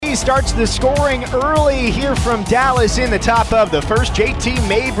Grady starts the scoring early here from Dallas in the top of the first. JT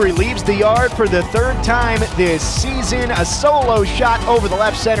Mabry leaves the yard for the third time this season. A solo shot over the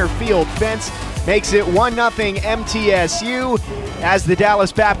left center field fence makes it 1-0 MTSU as the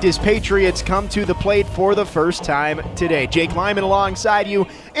Dallas Baptist Patriots come to the plate for the first time today. Jake Lyman alongside you,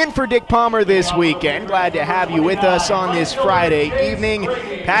 in for Dick Palmer this weekend. Glad to have you with us on this Friday evening.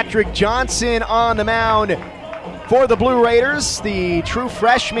 Patrick Johnson on the mound for the Blue Raiders, the true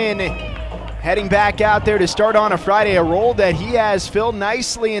freshman heading back out there to start on a Friday, a role that he has filled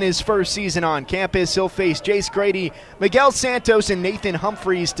nicely in his first season on campus. He'll face Jace Grady, Miguel Santos, and Nathan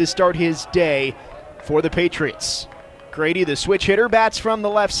Humphreys to start his day for the Patriots. Grady, the switch hitter, bats from the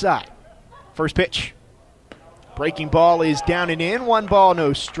left side. First pitch. Breaking ball is down and in. 1 ball,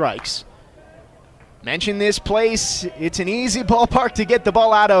 no strikes. Mentioned this place, it's an easy ballpark to get the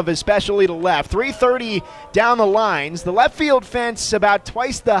ball out of, especially to left. 330 down the lines. The left field fence about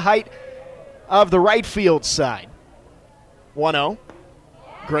twice the height of the right field side. 1-0.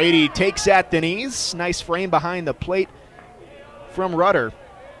 Grady takes at the knees. Nice frame behind the plate from Rudder.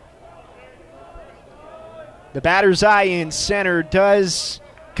 The batter's eye in center does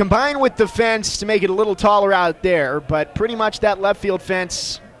combine with the fence to make it a little taller out there, but pretty much that left field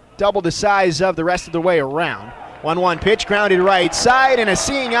fence double the size of the rest of the way around. 1-1 pitch, grounded right side, and a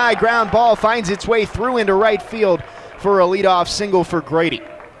seeing eye ground ball finds its way through into right field for a leadoff single for Grady.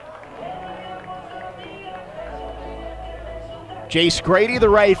 Jace Grady, the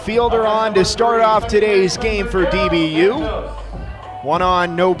right fielder, on to start off today's game for DBU. 1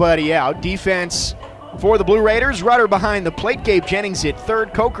 on, nobody out. Defense for the Blue Raiders. Rudder behind the plate. Gabe Jennings at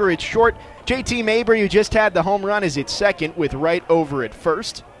third. Coker at short. JT Mabry, who just had the home run, is at second with Wright over at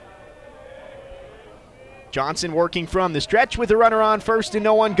first. Johnson working from the stretch with a runner on first and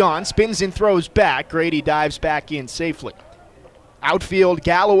no one gone. Spins and throws back. Grady dives back in safely. Outfield,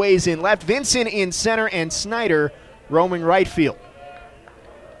 Galloway's in left, Vincent in center, and Snyder roaming right field.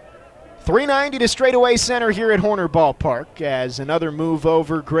 390 to straightaway center here at Horner Ballpark as another move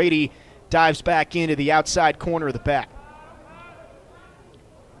over. Grady dives back into the outside corner of the bat.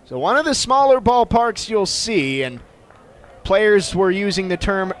 So one of the smaller ballparks you'll see, and players were using the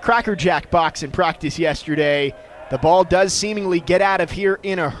term crackerjack box in practice yesterday. The ball does seemingly get out of here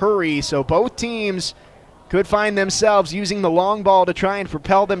in a hurry, so both teams could find themselves using the long ball to try and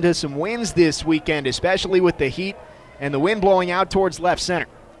propel them to some wins this weekend, especially with the heat and the wind blowing out towards left center.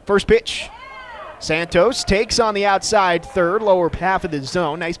 First pitch. Santos takes on the outside third, lower half of the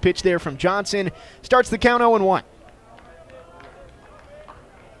zone. Nice pitch there from Johnson. Starts the count 0-1.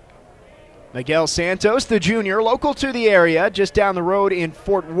 Miguel Santos, the junior, local to the area, just down the road in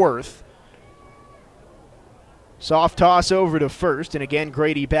Fort Worth. Soft toss over to first, and again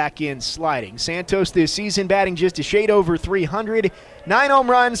Grady back in sliding. Santos this season batting just a shade over 300. 9 home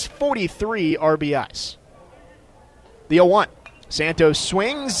runs, 43 RBIs. The 0-1. Santos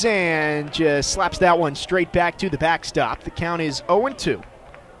swings and just slaps that one straight back to the backstop. The count is 0-2.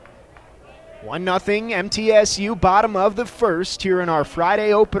 1-0 MTSU, bottom of the first here in our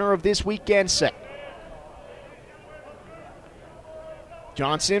Friday opener of this weekend set.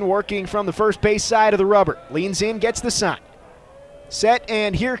 Johnson working from the first base side of the rubber. Leans in, gets the sign. Set,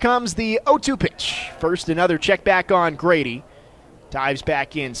 and here comes the 0-2 pitch. First, another check back on Grady. Dives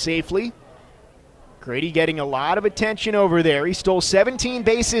back in safely. Grady getting a lot of attention over there. He stole 17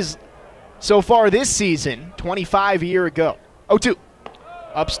 bases so far this season, 25 a year ago. 0-2.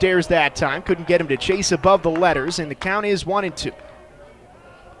 Upstairs that time. Couldn't get him to chase above the letters, and the count is 1-2.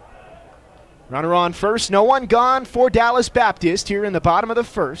 Runner on first. No one gone for Dallas Baptist here in the bottom of the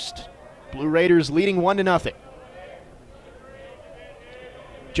first. Blue Raiders leading 1-0.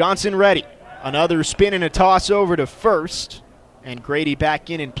 Johnson ready. Another spin and a toss over to first. And Grady back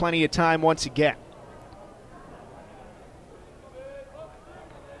in plenty of time once again.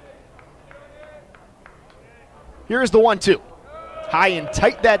 Here's the 1-2. High and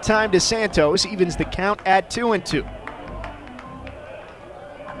tight that time to Santos. Evens the count at 2-2.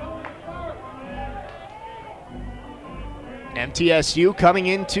 MTSU coming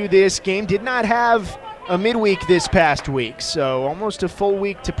into this game did not have a midweek this past week, so almost a full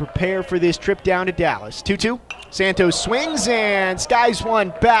week to prepare for this trip down to Dallas. 2-2. Santos swings and skies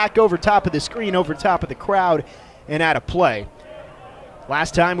one back over top of the screen, over top of the crowd, and out of play.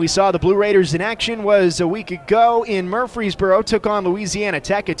 Last time we saw the Blue Raiders in action was a week ago in Murfreesboro. Took on Louisiana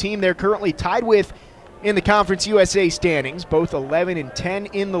Tech, a team they're currently tied with in the Conference USA standings, both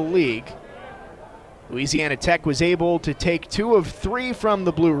 11-10 in the league. Louisiana Tech was able to take 2 of 3 from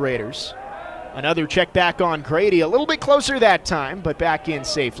the Blue Raiders. Another check back on Grady, a little bit closer that time, but back in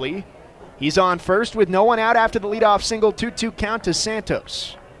safely. He's on first with no one out after the leadoff single. 2-2 count to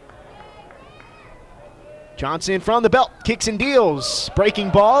Santos. Johnson from the belt, kicks and deals. Breaking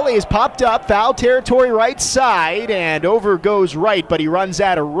ball is popped up, foul territory right side, and over goes right, but he runs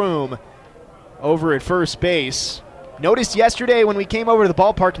out of room over at first base. Noticed yesterday when we came over to the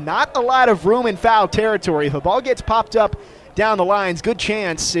ballpark, not a lot of room in foul territory. If a ball gets popped up down the lines, good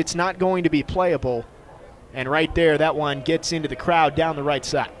chance it's not going to be playable. And right there, that one gets into the crowd down the right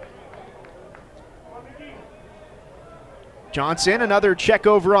side. Johnson, another check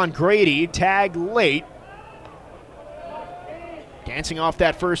over on Grady, tag late. Dancing off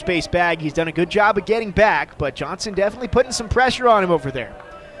that first base bag. He's done a good job of getting back, but Johnson definitely putting some pressure on him over there.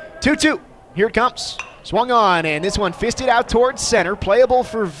 2-2. Here it comes. Swung on, and this one fisted out towards center. Playable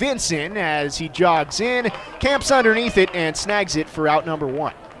for Vincent as he jogs in, camps underneath it, and snags it for out number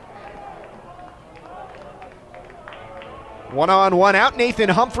 1. 1 on, 1 out. Nathan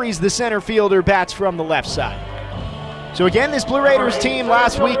Humphreys, the center fielder, bats from the left side. So again, this Blue Raiders team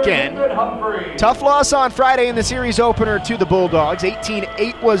last weekend, tough loss on Friday in the series opener to the Bulldogs.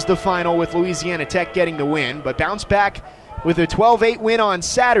 18-8 was the final with Louisiana Tech getting the win, but bounced back with a 12-8 win on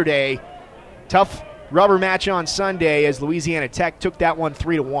Saturday. Tough rubber match on Sunday as Louisiana Tech took that one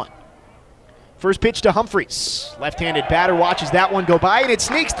 3-1. First pitch to Humphreys. Left-handed batter watches that one go by, and it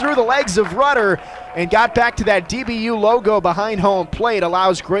sneaks through the legs of Rudder and got back to that DBU logo behind home plate.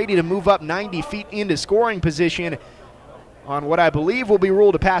 Allows Grady to move up 90 feet into scoring position on what I believe will be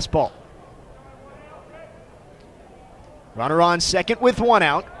ruled a pass ball. Runner on second with 1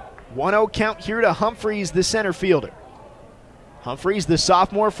 out. 1-0 count here to Humphreys, the center fielder. Humphreys, the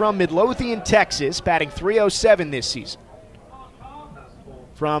sophomore from Midlothian, Texas, batting .307 this season.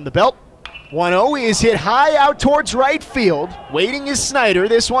 From the belt, 1-0 is hit high out towards right field. Waiting is Snyder.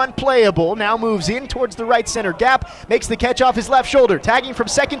 This one playable. Now moves in towards the right center gap. Makes the catch off his left shoulder. Tagging from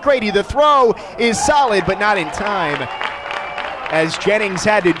second, Grady. The throw is solid, but not in time. As Jennings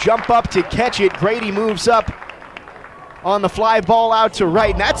had to jump up to catch it, Grady moves up on the fly ball out to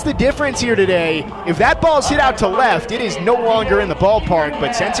right. And that's the difference here today. If that ball's hit out to left, it is no longer in the ballpark.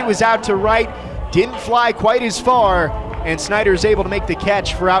 But since it was out to right, didn't fly quite as far, and Snyder's able to make the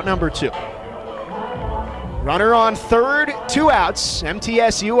catch for out number 2. Runner on third, 2 outs.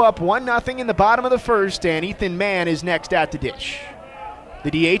 MTSU up 1-0 in the bottom of the first, and Ethan Mann is next at the dish.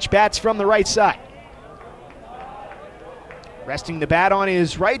 The DH bats from the right side. Resting the bat on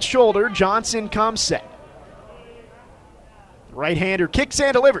his right shoulder, Johnson comes set. Right-hander kicks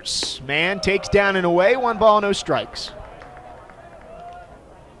and delivers. Mann takes down and away, 1 ball, no strikes.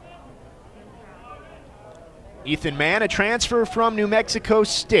 Ethan Mann, a transfer from New Mexico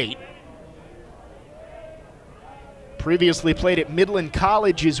State. Previously played at Midland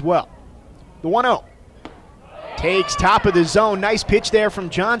College as well. The 1-0. Takes top of the zone. Nice pitch there from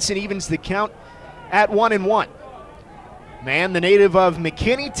Johnson, evens the count at 1-1. Mann, the native of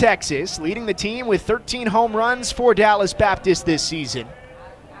McKinney, Texas, leading the team with 13 home runs for Dallas Baptist this season.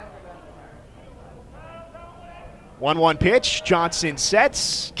 1-1 pitch. Johnson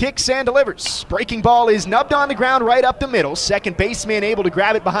sets, kicks and delivers. Breaking ball is nubbed on the ground right up the middle. Second baseman able to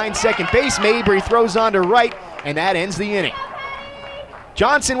grab it behind second base. Mabry throws on to right, and that ends the inning.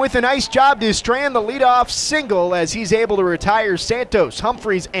 Johnson with a nice job to strand the leadoff single as he's able to retire Santos,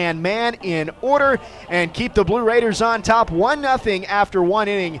 Humphreys, and Mann in order and keep the Blue Raiders on top 1-0 after 1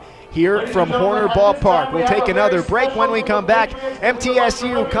 inning here from Horner Ballpark. We'll take another break. When we come back,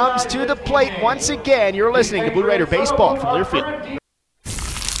 MTSU comes to the plate once again. You're listening to Blue Raider Baseball from Learfield.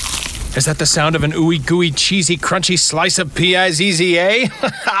 Is that the sound of an ooey gooey cheesy crunchy slice of P-I-Z-Z-A?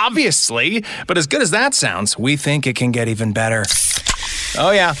 Obviously, but as good as that sounds, we think it can get even better.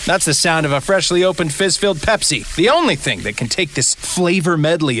 Oh yeah, that's the sound of a freshly opened fizz-filled Pepsi. The only thing that can take this flavor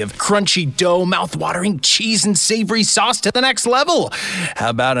medley of crunchy dough, mouth-watering cheese, and savory sauce to the next level. How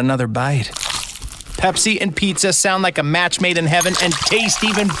about another bite? Pepsi and pizza sound like a match made in heaven and taste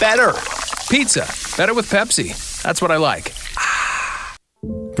even better. Pizza, better with Pepsi. That's what I like.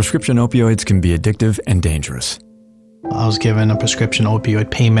 Prescription opioids can be addictive and dangerous. I was given a prescription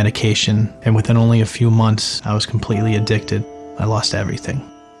opioid pain medication, and within only a few months, I was completely addicted. I lost everything.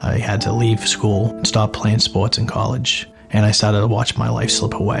 I had to leave school and stop playing sports in college, and I started to watch my life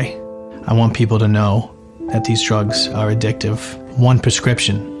slip away. I want people to know that these drugs are addictive. One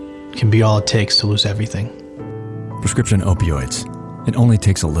prescription can be all it takes to lose everything. Prescription opioids. It only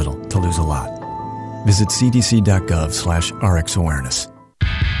takes a little to lose a lot. Visit cdc.gov/RxAwareness.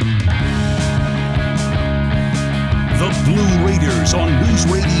 The Blue Raiders on News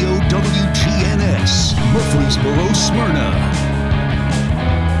Radio WGNS, Murfreesboro, Smyrna.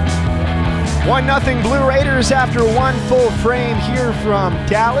 1-0 Blue Raiders after 1 full frame here from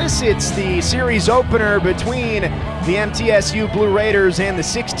Dallas. It's the series opener between the MTSU Blue Raiders and the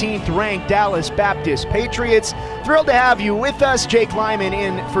 16th-ranked Dallas Baptist Patriots. Thrilled to have you with us. Jake Lyman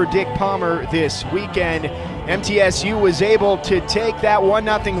in for Dick Palmer this weekend. MTSU was able to take that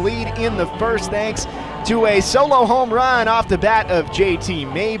 1-0 lead in the first thanks to a solo home run off the bat of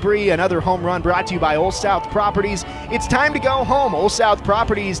JT Mabry. Another home run brought to you by Old South Properties. It's time to go home. Old South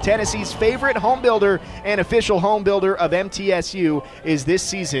Properties, Tennessee's favorite home builder and official home builder of MTSU, is this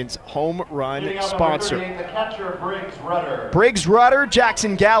season's home run sponsor. The catcher, Briggs Rudder,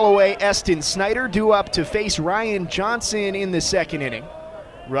 Jackson Galloway, Eston Snyder due up to face Ryan Johnson in the second inning.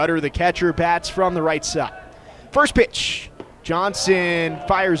 Rudder, the catcher, bats from the right side. First pitch. Johnson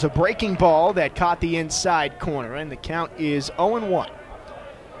fires a breaking ball that caught the inside corner, and the count is 0-1.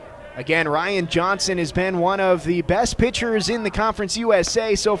 Again, Ryan Johnson has been one of the best pitchers in the Conference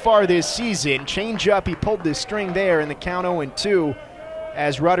USA so far this season. Changeup, he pulled the string there, and the count 0-2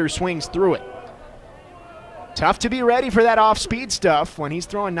 as Rudder swings through it. Tough to be ready for that off-speed stuff when he's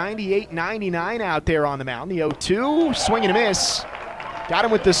throwing 98, 99 out there on the mound. The 0-2, swing and a miss. Got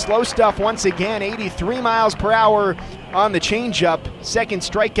him with the slow stuff once again, 83 miles per hour on the changeup. Second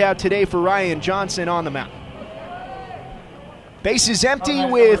strikeout today for Ryan Johnson on the mound. Bases empty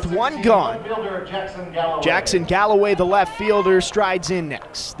with one gone. Jackson Galloway, the left fielder, strides in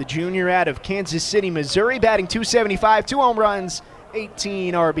next. The junior out of Kansas City, Missouri, batting .275, 2 home runs,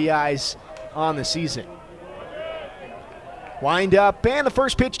 18 RBIs on the season. Wind up, and the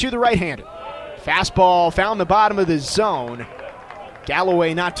first pitch to the right-hander. Fastball found the bottom of the zone.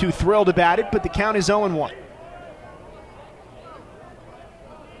 Galloway not too thrilled about it, but the count is 0-1.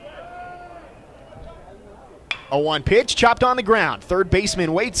 A 1 pitch, chopped on the ground. Third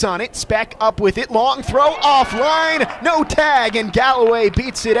baseman waits on it. Speck up with it. Long throw, offline. No tag, and Galloway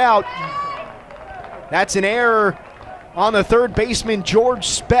beats it out. That's an error on the third baseman, George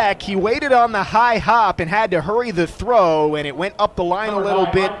Speck. He waited on the high hop and had to hurry the throw, and it went up the line a little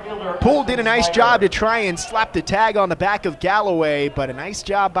bit. Poole did a nice job to try and slap the tag on the back of Galloway, but a nice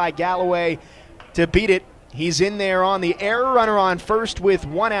job by Galloway to beat it. He's in there on the error, runner on first with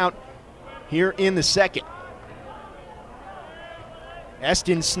 1 out here in the second.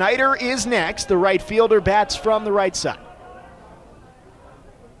 Eston Snyder is next. The right fielder bats from the right side.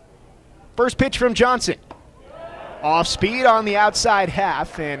 First pitch from Johnson. Off speed on the outside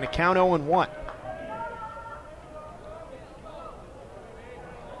half, and the count 0-1.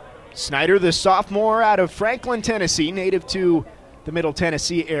 Snyder, the sophomore out of Franklin, Tennessee, native to the Middle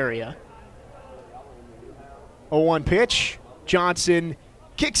Tennessee area. 0-1 pitch. Johnson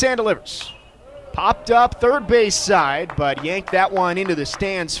kicks and delivers. Popped up third base side, but yanked that one into the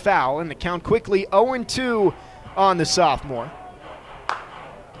stands foul, and the count quickly 0-2 on the sophomore.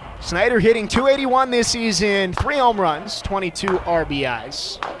 Snyder hitting .281 this season, 3 home runs, 22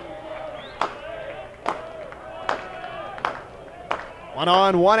 RBIs. 1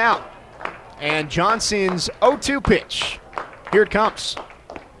 on, 1 out. And Johnson's 0-2 pitch. Here it comes.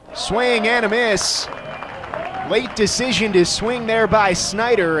 Swing and a miss. Late decision to swing there by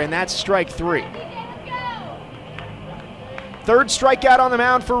Snyder, and that's strike 3. Third strikeout on the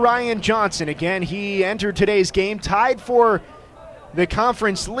mound for Ryan Johnson. Again, he entered today's game tied for the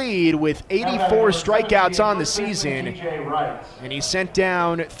conference lead with 84 strikeouts on the season, and he sent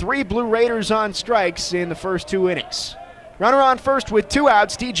down 3 Blue Raiders on strikes in the first 2 innings. Runner on first with 2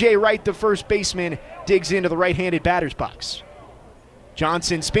 outs. DJ Wright, the first baseman, digs into the right-handed batter's box.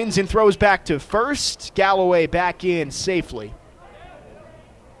 Johnson spins and throws back to first. Galloway back in safely.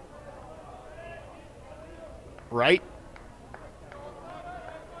 Wright,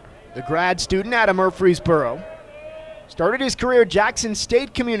 the grad student out of Murfreesboro, started his career at Jackson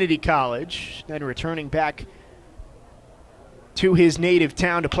State Community College, then returning back to his native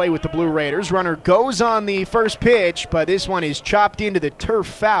town to play with the Blue Raiders. Runner goes on the first pitch, but this one is chopped into the turf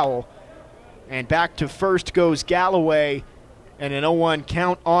foul. And back to first goes Galloway, and an 0-1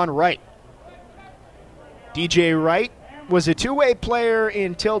 count on Wright. DJ Wright was a two-way player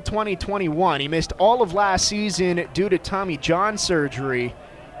until 2021. He missed all of last season due to Tommy John surgery.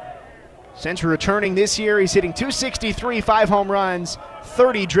 Since returning this year, he's hitting .263, 5 home runs,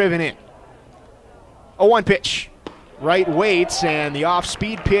 30 driven in. 0-1 pitch. Wright waits, and the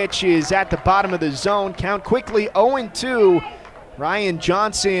off-speed pitch is at the bottom of the zone. Count quickly 0-2. Ryan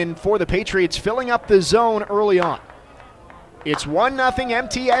Johnson for the Patriots filling up the zone early on. It's 1-0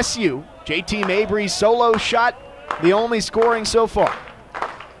 MTSU. JT Mabry's solo shot, the only scoring so far.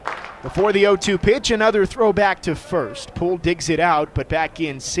 Before the 0-2 pitch, another throw back to first. Poole digs it out, but back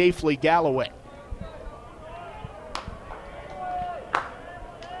in safely Galloway.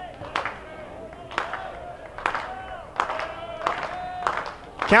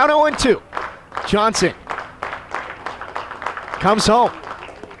 Count 0-2. Johnson comes home.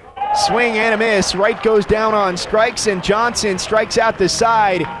 Swing and a miss. Wright goes down on strikes, and Johnson strikes out the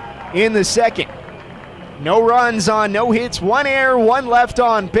side in the second. No runs on no hits, 1 error, 1 left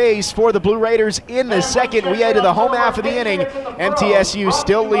on base for the Blue Raiders in the second. We head to the home half of the inning. MTSU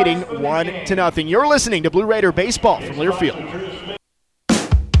still leading 1-0. You're listening to Blue Raider Baseball from Learfield.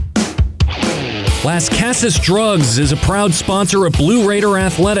 Las Casas Drugs is a proud sponsor of Blue Raider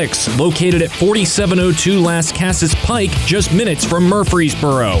Athletics, located at 4702 Las Casas Pike, just minutes from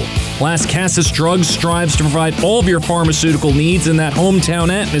Murfreesboro. Las Casas Drugs strives to provide all of your pharmaceutical needs in that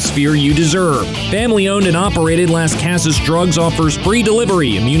hometown atmosphere you deserve. Family-owned and operated, Las Casas Drugs offers free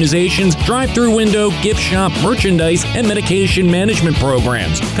delivery, immunizations, drive-through window, gift shop, merchandise, and medication management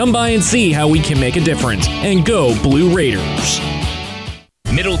programs. Come by and see how we can make a difference. And go Blue Raiders.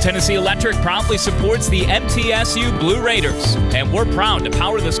 Middle Tennessee Electric proudly supports the MTSU Blue Raiders, and we're proud to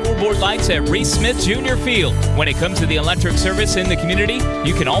power the scoreboard lights at Reese Smith Jr. Field. When it comes to the electric service in the community,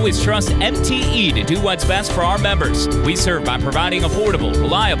 you can always trust MTE to do what's best for our members. We serve by providing affordable,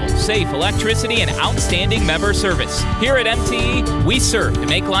 reliable, safe electricity and outstanding member service. Here at MTE, we serve to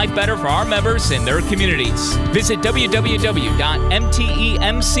make life better for our members and their communities. Visit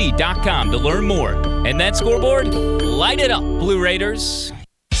www.mtemc.com to learn more. And that scoreboard, light it up, Blue Raiders.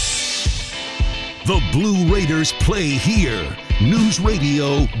 The Blue Raiders play here. News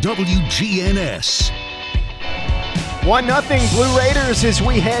Radio WGNS. 1-0 Blue Raiders as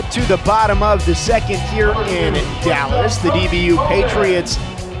we head to the bottom of the second here in Dallas. The DBU Patriots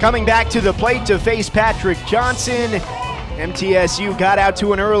coming back to the plate to face Patrick Johnson. MTSU got out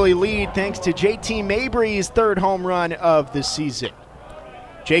to an early lead thanks to JT Mabry's third home run of the season.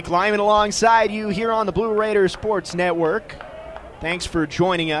 Jake Lyman alongside you here on the Blue Raiders Sports Network. Thanks for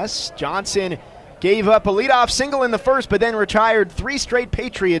joining us. Johnson gave up a leadoff single in the first, but then retired 3 straight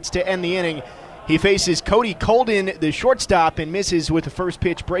Patriots to end the inning. He faces Cody Colden, the shortstop, and misses with the first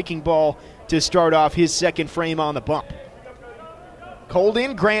pitch breaking ball to start off his second frame on the bump.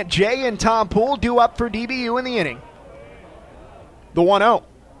 Colden, Grant J, and Tom Poole due up for DBU in the inning. The 1-0.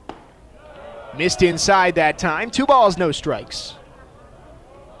 Missed inside that time. 2 balls, no strikes.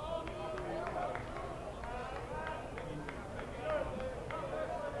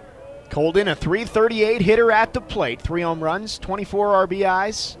 Colden, a .338 hitter at the plate. 3 home runs, 24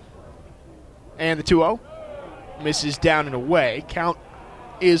 RBIs. And the 2-0 misses down and away. Count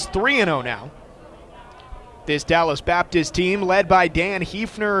is 3-0 now. This Dallas Baptist team led by Dan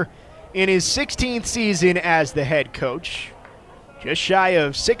Hefner in his 16th season as the head coach. Just shy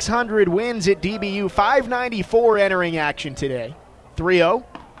of 600 wins at DBU, 594 entering action today. 3-0.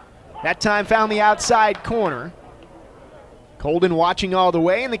 That time found the outside corner. Colden watching all the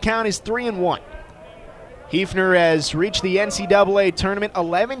way, and the count is 3-1. Hefner has reached the NCAA tournament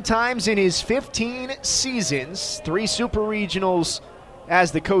 11 times in his 15 seasons, 3 super regionals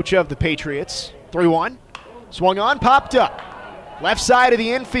as the coach of the Patriots. 3-1. Swung on, popped up. Left side of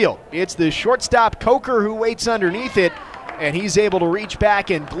the infield. It's the shortstop Coker who waits underneath it, and he's able to reach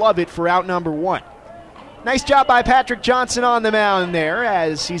back and glove it for out number 1. Nice job by Patrick Johnson on the mound there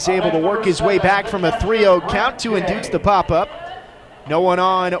as he's able to work his way back from a 3-0 count to induce the pop-up. No one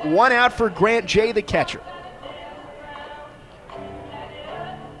on, 1 out for Grant J, the catcher.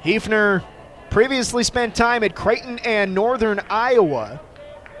 Hefner previously spent time at Creighton and Northern Iowa.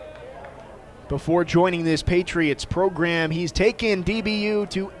 Before joining this Patriots program, he's taken DBU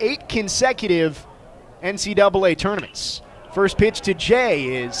to 8 consecutive NCAA tournaments. First pitch to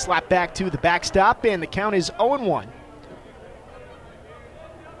Jay is slapped back to the backstop, and the count is 0-1.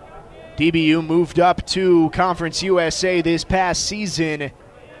 DBU moved up to Conference USA this past season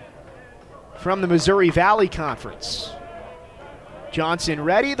from the Missouri Valley Conference. Johnson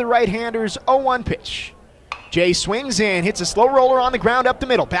ready, the right-hander's 0-1 pitch. Jay swings and hits a slow roller on the ground up the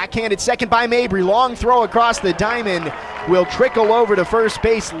middle. Backhanded second by Mabry. Long throw across the diamond will trickle over to first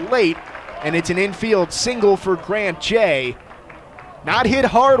base late, and it's an infield single for Grant J. Not hit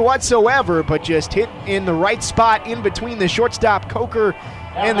hard whatsoever, but just hit in the right spot in between the shortstop Coker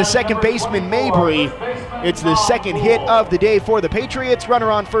and the second baseman Mabry. It's the second hit of the day for the Patriots.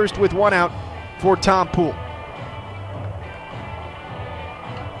 Runner on first with 1 out for Tom Poole.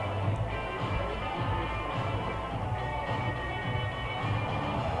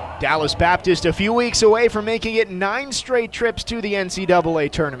 Dallas Baptist a few weeks away from making it 9 straight trips to the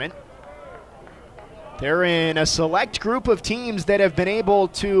NCAA tournament. They're in a select group of teams that have been able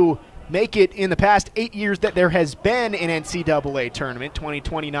to make it in the past 8 years that there has been an NCAA tournament,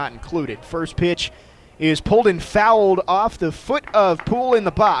 2020 not included. First pitch is pulled and fouled off the foot of Poole in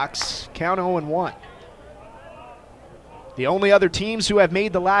the box. Count 0-1. The only other teams who have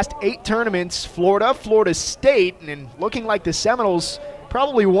made the last 8 tournaments, Florida, Florida State, and looking like the Seminoles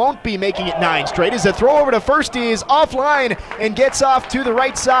probably won't be making it 9 straight, as the throw over to first is offline and gets off to the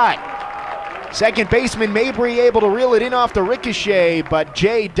right side. Second baseman Mabry able to reel it in off the ricochet, but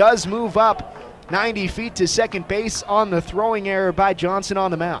Jay does move up 90 feet to second base on the throwing error by Johnson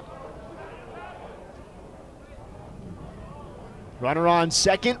on the mound. Runner on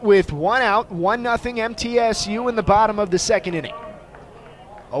second with 1 out, 1-0 MTSU in the bottom of the second inning.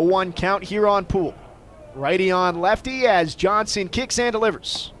 0-1 count here on Poole. Righty on lefty as Johnson kicks and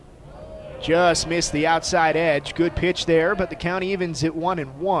delivers. Just missed the outside edge. Good pitch there, but the count evens at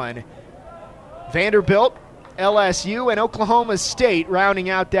 1-1. Vanderbilt, LSU, and Oklahoma State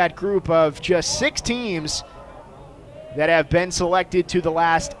rounding out that group of just 6 teams that have been selected to the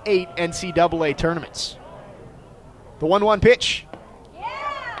last 8 NCAA tournaments. The 1-1 pitch.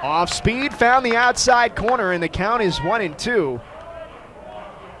 Off speed, found the outside corner, and the count is 1-2.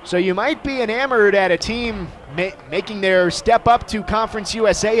 So you might be enamored at a team making their step up to Conference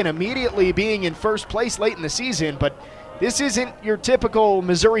USA and immediately being in first place late in the season, but this isn't your typical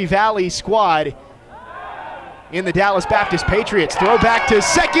Missouri Valley squad in the Dallas Baptist Patriots. Throw back to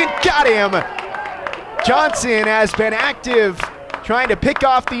second, got him! Johnson has been active trying to pick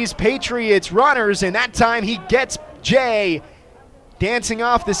off these Patriots runners, and that time he gets Jay dancing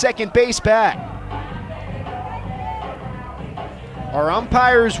off the second base pad. Our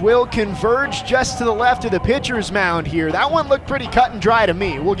umpires will converge just to the left of the pitcher's mound here. That one looked pretty cut and dry to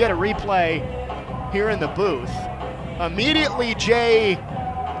me. We'll get a replay here in the booth. Immediately, Jay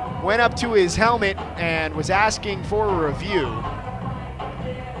went up to his helmet and was asking for a review.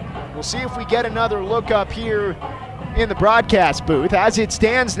 We'll see if we get another look up here in the broadcast booth. As it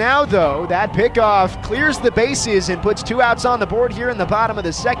stands now, though, that pickoff clears the bases and puts 2 outs on the board here in the bottom of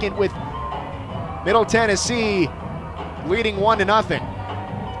the second, with Middle Tennessee leading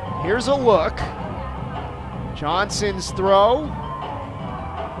 1-0. Here's a look. Johnson's throw.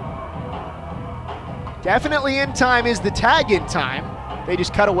 Definitely in time. Is the tag in time? They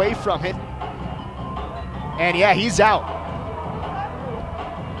just cut away from it. And yeah, he's out.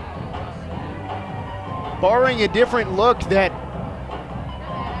 Barring a different look that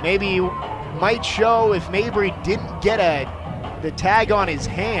maybe might show if Mabry didn't get the tag on his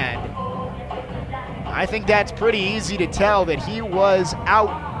hand, I think that's pretty easy to tell that he was out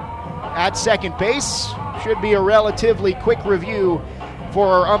at second base. Should be a relatively quick review for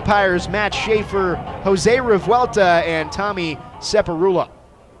our umpires Matt Schaefer, Jose Revuelta, and Tommy Separula.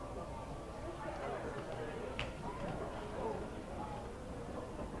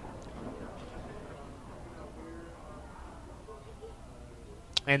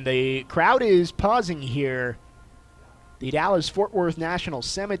 And the crowd is pausing here. The Dallas-Fort Worth National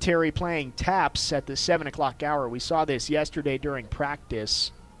Cemetery playing taps at the 7 o'clock hour. We saw this yesterday during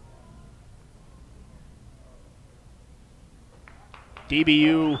practice.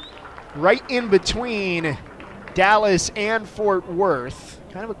 DBU right in between Dallas and Fort Worth.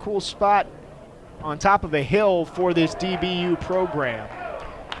 Kind of a cool spot on top of a hill for this DBU program.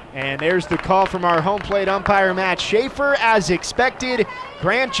 And there's the call from our home plate umpire, Matt Schaefer. As expected,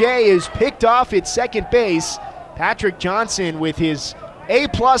 Grant Jay is picked off at second base. Patrick Johnson with his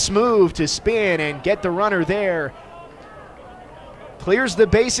A-plus move to spin and get the runner there. Clears the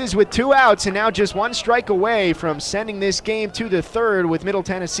bases with 2 outs and now just 1 strike away from sending this game to the third, with Middle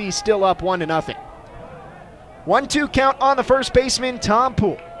Tennessee still up 1-0. 1-2 count on the first baseman, Tom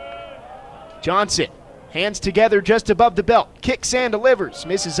Poole. Johnson, hands together just above the belt, kicks and delivers,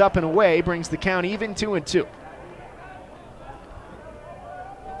 misses up and away, brings the count even 2-2.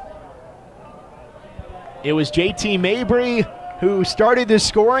 It was JT Mabry who started the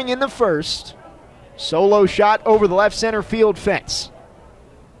scoring in the first. Solo shot over the left center field fence.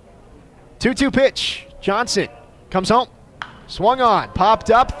 2-2 pitch. Johnson comes home. Swung on,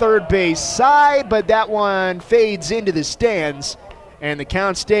 popped up third base side, but that one fades into the stands, and the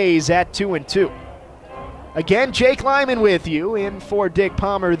count stays at 2-2. Again, Jake Lyman with you in for Dick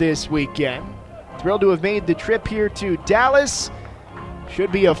Palmer this weekend. Thrilled to have made the trip here to Dallas.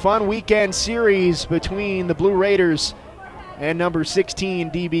 Should be a fun weekend series between the Blue Raiders and number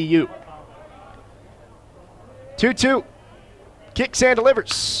 16 DBU. 2-2. Kicks and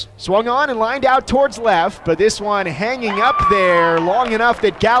delivers. Swung on and lined out towards left, but this one hanging up there long enough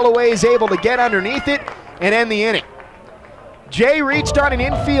that Galloway is able to get underneath it and end the inning. Jay reached on an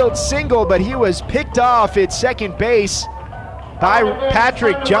infield single, but he was picked off at second base by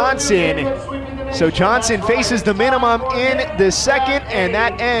Patrick Johnson. So Johnson faces the minimum in the second, and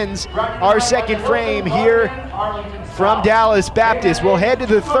that ends our second frame here from Dallas Baptist. We'll head to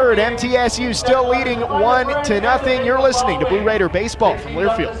the third. MTSU still leading 1-0. You're listening to Blue Raider Baseball from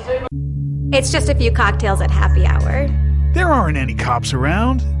Learfield. It's just a few cocktails at happy hour. There aren't any cops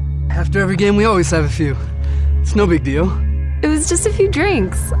around. After every game, we always have a few. It's no big deal. It was just a few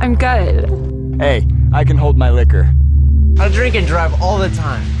drinks. I'm good. Hey, I can hold my liquor. I drink and drive all the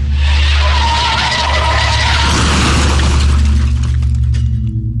time.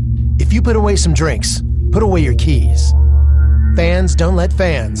 If you put away some drinks, put away your keys. Fans don't let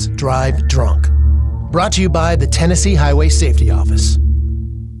fans drive drunk. Brought to you by the Tennessee Highway Safety Office.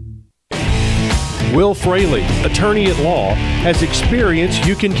 Will Fraley, attorney at law, has experience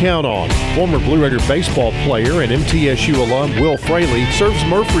you can count on. Former Blue Raider baseball player and MTSU alum Will Fraley serves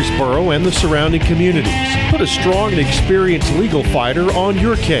Murfreesboro and the surrounding communities. Put a strong and experienced legal fighter on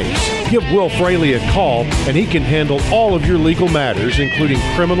your case. Give Will Fraley a call and he can handle all of your legal matters, including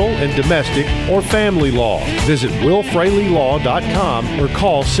criminal and domestic or family law. Visit willfraleylaw.com or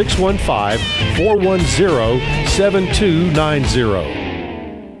call 615-410-7290.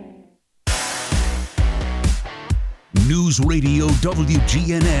 News Radio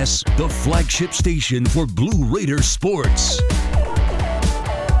WGNS, the flagship station for Blue Raider sports.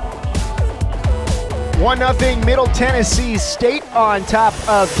 1-0 Middle Tennessee State on top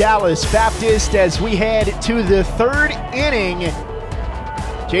of Dallas Baptist as we head to the third inning.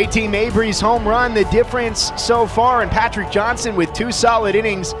 JT Mabry's home run, the difference so far, and Patrick Johnson with 2 solid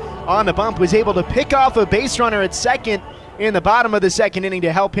innings on the bump was able to pick off a base runner at second in the bottom of the second inning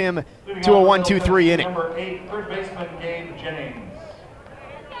to help him to a 1-2-3 inning. Number 8, third baseman Gabe Jennings.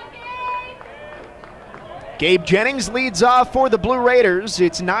 Gabe Jennings leads off for the Blue Raiders.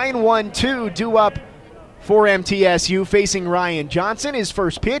 It's 9-1-2 due up for MTSU facing Ryan Johnson. His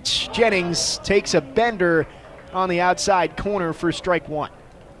first pitch, Jennings takes a bender on the outside corner for strike one.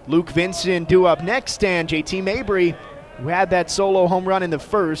 Luke Vinson due up next, and JT Mabry, who had that solo home run in the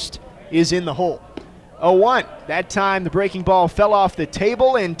first, is in the hole. 0-1. That time the breaking ball fell off the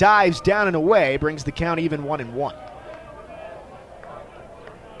table and dives down and away, brings the count even 1-1.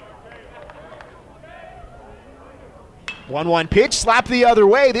 One pitch, slap the other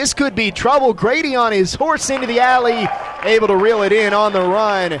way. This could be trouble. Grady on his horse into the alley, able to reel it in on the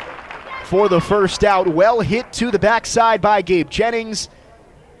run for the first out. Well hit to the backside by Gabe Jennings,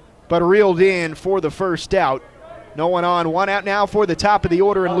 but reeled in for the first out. No one on, 1 out now for the top of the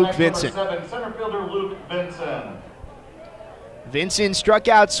order and Luke Vinson. Number 7, center fielder Luke Vinson. Vinson struck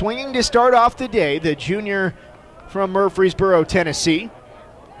out swinging to start off the day, the junior from Murfreesboro, Tennessee.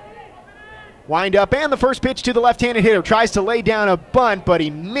 Wind up, and the first pitch to the left-handed hitter. Tries to lay down a bunt, but he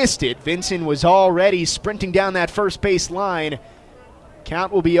missed it. Vinson was already sprinting down that first base line.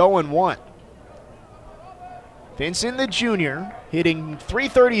 Count will be 0-1. Vinson, the junior, hitting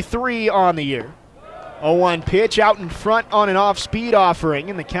 .333 on the year. 0-1 pitch out in front on an off-speed offering,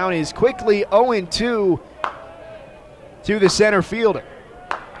 and the count is quickly 0-2 to the center fielder.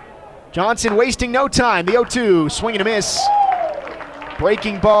 Johnson wasting no time. The 0-2, swing and a miss.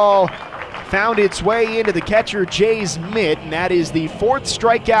 Breaking ball found its way into the catcher Jay's mitt, and that is the 4th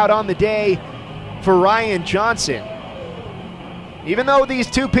strikeout on the day for Ryan Johnson. Even though these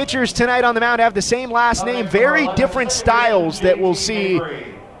two pitchers tonight on the mound have the same last name, very different styles that we'll see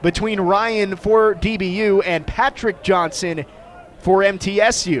between Ryan for DBU and Patrick Johnson for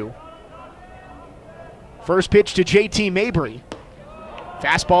MTSU. First pitch to JT Mabry.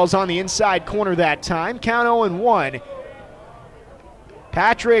 Fastball's on the inside corner that time. Count 0-1.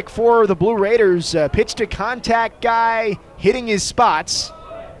 Patrick for the Blue Raiders, pitch to contact guy, hitting his spots.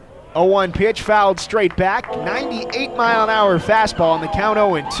 0-1 pitch fouled straight back. 98-mile-an-hour fastball on the count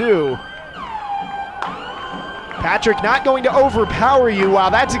 0-2. Patrick not going to overpower you,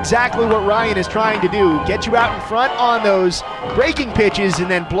 while that's exactly what Ryan is trying to do. Get you out in front on those breaking pitches and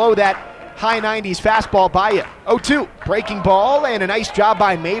then blow that high 90s fastball by you. 0-2, breaking ball, and a nice job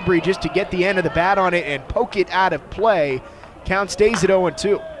by Mabry just to get the end of the bat on it and poke it out of play. Count stays at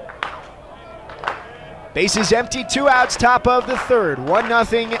 0-2. Bases empty, 2 outs, top of the third.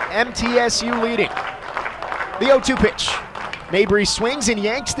 1-0 MTSU leading. The 0-2 pitch. Mabry swings and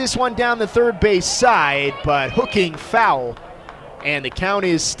yanks this one down the third base side, but hooking foul. And the count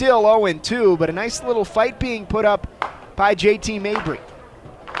is still 0-2, but a nice little fight being put up by JT Mabry.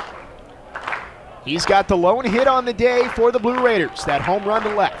 He's got the lone hit on the day for the Blue Raiders, that home run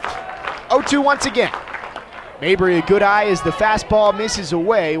to left. 0-2 once again. Mabry a good eye as the fastball misses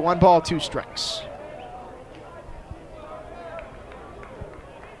away. 1 ball, 2 strikes.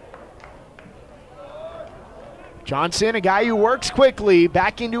 Johnson, a guy who works quickly,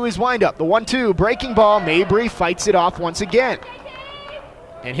 back into his windup. The 1-2, breaking ball. Mabry fights it off once again.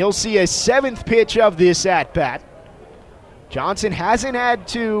 And he'll see a 7th pitch of this at-bat. Johnson hasn't had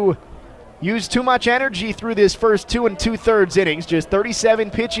to use too much energy through this first 2 2/3 innings. Just 37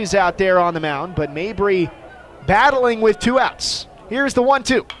 pitches out there on the mound, but Mabry battling with 2 outs. Here's the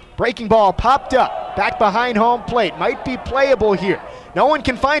 1-2. Breaking ball popped up, back behind home plate. Might be playable here. No one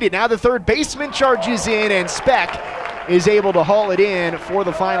can find it. Now the third baseman charges in, and Speck is able to haul it in for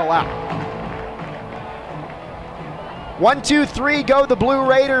the final out. 1-2-3 go the Blue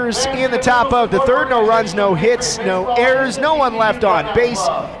Raiders in the top of the third. No runs, no hits, no errors, no one left on base,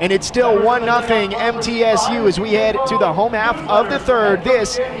 and it's still 1-0 MTSU as we head to the home half of the third.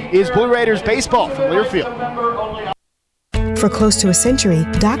 This is Blue Raiders baseball from Learfield. For close to a century,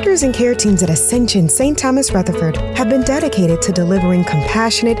 doctors and care teams at Ascension St. Thomas Rutherford have been dedicated to delivering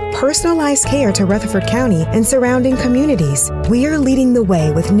compassionate, personalized care to Rutherford County and surrounding communities. We are leading the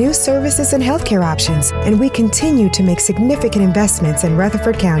way with new services and healthcare options, and we continue to make significant investments in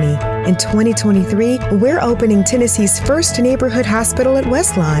Rutherford County. In 2023, we're opening Tennessee's first neighborhood hospital at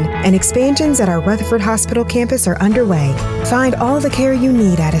West Lawn, and expansions at our Rutherford Hospital campus are underway. Find all the care you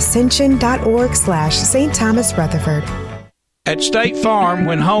need at ascension.org/St. Thomas Rutherford. At State Farm,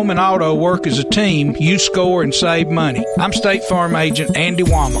 when home and auto work as a team, you score and save money. I'm State Farm agent Andy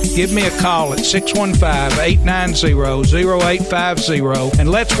Wama. Give me a call at 615-890-0850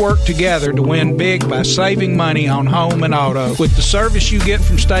 and let's work together to win big by saving money on home and auto. With the service you get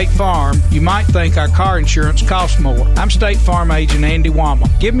from State Farm, you might think our car insurance costs more. I'm State Farm agent Andy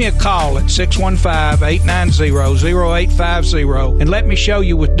Wama. Give me a call at 615-890-0850 and let me show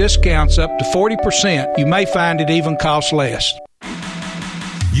you with discounts up to 40%. You may find it even costs less.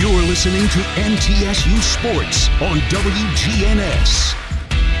 You're listening to MTSU Sports on WGNS.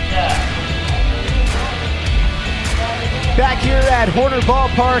 Back here at Horner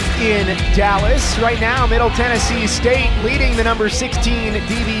Ballpark in Dallas. Right now, Middle Tennessee State leading the number 16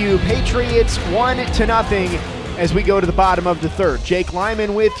 DBU Patriots 1-0 as we go to the bottom of the third. Jake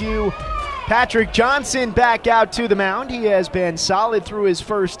Lyman with you. Patrick Johnson back out to the mound. He has been solid through his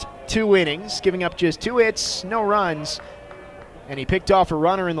first 2 innings, giving up just 2 hits, no runs. And he picked off a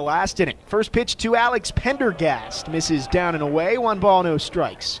runner in the last inning. First pitch to Alex Pendergast. Misses down and away. 1 ball, no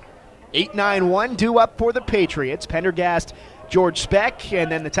strikes. 8-9-1 due up for the Patriots. Pendergast, George Speck,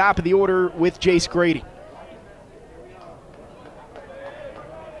 and then the top of the order with Jace Grady.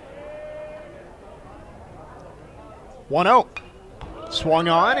 (1-0). Swung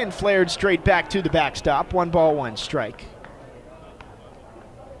on and flared straight back to the backstop. 1 ball, 1 strike.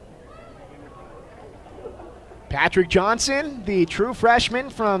 Patrick Johnson, the true freshman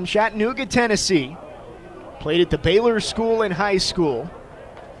from Chattanooga, Tennessee, played at the Baylor School in high school.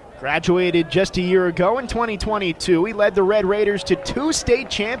 Graduated just a year ago in 2022. He led the Red Raiders to 2 state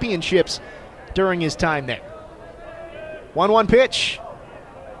championships during his time there. 1-1 pitch.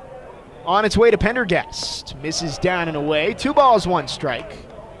 On its way to Pendergast. Misses down and away. 2 balls, 1 strike.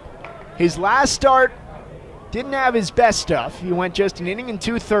 His last start didn't have his best stuff. He went just an inning and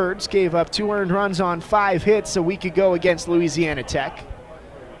 2/3, gave up 2 earned runs on 5 hits a week ago against Louisiana Tech.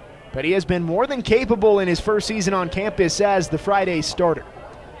 But he has been more than capable in his first season on campus as the Friday starter.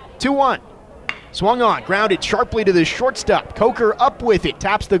 2-1. Swung on, grounded sharply to the shortstop. Coker up with it,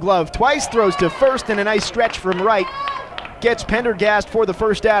 taps the glove twice, throws to first, and a nice stretch from right. Gets Pendergast for the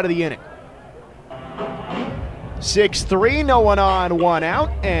first out of the inning. 6-3, no one on, 1 out,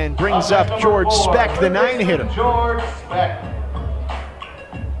 and brings up George Speck, the 9-hitter. George Speck.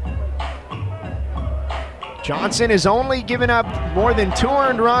 Johnson has only given up more than 2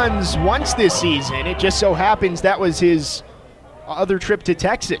 earned runs once this season. It just so happens that was his other trip to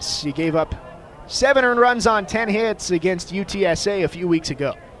Texas. He gave up 7 earned runs on 10 hits against UTSA a few weeks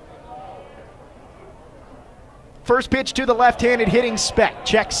ago. First pitch to the left-handed hitting Speck.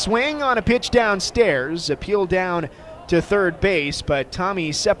 Check swing on a pitch downstairs. Appeal down to third base, but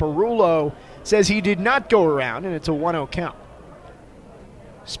Tommy Separulo says he did not go around, and it's a 1-0 count.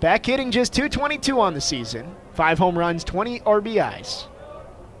 Speck hitting just .222 on the season. 5 home runs, 20 RBIs.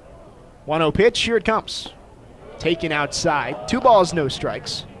 1-0 pitch, here it comes. Taken outside. 2 balls, no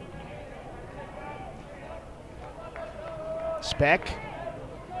strikes. Speck,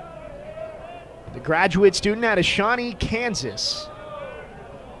 the graduate student out of Shawnee, Kansas.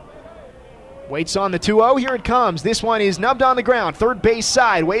 Waits on the 2-0. Here it comes. This one is nubbed on the ground. Third base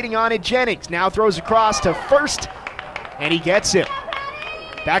side. Waiting on it, Jennings. Now throws across to first, and he gets him.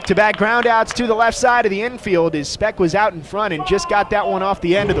 Back-to-back groundouts to the left side of the infield as Speck was out in front and just got that one off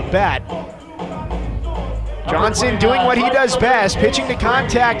the end of the bat. Johnson doing what he does best, pitching to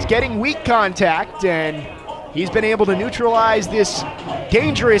contact, getting weak contact, and He's been able to neutralize this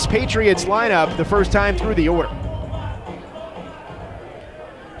dangerous Patriots lineup the first time through the order.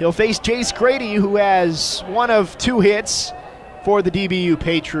 He'll face Jace Grady, who has one of 2 hits for the DBU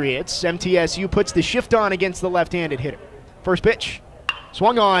Patriots. MTSU puts the shift on against the left-handed hitter. First pitch,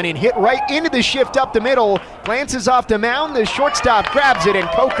 swung on and hit right into the shift up the middle. Glances off the mound, the shortstop grabs it, and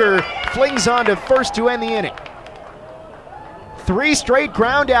Coker flings on to first to end the inning. 3 straight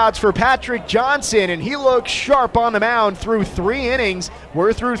groundouts for Patrick Johnson, and he looks sharp on the mound through 3 innings.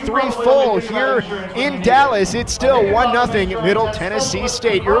 We're through 3 full here in Dallas. It's still 1-0 Middle Tennessee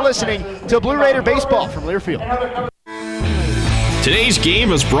State. You're listening to Blue Raider Baseball from Learfield. Today's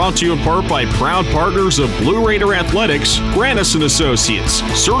game is brought to you in part by proud partners of Blue Raider Athletics, Granis & Associates,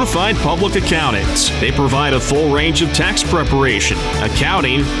 certified public accountants. They provide a full range of tax preparation,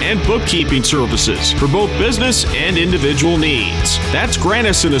 accounting, and bookkeeping services for both business and individual needs. That's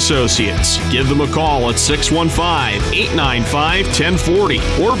Granis & Associates. Give them a call at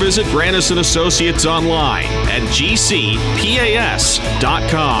 615-895-1040 or visit Granis & Associates online at gcpas.com.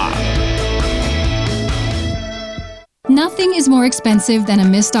 Nothing is more expensive than a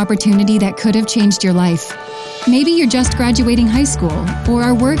missed opportunity that could have changed your life. Maybe you're just graduating high school, or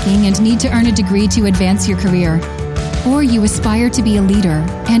are working and need to earn a degree to advance your career. Or you aspire to be a leader,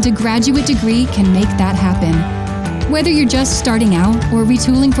 and a graduate degree can make that happen. Whether you're just starting out or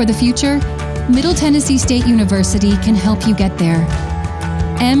retooling for the future, Middle Tennessee State University can help you get there.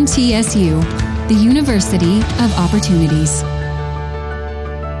 MTSU, the University of Opportunities.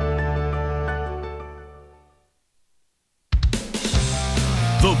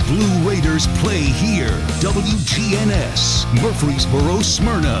 The Blue Raiders play here. WGNS, Murfreesboro,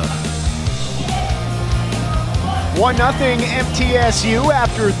 Smyrna. 1-0 MTSU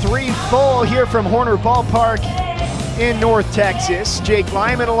after 3 full here from Horner Ballpark in North Texas. Jake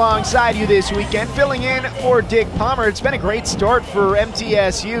Lyman alongside you this weekend, filling in for Dick Palmer. It's been a great start for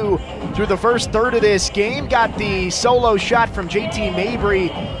MTSU through the first third of this game. Got the solo shot from JT Mabry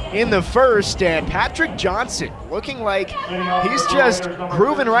in the first, and Patrick Johnson looking like he's just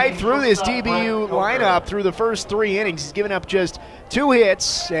grooving right through this DBU lineup through the first 3 innings. He's given up just 2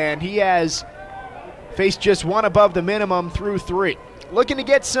 hits, and he has faced just 1 above the minimum through 3. Looking to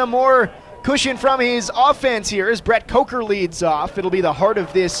get some more cushion from his offense here as Brett Coker leads off. It'll be the heart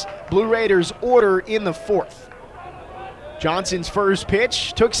of this Blue Raiders order in the 4th. Johnson's first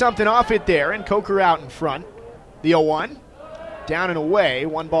pitch took something off it there, and Coker out in front. The 0-1. Down and away,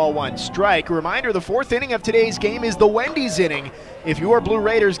 1 ball, 1 strike. A reminder, the 4th inning of today's game is the Wendy's inning. If your Blue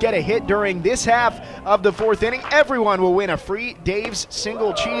Raiders get a hit during this half of the 4th inning, everyone will win a free Dave's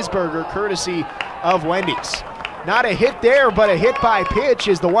single cheeseburger courtesy of Wendy's. Not a hit there, but a hit by pitch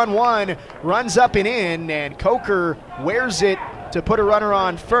as the 1-1 runs up and in, and Coker wears it to put a runner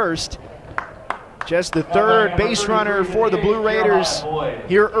on first. Just the 3rd base runner for the Blue Raiders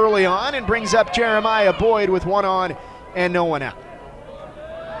here early on, and brings up Jeremiah Boyd with 1 on and no one out.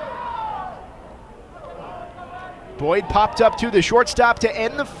 Boyd popped up to the shortstop to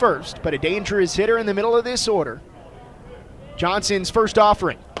end the 1st, but a dangerous hitter in the middle of this order. Johnson's first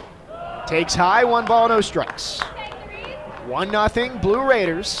offering. Takes high, 1 ball, no strikes. 1-0 Blue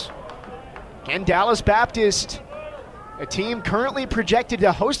Raiders. Again, Dallas Baptist, a team currently projected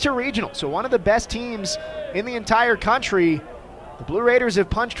to host a regional, so one of the best teams in the entire country. The Blue Raiders have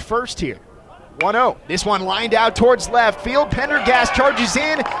punched first here. 1-0. This one lined out towards left field. Pendergast charges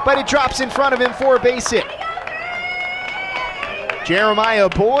in, but it drops in front of him for a base hit. Jeremiah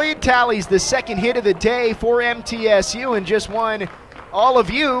Boyd tallies the 2nd hit of the day for MTSU and just won all of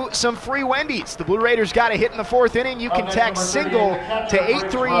you some free Wendy's. The Blue Raiders got a hit in the 4th inning. You can text SINGLE to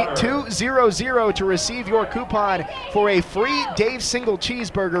 83200 to receive your coupon for a free Dave's Single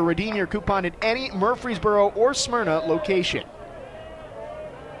Cheeseburger. Redeem your coupon at any Murfreesboro or Smyrna location.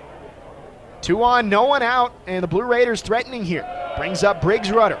 2 on, no one out, and the Blue Raiders threatening here. Brings up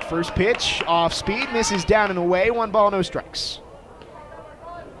Briggs Rudder. First pitch, off speed, misses down and away. 1 ball, no strikes.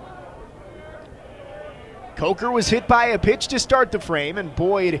 Coker was hit by a pitch to start the frame, and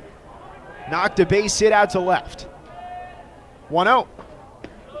Boyd knocked a base hit out to left. 1-0.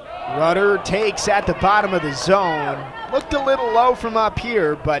 Rudder takes at the bottom of the zone. Looked a little low from up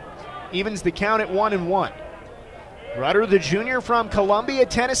here, but evens the count at 1-1. Rudder, the junior from Columbia,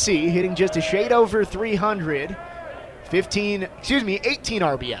 Tennessee, hitting just a shade over 300. 18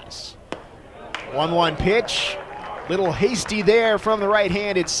 RBIs. 1-1 pitch. Little hasty there from the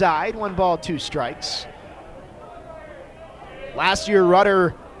right-handed side. 1 ball, 2 strikes. Last year,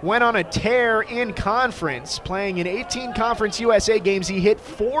 Rudder went on a tear in conference. Playing in 18 Conference USA games, he hit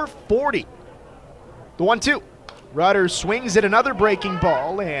 .440. The 1-2. Rudder swings at another breaking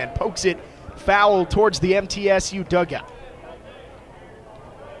ball and pokes it foul towards the MTSU dugout.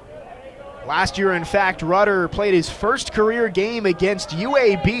 Last year, in fact, Rudder played his first career game against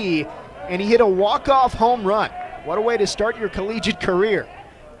UAB, and he hit a walk-off home run. What a way to start your collegiate career.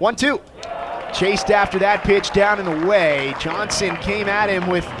 1-2. Chased after that pitch down and away. Johnson came at him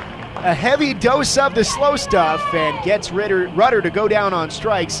with a heavy dose of the slow stuff and gets Rudder to go down on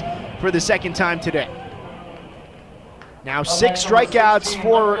strikes for the second time today. Now 6 strikeouts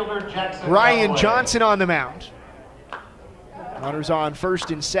for Ryan Johnson on the mound. Runners on first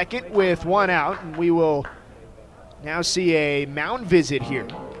and second with 1 out, and we will now see a mound visit here.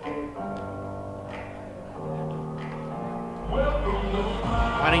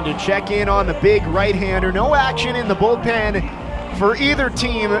 Wanting to check in on the big right-hander. No action in the bullpen for either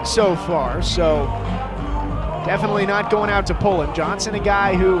team so far, so definitely not going out to pull him. Johnson, a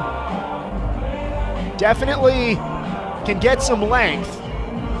guy who definitely can get some length.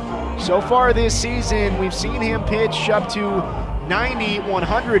 So far this season, we've seen him pitch up to 90,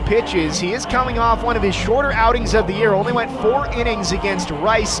 100 pitches. He is coming off one of his shorter outings of the year. Only went 4 innings against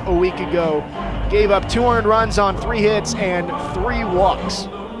Rice a week ago. Gave up 2 earned runs on 3 hits and 3 walks.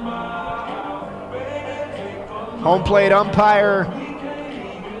 Home plate umpire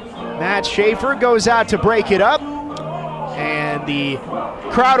Matt Schaefer goes out to break it up. And the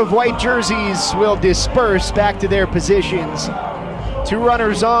crowd of white jerseys will disperse back to their positions. 2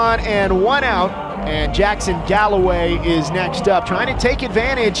 runners on and 1 out. And Jackson Galloway is next up, trying to take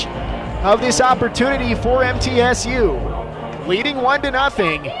advantage of this opportunity for MTSU. Leading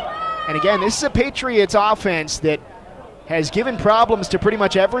 1-0. And again, this is a Patriots offense that has given problems to pretty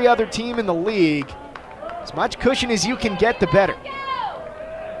much every other team in the league. As much cushion as you can get, the better.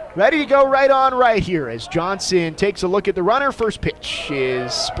 Ready to go right on right here as Johnson takes a look at the runner. First pitch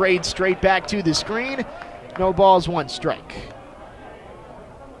is sprayed straight back to the screen. No balls, 1 strike.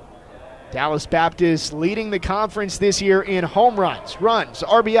 Dallas Baptist leading the conference this year in home runs,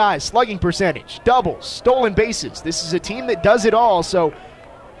 RBIs, slugging percentage, doubles, stolen bases. This is a team that does it all, so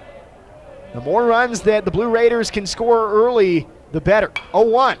the more runs that the Blue Raiders can score early, the better.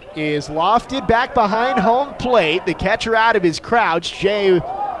 0-1 is lofted back behind home plate. The catcher out of his crouch. Jay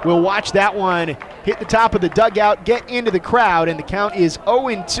will watch that one hit the top of the dugout, get into the crowd, and the count is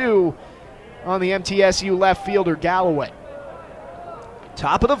 0-2 on the MTSU left fielder Galloway.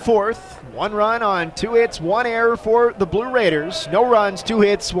 Top of the 4th, 1 run on 2 hits, 1 error for the Blue Raiders. No runs, 2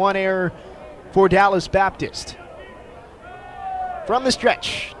 hits, 1 error for Dallas Baptist. From the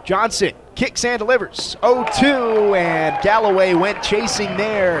stretch, Johnson kicks and delivers. 0-2, and Galloway went chasing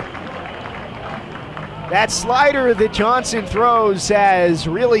there. That slider that Johnson throws has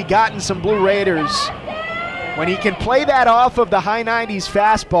really gotten some Blue Raiders. When he can play that off of the high 90s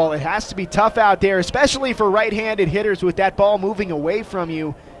fastball, it has to be tough out there, especially for right-handed hitters with that ball moving away from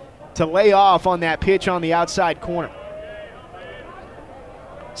you to lay off on that pitch on the outside corner.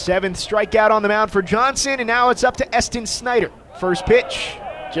 7th strikeout on the mound for Johnson, and now it's up to Eston Snyder. First pitch,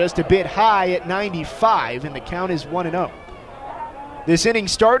 just a bit high at 95, and the count is 1-0. This inning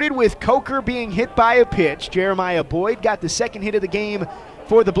started with Coker being hit by a pitch. Jeremiah Boyd got the second hit of the game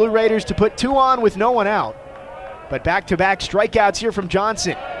for the Blue Raiders to put 2 on with no one out. But back-to-back strikeouts here from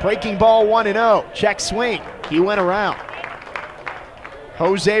Johnson. Breaking ball 1-0. Check swing. He went around.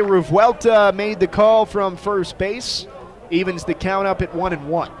 Jose Revuelta made the call from first base. Evens the count up at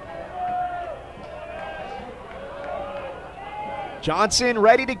 1-1. Johnson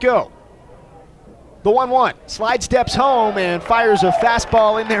ready to go. The 1-1. Slide steps home and fires a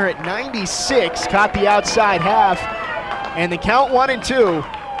fastball in there at 96. Caught the outside half. And the count 1-2.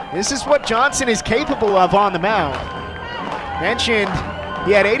 This is what Johnson is capable of on the mound. Mentioned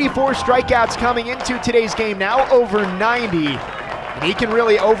he had 84 strikeouts coming into today's game, now over 90. And he can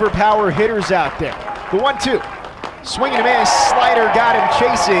really overpower hitters out there. The 1-2. Swing and a miss. Slider got him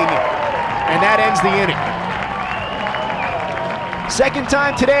chasing. And that ends the inning. Second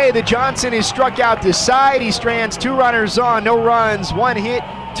time today that Johnson is struck out this side. He strands 2 runners on, no runs, 1 hit,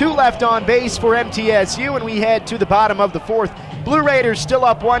 2 left on base for MTSU, and we head to the bottom of the 4th. Blue Raiders still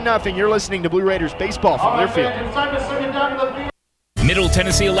up 1-0. You're listening to Blue Raiders baseball from their field. Middle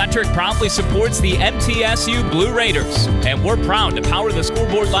Tennessee Electric proudly supports the MTSU Blue Raiders, and we're proud to power the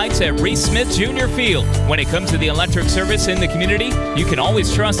scoreboard lights at Reese Smith Junior Field. When it comes to the electric service in the community, you can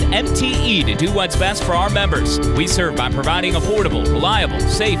always trust MTE to do what's best for our members. We serve by providing affordable, reliable,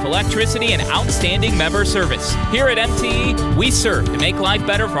 safe electricity and outstanding member service. Here at MTE, we serve to make life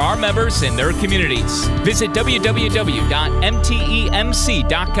better for our members and their communities. Visit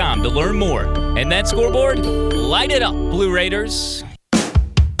www.mtemc.com to learn more. And that scoreboard, light it up, Blue Raiders.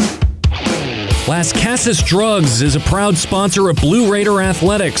 Las Casas Drugs is a proud sponsor of Blue Raider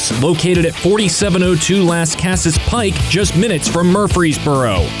Athletics, located at 4702 Las Casas Pike, just minutes from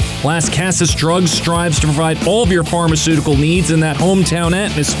Murfreesboro. Las Casas Drugs strives to provide all of your pharmaceutical needs in that hometown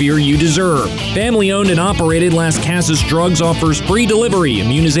atmosphere you deserve. Family-owned and operated, Las Casas Drugs offers free delivery,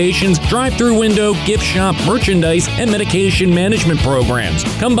 immunizations, drive-through window, gift shop, merchandise, and medication management programs.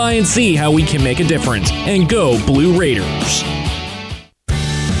 Come by and see how we can make a difference. And go Blue Raiders.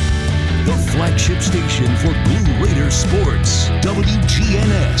 The flagship station for Blue Raider sports,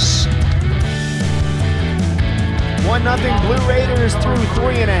 WGNS. 1-0 Blue Raiders through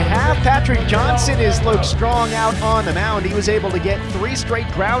 3.5. Patrick Johnson has looked strong out on the mound. He was able to get 3 straight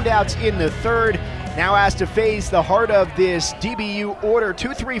groundouts in the third. Now has to face the heart of this DBU order.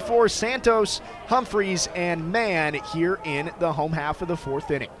 2-3-4 Santos, Humphreys, and Mann here in the home half of the 4th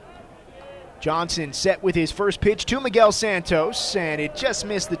inning. Johnson set with his first pitch to Miguel Santos, and it just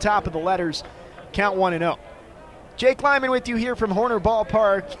missed the top of the letters. Count 1-0. Jake Lyman with you here from Horner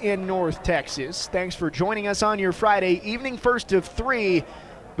Ballpark in North Texas. Thanks for joining us on your Friday evening, first of 3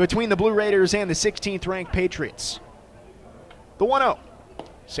 between the Blue Raiders and the 16th-ranked Patriots. The 1-0.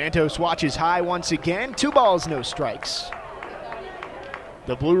 Santos watches high once again. 2 balls, no strikes.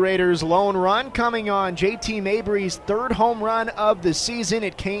 The Blue Raiders' lone run coming on JT Mabry's 3rd home run of the season.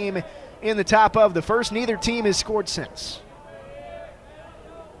 It came in the top of the first. Neither team has scored since.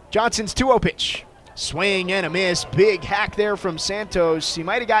 Johnson's 2-0 pitch. Swing and a miss. Big hack there from Santos. He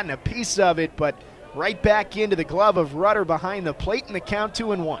might have gotten a piece of it, but right back into the glove of Rudder behind the plate, and the count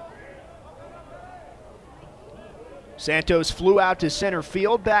 2-1. Santos flew out to center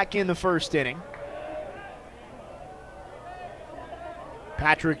field back in the first inning.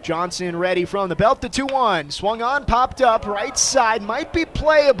 Patrick Johnson ready from the belt. The 2-1. Swung on, popped up, right side. Might be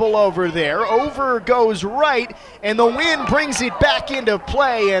playable over there. Over goes right, and the wind brings it back into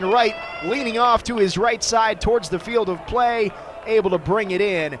play. And Wright leaning off to his right side towards the field of play, able to bring it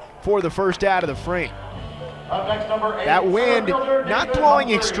in for the first out of the frame. That wind not blowing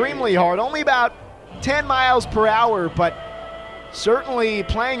extremely hard, only about 10 miles per hour, but certainly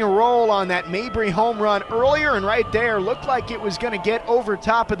playing a role on that Mabry home run earlier, and right there looked like it was going to get over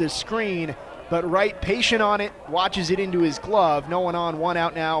top of the screen, but Wright patient on it, watches it into his glove. No one on, 1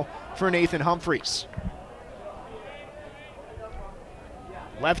 out now for Nathan Humphreys.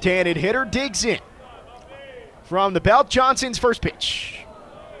 Left-handed hitter digs in. From the belt, Johnson's first pitch.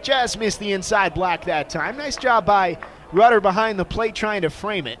 Just missed the inside black that time. Nice job by Rudder behind the plate trying to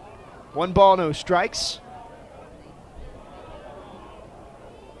frame it. 1 ball, no strikes.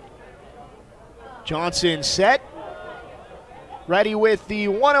 Johnson set, ready with the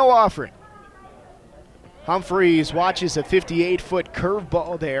 1-0 offering. Humphreys watches a 58-foot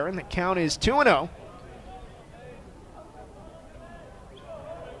curveball there, and the count is 2-0.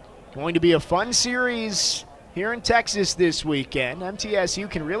 Going to be a fun series here in Texas this weekend. MTSU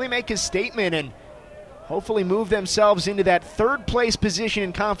can really make a statement and hopefully move themselves into that 3rd place position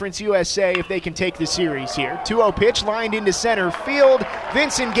in Conference USA if they can take the series here. 2-0 pitch lined into center field.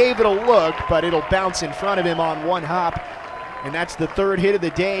 Vincent gave it a look, but it'll bounce in front of him on 1 hop. And that's the 3rd hit of the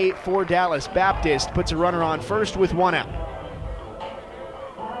day for Dallas Baptist. Puts a runner on first with 1 out.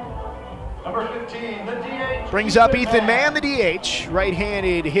 Number 15, the DH. Brings up Ethan Mann, the DH,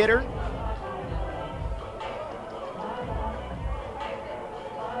 right-handed hitter.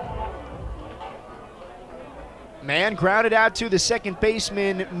 Mann grounded out to the second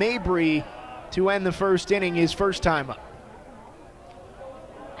baseman, Mabry, to end the first inning, his first time up.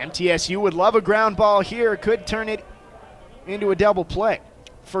 MTSU would love a ground ball here, could turn it into a double play.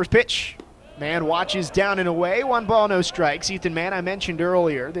 First pitch, Mann watches down and away, 1 ball, no strikes. Ethan Mann, I mentioned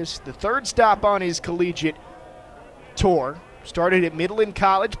earlier, this the 3rd stop on his collegiate tour. Started at Midland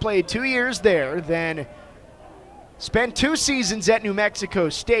College, played 2 years there, then spent 2 seasons at New Mexico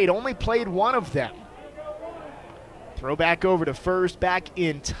State, only played 1 of them. Throw back over to first, back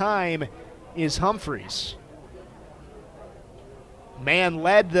in time is Humphreys. Mann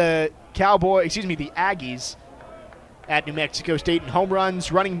led the Aggies at New Mexico State in home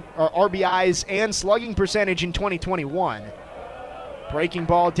runs, running RBIs, and slugging percentage in 2021. Breaking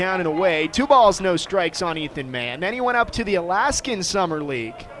ball down and away. 2 balls, no strikes on Ethan Mann. Then he went up to the Alaskan Summer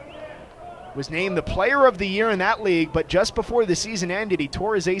League. Was named the player of the year in that league, but just before the season ended, he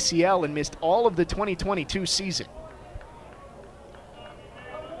tore his ACL and missed all of the 2022 season.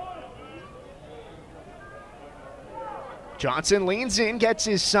 Johnson leans in, gets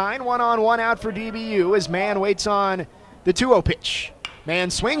his sign, 1 on, 1 out for DBU as Mann waits on the 2-0 pitch.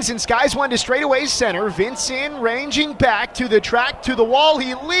 Mann swings and skies one to straightaway center. Vincent ranging back to the track, to the wall.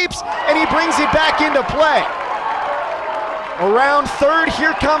 He leaps, and he brings it back into play. Around third,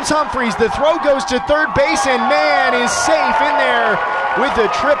 here comes Humphreys. The throw goes to third base, and man is safe in there with a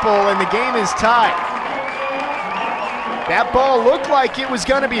triple, and the game is tied. That ball looked like it was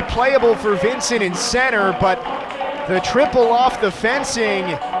going to be playable for Vincent in center, but the triple off the fencing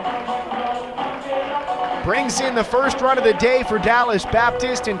brings in the first run of the day for Dallas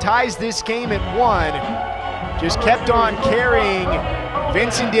Baptist and ties this game at 1. Just kept on carrying.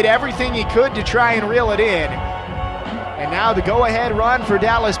 Vincent did everything he could to try and reel it in. And now the go-ahead run for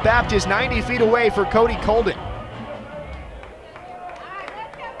Dallas Baptist, 90 feet away for Cody Colden.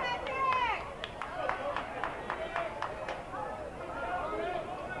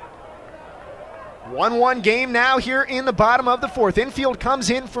 One game now here in the bottom of the fourth. Infield comes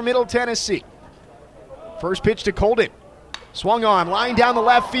in for Middle Tennessee. First pitch to Colden. Swung on, line down the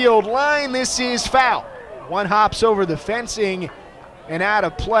left field line. This is foul. One hops over the fencing and out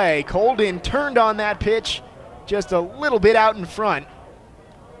of play. Colden turned on that pitch just a little bit out in front.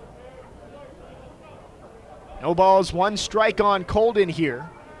 No balls, one strike on Colden here.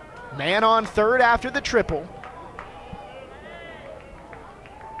 Man on third after the triple.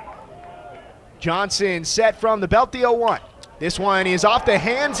 Johnson set from the belt, the 0-1. This one is off the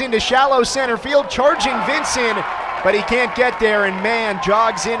hands into shallow center field, charging Vincent, but he can't get there, and man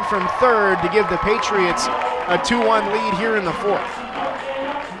jogs in from third to give the Patriots a 2-1 lead here in the fourth.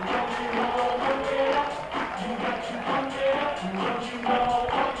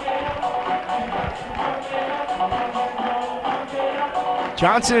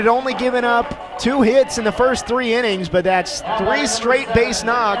 Johnson had only given up 2 hits in the first 3 innings, but that's 3 straight base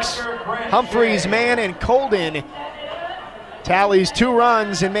knocks. Humphreys, Mann, and Colden tallies 2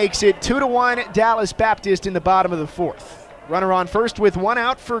 runs and makes it 2-1 Dallas Baptist in the bottom of the fourth. Runner on first with 1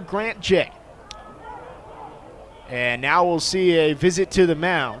 out for Grant J. And now we'll see a visit to the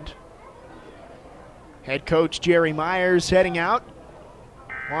mound. Head coach Jerry Myers heading out.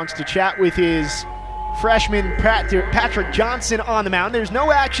 Wants to chat with his freshman Patrick Johnson on the mound. There's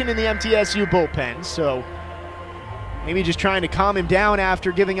no action in the MTSU bullpen, so maybe just trying to calm him down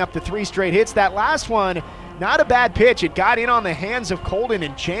after giving up the 3 straight hits. That last one, not a bad pitch. It got in on the hands of Colden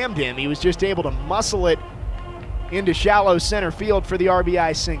and jammed him. He was just able to muscle it into shallow center field for the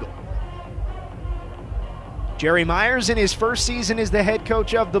RBI single. Jerry Myers in his first season as the head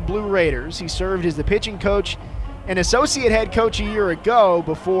coach of the Blue Raiders. He served as the pitching coach and associate head coach a year ago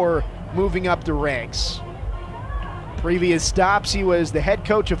before moving up the ranks. Previous stops, he was the head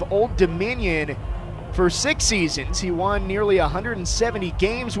coach of Old Dominion for 6 seasons. He won nearly 170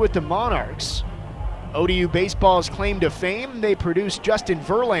 games with the Monarchs. ODU baseball's claim to fame, they produced Justin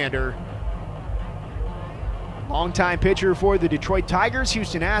Verlander. Longtime pitcher for the Detroit Tigers,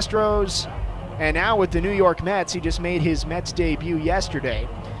 Houston Astros, and now with the New York Mets. He just made his Mets debut yesterday.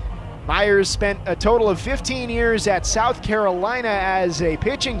 Myers spent a total of 15 years at South Carolina as a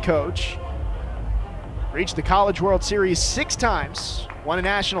pitching coach. Reached the College World Series 6 times, won a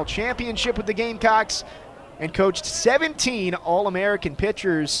national championship with the Gamecocks, and coached 17 All-American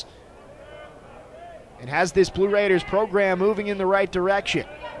pitchers, and has this Blue Raiders program moving in the right direction.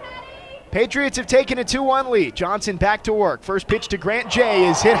 Patriots have taken a 2-1 lead. Johnson back to work. First pitch to Grant J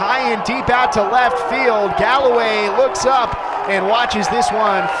is hit high and deep out to left field. Galloway looks up and watches this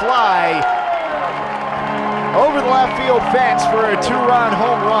one fly over the left field fence for a 2-run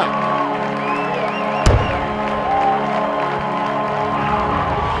home run.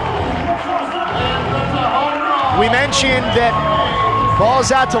 We mentioned that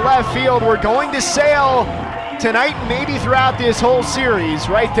balls out to left field were going to sail tonight and maybe throughout this whole series.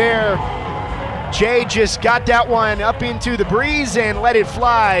 Right there, Jay just got that one up into the breeze and let it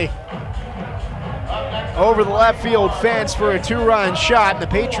fly over the left field fence for a 2-run shot. And the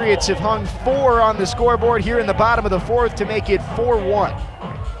Patriots have hung 4 on the scoreboard here in the bottom of the fourth to make it 4-1.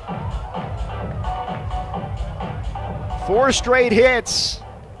 4 straight hits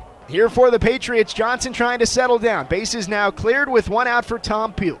here for the Patriots. Johnson trying to settle down. Bases now cleared with 1 out for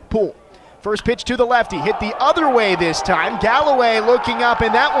Tom Poole. First pitch to the lefty, hit the other way this time. Galloway looking up,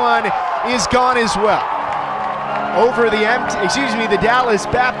 and that one is gone as well. Over the Dallas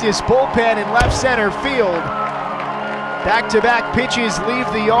Baptist bullpen in left center field. Back-to-back pitches leave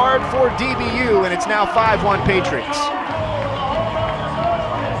the yard for DBU, and it's now 5-1 Patriots.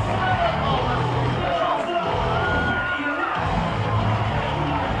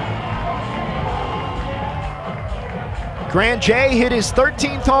 Grant J hit his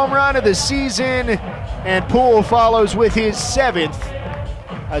 13th home run of the season, and Poole follows with his 7th.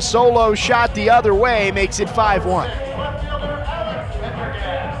 A solo shot the other way makes it 5-1.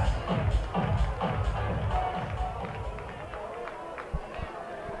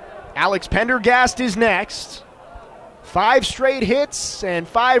 Alex Pendergast is next. 5 straight hits and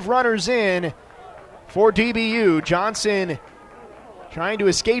 5 runners in for DBU. Johnson trying to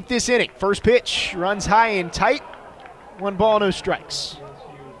escape this inning. First pitch runs high and tight. 1 ball, no strikes.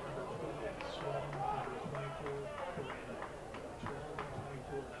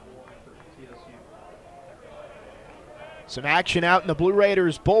 Some action out in the Blue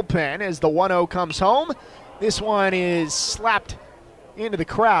Raiders bullpen as the 1-0 comes home. This one is slapped into the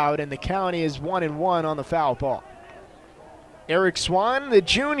crowd, and the count is 1-1 on the foul ball. Eric Swan, the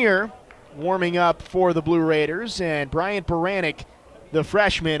junior, warming up for the Blue Raiders, and Bryant Baranek, the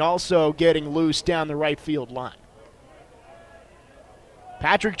freshman, also getting loose down the right field line.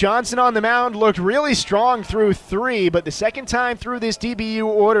 Patrick Johnson on the mound looked really strong through 3, but the second time through this DBU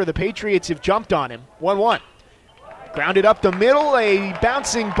order, the Patriots have jumped on him. 1-1. Grounded up the middle, a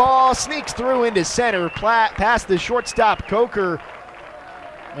bouncing ball sneaks through into center, past the shortstop Coker.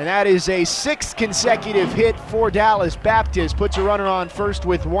 And that is a 6th consecutive hit for Dallas Baptist. Puts a runner on first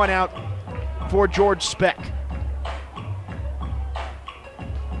with 1 out for George Speck.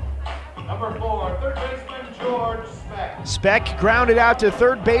 Number 4, third baseman George Speck. Speck grounded out to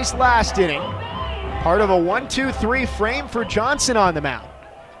third base last inning. Part of a 1-2-3 frame for Johnson on the mound.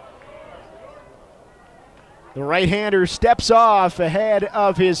 The right-hander steps off ahead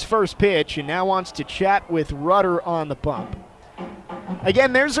of his first pitch and now wants to chat with Rudder on the bump.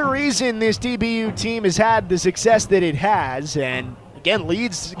 Again, there's a reason this DBU team has had the success that it has, and again,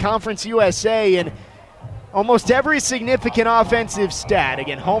 leads Conference USA in almost every significant offensive stat.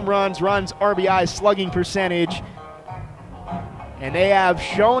 Again, home runs, RBIs, slugging percentage. And they have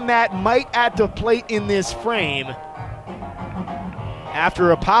shown that might at the plate in this frame.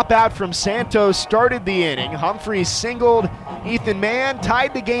 After a pop-out from Santos started the inning, Humphreys singled Ethan Mann,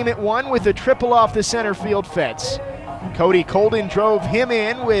 tied the game at 1 with a triple off the center field fence. Cody Colden drove him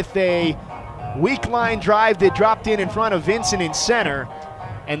in with a weak line drive that dropped in front of Vincent in center.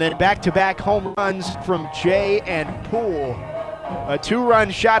 And then back-to-back home runs from Jay and Poole. A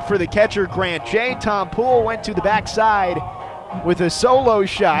 2-run shot for the catcher, Grant Jay. Tom Poole went to the backside with a solo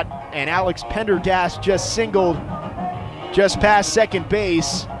shot, and Alex Pendergast just singled just past second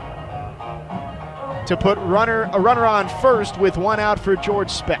base to put a runner on first with 1 out for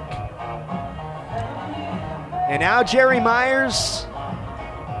George Speck. And now Jerry Myers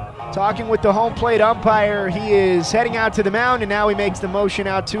talking with the home plate umpire. He is heading out to the mound, and now he makes the motion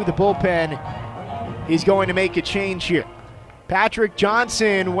out to the bullpen. He's going to make a change here. Patrick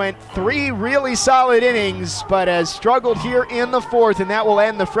Johnson went 3 really solid innings, but has struggled here in the 4th, and that will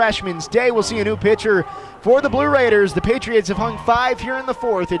end the freshman's day. We'll see a new pitcher for the Blue Raiders. The Patriots have hung 5 here in the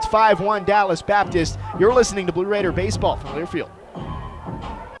 4th. It's 5-1 Dallas Baptist. You're listening to Blue Raider Baseball from Learfield.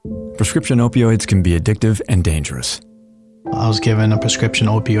 Prescription opioids can be addictive and dangerous. I was given a prescription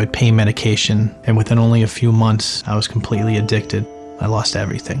opioid pain medication, and within only a few months, I was completely addicted. I lost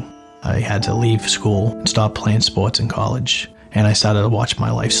everything. I had to leave school and stop playing sports in college, and I started to watch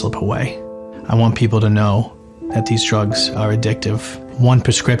my life slip away. I want people to know that these drugs are addictive. 1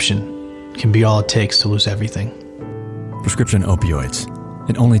 prescription can be all it takes to lose everything. Prescription opioids.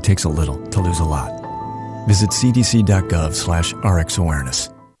 It only takes a little to lose a lot. Visit cdc.gov/RxAwareness.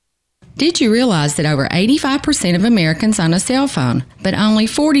 Did you realize that over 85% of Americans own a cell phone, but only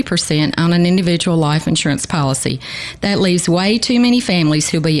 40% own an individual life insurance policy? That leaves way too many families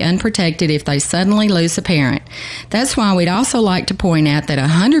who'll be unprotected if they suddenly lose a parent. That's why we'd also like to point out that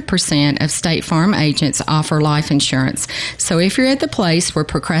 100% of State Farm agents offer life insurance. So if you're at the place where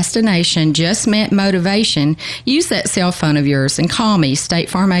procrastination just met motivation, use that cell phone of yours and call me, State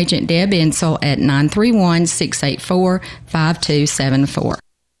Farm agent Deb Insel, at 931-684-5274.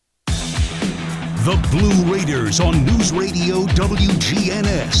 The Blue Raiders on News Radio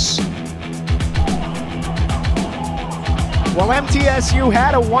WGNS. Well, MTSU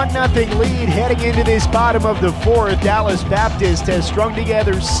had a 1-0 lead heading into this bottom of the 4th. Dallas Baptist has strung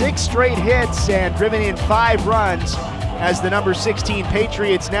together 6 straight hits and driven in 5 runs as the number 16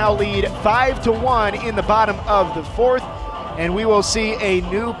 Patriots now lead 5-1 in the bottom of the 4th. And we will see a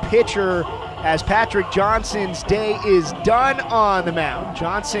new pitcher as Patrick Johnson's day is done on the mound.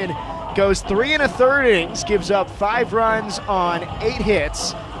 Johnson goes 3 1/3 innings, gives up 5 runs on 8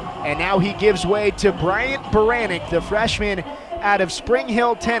 hits, and now he gives way to Bryant Baranek, the freshman out of Spring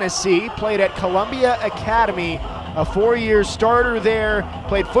Hill, Tennessee, played at Columbia Academy, a 4-year starter there,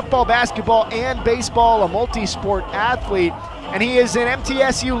 played football, basketball, and baseball, a multi-sport athlete, and he is an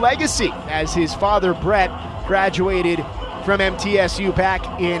MTSU legacy as his father, Brett, graduated from MTSU back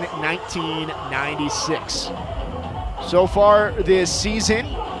in 1996. So far this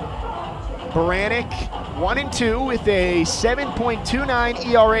season, Baranek 1-2 with a 7.29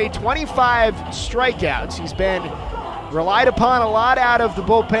 ERA, 25 strikeouts. He's been relied upon a lot out of the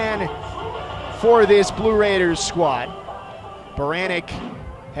bullpen for this Blue Raiders squad. Baranek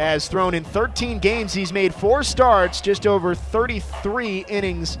has thrown in 13 games. He's made 4 starts, just over 33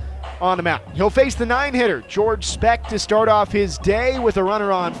 innings on the mound. He'll face the 9-hitter, George Speck, to start off his day with a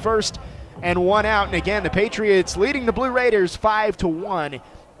runner on first and 1 out. And again, the Patriots leading the Blue Raiders 5-1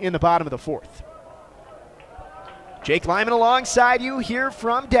 in the bottom of the 4th. Jake Lyman alongside you here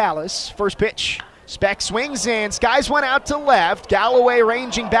from Dallas. First pitch. Speck swings and skies one out to left. Galloway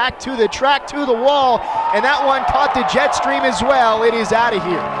ranging back to the track, to the wall, and that one caught the jet stream as well. It is out of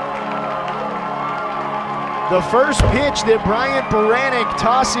here. The first pitch that Bryant Baranek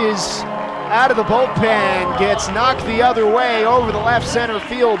tosses out of the bullpen gets knocked the other way over the left center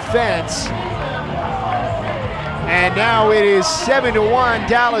field fence. And now it is 7-1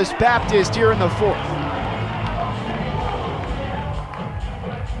 Dallas Baptist here in the 4th.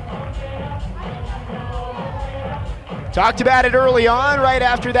 Talked about it early on, right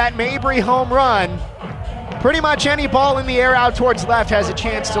after that Mabry home run. Pretty much any ball in the air out towards left has a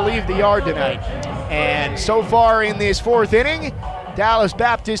chance to leave the yard tonight. And so far in this 4th inning, Dallas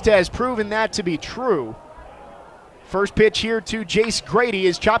Baptist has proven that to be true. First pitch here to Jace Grady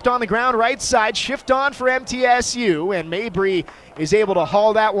is chopped on the ground right side, shift on for MTSU, and Mabry is able to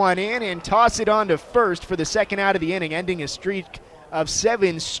haul that one in and toss it on to first for the second out of the inning, ending a streak of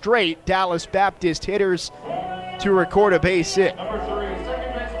 7 straight Dallas Baptist hitters to record a base hit. Number 3,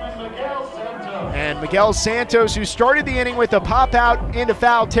 second baseman Miguel Santos. And Miguel Santos, who started the inning with a pop out into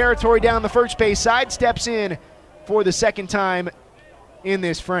foul territory down the first base side, steps in for the second time in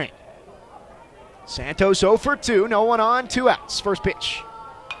this frame. Santos 0 for 2, no one on, 2 outs. First pitch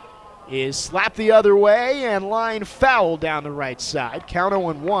is slapped the other way and line foul down the right side. Count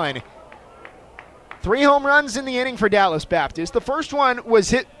 0-1. 3 home runs in the inning for Dallas Baptist. The first one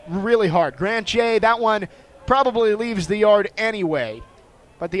was hit really hard. Grant J, that one probably leaves the yard anyway.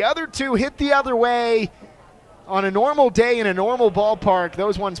 But the other 2 hit the other way. On a normal day in a normal ballpark,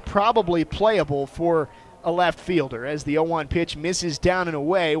 those ones probably playable for a left fielder as the 0-1 pitch misses down and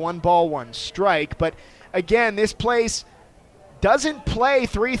away. 1 ball, 1 strike. But again, this place doesn't play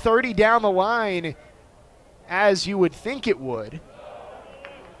 330 down the line as you would think it would.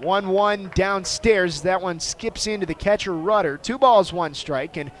 1-1 downstairs. That one skips into the catcher Rudder. 2 balls, 1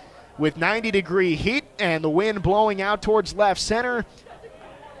 strike. And with 90-degree heat and the wind blowing out towards left center,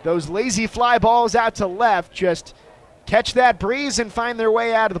 those lazy fly balls out to left just catch that breeze and find their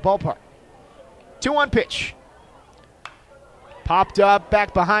way out of the ballpark. 2-1 pitch. Popped up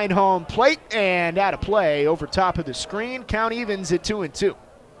back behind home plate and out of play over top of the screen. Count evens at 2-2.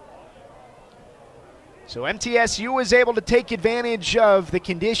 So MTSU was able to take advantage of the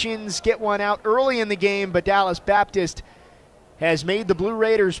conditions, get one out early in the game, but Dallas Baptist has made the Blue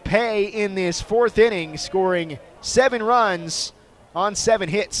Raiders pay in this 4th inning, scoring 7 runs on 7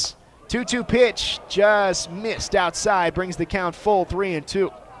 hits. 2-2 pitch just missed outside, brings the count full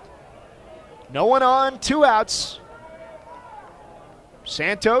 3-2. No one on, 2 outs.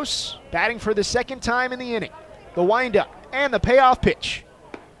 Santos batting for the second time in the inning. The windup and the payoff pitch.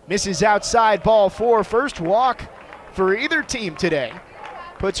 Misses outside, ball 4. First walk for either team today.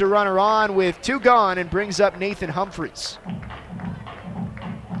 Puts a runner on with 2 gone and brings up Nathan Humphreys.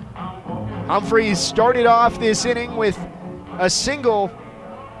 Humphreys started off this inning with a single.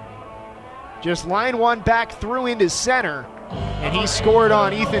 Just line one back through into center. And he scored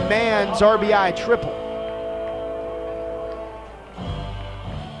on Ethan Mann's RBI triple.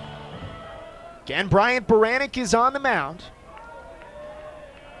 Again, Bryant Baranek is on the mound.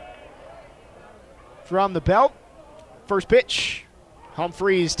 From the belt, first pitch.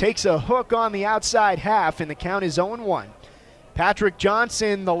 Humphreys takes a hook on the outside half, and the count is 0-1. Patrick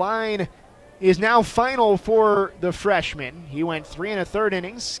Johnson, the line is now final for the freshman. He went 3 1/3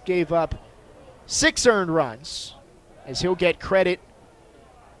 innings, gave up 6 earned runs, as he'll get credit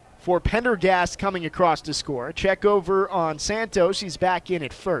for Pendergast coming across to score. Check over on Santos. He's back in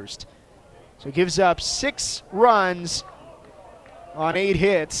at first. So gives up 6 runs on 8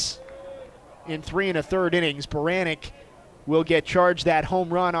 hits in 3 1/3 innings. Baranek will get charged that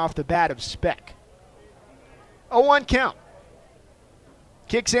home run off the bat of Speck. 0-1 count.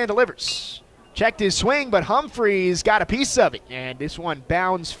 Kicks and delivers. Checked his swing, but Humphreys got a piece of it. And this one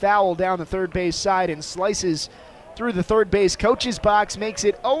bounds foul down the third base side and slices through the third base coach's box. Makes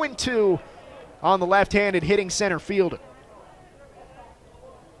it 0-2 on the left-handed hitting center fielder.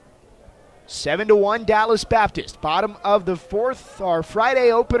 7-1 Dallas Baptist. Bottom of the 4th, our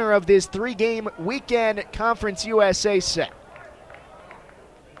Friday opener of this 3-game weekend Conference USA set.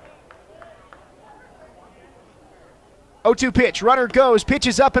 0-2 pitch. Runner goes.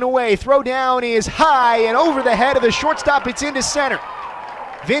 Pitches up and away. Throw down is high and over the head of the shortstop. It's into center.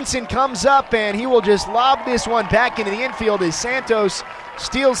 Vincent comes up and he will just lob this one back into the infield as Santos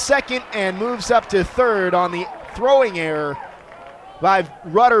steals second and moves up to third on the throwing error by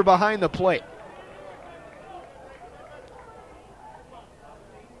Rudder behind the plate.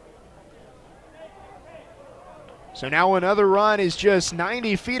 So now another run is just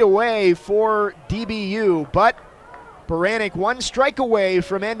 90 feet away for DBU, but Baranek one strike away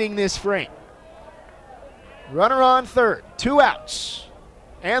from ending this frame. Runner on third, 2 outs,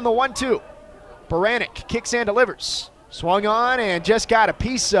 and the 1-2. Baranek kicks and delivers. Swung on and just got a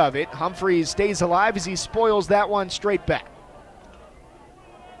piece of it. Humphreys stays alive as he spoils that one straight back.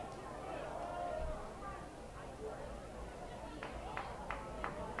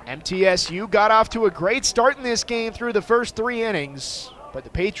 MTSU got off to a great start in this game through the first 3 innings, but the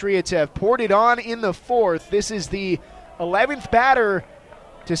Patriots have poured it on in the 4th. This is the 11th batter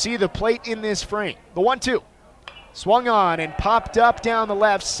to see the plate in this frame. The 1-2. Swung on and popped up down the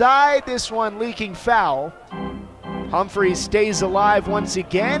left side. This one leaking foul. Humphreys stays alive once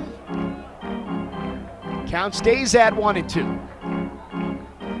again. Count stays at 1-2.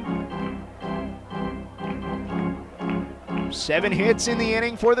 7 hits in the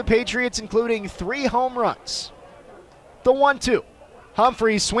inning for the Patriots, including 3 home runs. The 1-2.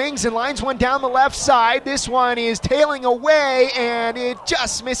 Humphreys swings and lines one down the left side. This one is tailing away, and it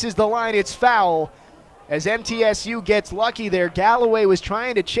just misses the line. It's foul. As MTSU gets lucky there, Galloway was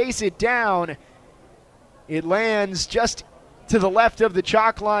trying to chase it down. It lands just to the left of the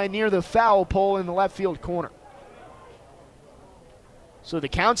chalk line near the foul pole in the left field corner. So the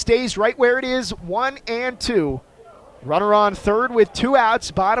count stays right where it is, 1-2. Runner on third with 2 outs,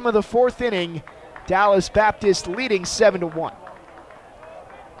 bottom of the 4th inning. Dallas Baptist leading 7-1.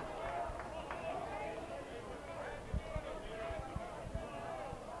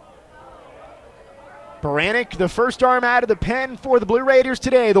 Baranek, the first arm out of the pen for the Blue Raiders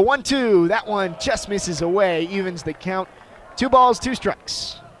today. The 1-2, that one just misses away, evens the count. 2 balls, 2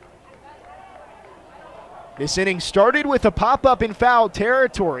 strikes. This inning started with a pop-up in foul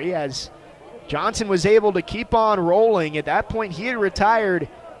territory as Johnson was able to keep on rolling. At that point, he had retired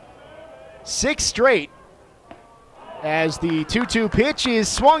 6 straight as the 2-2 pitch is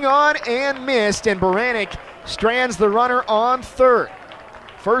swung on and missed, and Baranek strands the runner on third.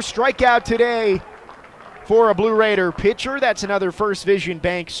 First strikeout today for a Blue Raider pitcher. That's another First Vision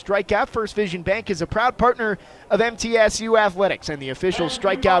Bank strikeout. First Vision Bank is a proud partner of MTSU Athletics and the official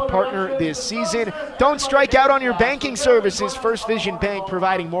strikeout partner this season. Don't strike out on your banking services. First Vision Bank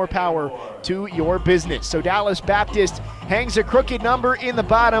providing more power to your business. So Dallas Baptist hangs a crooked number in the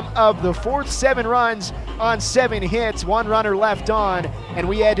bottom of the 4th, 7 runs on 7 hits, 1 runner left on, and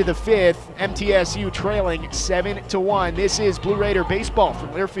we head to the 5th. MTSU trailing 7-1. This is Blue Raider baseball from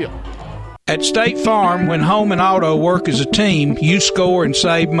Learfield. At State Farm, when home and auto work as a team, you score and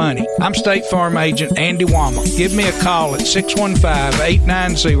save money. I'm State Farm agent Andy Wama. Give me a call at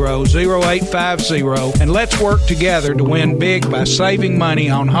 615-890-0850 and let's work together to win big by saving money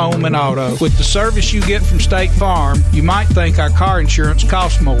on home and auto. With the service you get from State Farm, you might think our car insurance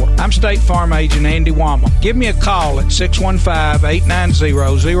costs more. I'm State Farm agent Andy Wama. Give me a call at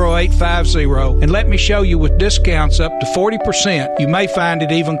 615-890-0850 and let me show you with discounts up to 40%. You may find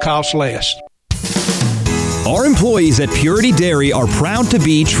it even costs less. Our employees at Purity Dairy are proud to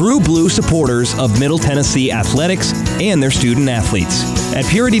be true blue supporters of Middle Tennessee athletics and their student athletes. At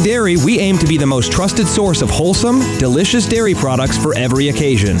Purity Dairy, we aim to be the most trusted source of wholesome, delicious dairy products for every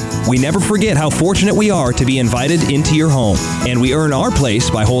occasion. We never forget how fortunate we are to be invited into your home, and we earn our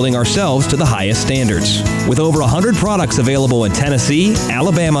place by holding ourselves to the highest standards. With over 100 products available in Tennessee,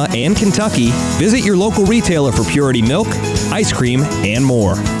 Alabama, and Kentucky, visit your local retailer for Purity milk, ice cream, and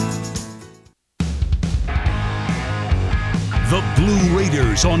more. The Blue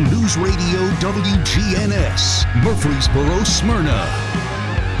Raiders on News Radio WGNS, Murfreesboro, Smyrna.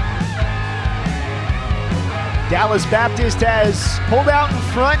 Dallas Baptist has pulled out in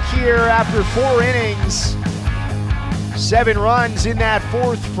front here after 4 innings. 7 runs in that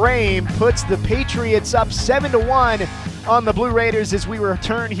 4th frame puts the Patriots up 7-1 on the Blue Raiders as we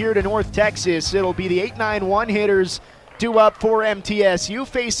return here to North Texas. It'll be the 8-9-1 hitters due up for MTSU,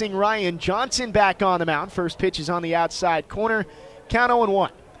 facing Ryan Johnson back on the mound. First pitch is on the outside corner. Count 0-1.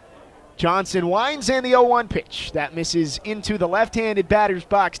 Johnson winds and the 0-1 pitch. That misses into the left-handed batter's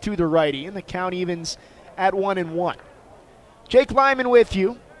box to the righty, and the count evens at 1-1. Jake Lyman with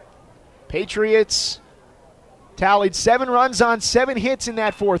you. Patriots tallied 7 runs on 7 hits in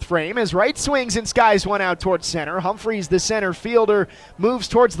that 4th frame as right swings and skies one out towards center. Humphreys, the center fielder, moves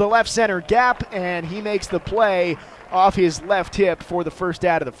towards the left center gap, and he makes the play off his left hip for the first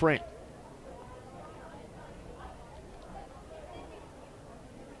out of the frame.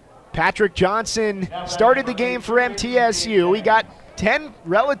 Patrick Johnson started the game for MTSU. He got 10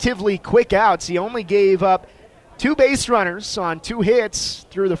 relatively quick outs. He only gave up 2 base runners on 2 hits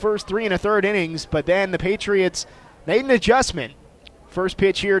through the first 3 1/3 innings, but then the Patriots made an adjustment. First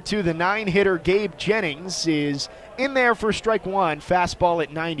pitch here to the 9-hitter Gabe Jennings is in there for strike 1, fastball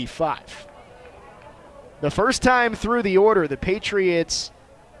at 95. The first time through the order, the Patriots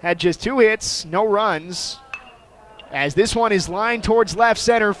had just 2 hits, no runs, as this one is lined towards left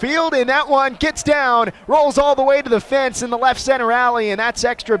center field, and that one gets down, rolls all the way to the fence in the left center alley, and that's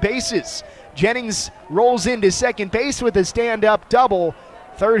extra bases. Jennings rolls into second base with a stand-up double.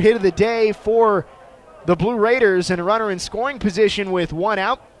 3rd hit of the day for the Blue Raiders, and a runner in scoring position with 1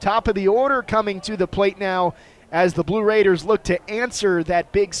 out. Top of the order coming to the plate now as the Blue Raiders look to answer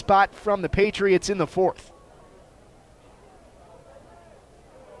that big spot from the Patriots in the 4th.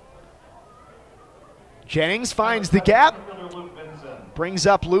 Jennings finds the gap, brings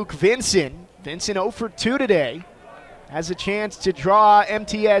up Luke Vinson. Vinson 0 for 2 today. Has a chance to draw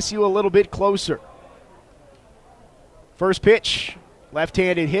MTSU a little bit closer. First pitch,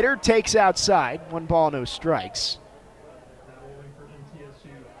 left-handed hitter, takes outside. 1 ball, no strikes.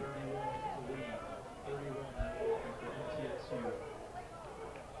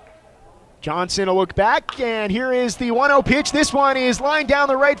 Johnson will look back, and here is the 1-0 pitch. This one is lined down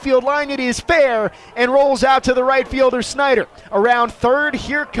the right field line. It is fair and rolls out to the right fielder, Snyder. Around third,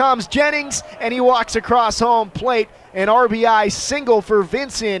 here comes Jennings, and he walks across home plate. An RBI single for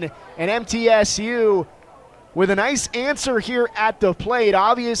Vinson, and MTSU with a nice answer here at the plate.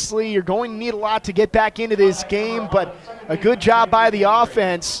 Obviously, you're going to need a lot to get back into this game, but a good job by the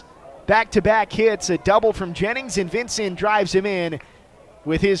offense. Back-to-back hits, a double from Jennings, and Vinson drives him in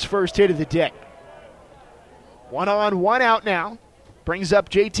with his first hit of the day. 1 on, 1 out now. Brings up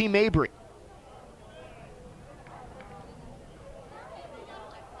JT Mabry.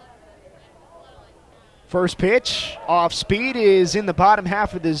 First pitch, off speed, is in the bottom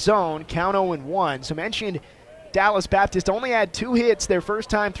half of the zone. Count 0-1. So mentioned Dallas Baptist only had 2 hits their first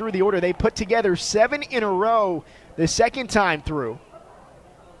time through the order. They put together 7 in a row the second time through.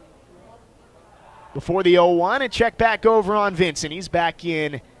 Before the 0-1, a check back over on Vinson. He's back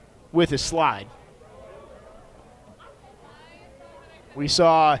in with a slide. We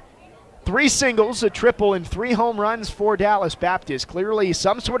saw 3 singles, a triple, and 3 home runs for Dallas Baptist. Clearly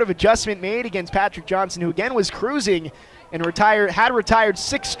some sort of adjustment made against Patrick Johnson, who again was cruising and had retired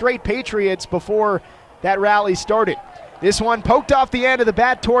 6 straight Patriots before that rally started. This one poked off the end of the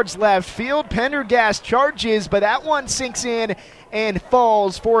bat towards left field. Pendergast charges, but that one sinks in and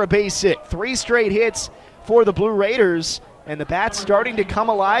falls for a base hit. 3 straight hits for the Blue Raiders, and the bat's starting to come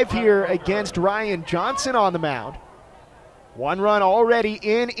alive here against Ryan Johnson on the mound. 1 run already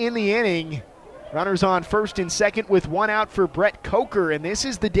in the inning. Runners on first and second with 1 out for Brett Coker, and this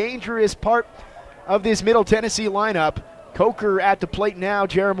is the dangerous part of this Middle Tennessee lineup. Coker at the plate now,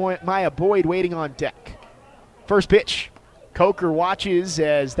 Jeremiah Boyd waiting on deck. First pitch, Coker watches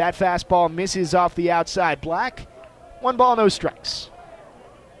as that fastball misses off the outside black. 1 ball, no strikes.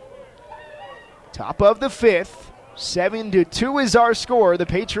 Top of the 5th, 7-2 is our score. The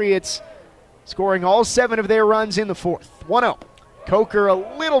Patriots scoring all 7 of their runs in the 4th. 1-0. Coker a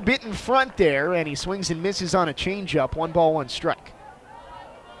little bit in front there, and he swings and misses on a changeup. 1 ball, 1 strike.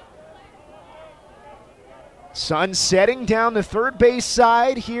 Sun setting down the third base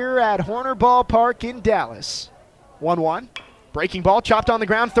side here at Horner Ballpark in Dallas. 1-1. Breaking ball chopped on the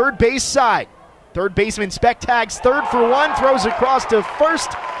ground, third base side. Third baseman Speck tags third for 1, throws across to first,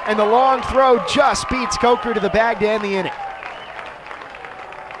 and the long throw just beats Coker to the bag to end the inning.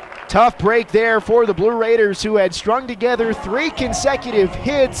 Tough break there for the Blue Raiders, who had strung together 3 consecutive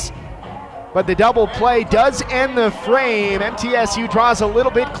hits, but the double play does end the frame. MTSU draws a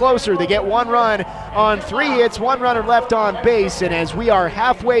little bit closer. They get 1 run on 3 hits, 1 runner left on base, and as we are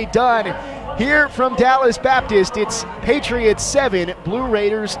halfway done here from Dallas Baptist, it's Patriots 7, Blue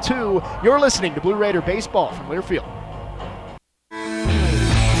Raiders 2. You're listening to Blue Raider Baseball from Learfield.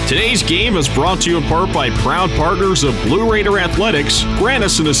 Today's game is brought to you in part by proud partners of Blue Raider Athletics,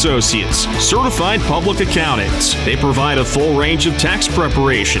 Granis & Associates, certified public accountants. They provide a full range of tax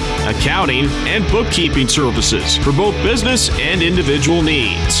preparation, accounting, and bookkeeping services for both business and individual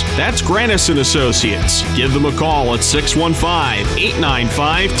needs. That's Granis & Associates. Give them a call at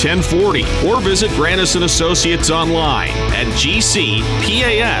 615-895-1040 or visit Granis & Associates online at gcpas.com.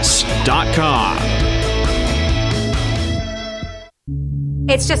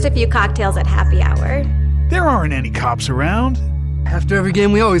 It's just a few cocktails at happy hour. There aren't any cops around. After every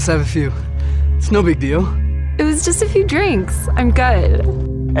game, we always have a few. It's no big deal. It was just a few drinks. I'm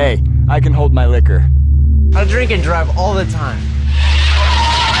good. Hey, I can hold my liquor. I drink and drive all the time.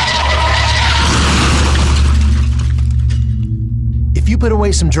 If you put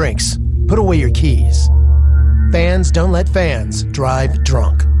away some drinks, put away your keys. Fans don't let fans drive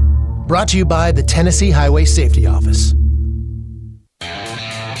drunk. Brought to you by the Tennessee Highway Safety Office.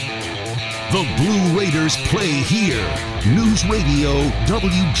 The Blue Raiders play here. News Radio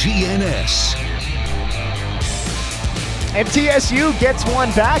WGNS. MTSU gets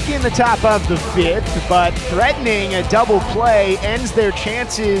one back in the top of the fifth, but threatening a double play ends their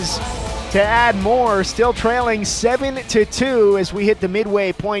chances to add more, still trailing 7-2 as we hit the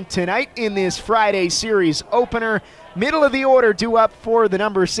midway point tonight in this Friday series opener. Middle of the order due up for the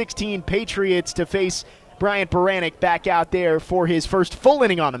number 16 Patriots to face Bryant Baranek back out there for his first full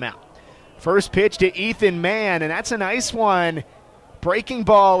inning on the mound. First pitch to Ethan Mann, and that's a nice one. Breaking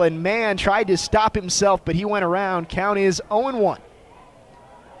ball, and Mann tried to stop himself, but he went around. Count is 0-1.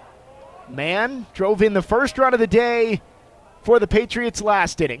 Mann drove in the first run of the day for the Patriots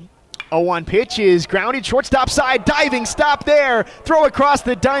last inning. 0-1 pitch is grounded, shortstop side, diving stop there. Throw across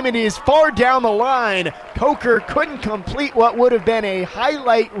the diamond is far down the line. Coker couldn't complete what would have been a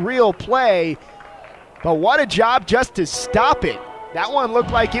highlight reel play, but what a job just to stop it. That one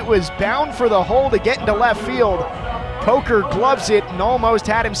looked like it was bound for the hole to get into left field. Coker gloves it and almost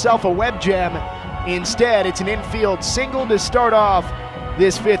had himself a web gem. Instead, it's an infield single to start off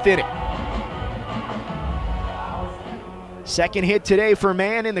this fifth inning. Second hit today for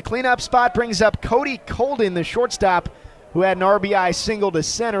Mann in the cleanup spot brings up Cody Colden, the shortstop, who had an RBI single to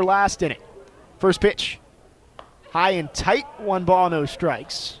center last inning. First pitch, high and tight, 1 ball, no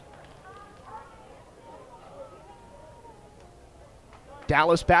strikes.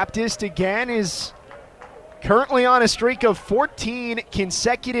 Dallas Baptist again is currently on a streak of 14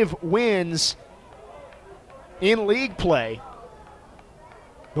 consecutive wins in league play.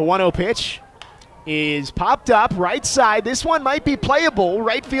 The 1-0 pitch is popped up right side. This one might be playable.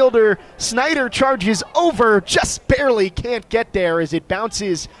 Right fielder Snyder charges over, just barely can't get there as it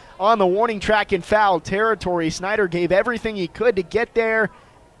bounces on the warning track in foul territory. Snyder gave everything he could to get there,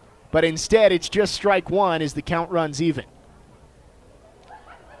 but instead it's just strike one as the count runs even.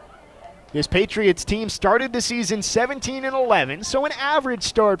 This Patriots team started the season 17-11, so an average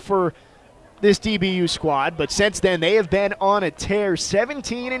start for this DBU squad, but since then they have been on a tear.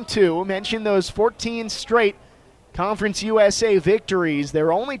 17-2. Mentioned those 14 straight Conference USA victories. There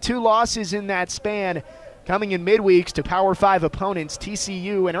are only 2 losses in that span, coming in midweeks to Power 5 opponents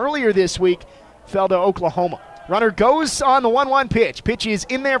TCU, and earlier this week fell to Oklahoma. Runner goes on the 1-1 pitch. Pitch is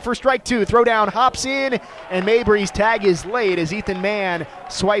in there for strike 2. Throw down hops in, and Mabry's tag is late as Ethan Mann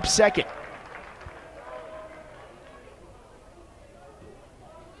swipes second.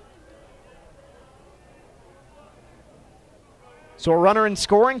 So a runner in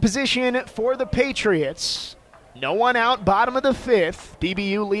scoring position for the Patriots. No one out, bottom of the fifth.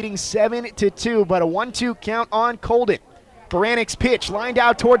 DBU leading 7-2, but a 1-2 count on Colden. Baranek's pitch lined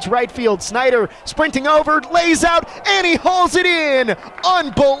out towards right field. Snyder sprinting over, lays out, and he hauls it in.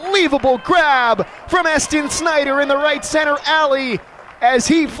 Unbelievable grab from Eston Snyder in the right center alley as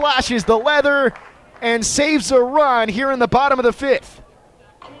he flashes the leather and saves a run here in the bottom of the fifth.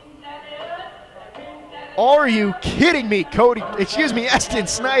 Are you kidding me, Eston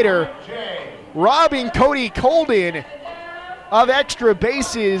Snyder robbing Cody Colden of extra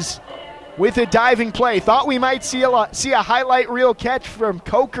bases with a diving play. Thought we might see a highlight reel catch from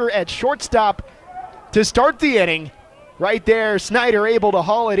Coker at shortstop to start the inning. Right there, Snyder able to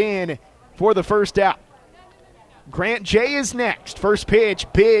haul it in for the first out. Grant Jay is next. First pitch,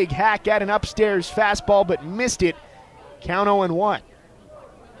 big hack at an upstairs fastball, but missed it. Count 0-1.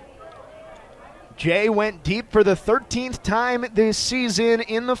 Jay went deep for the 13th time this season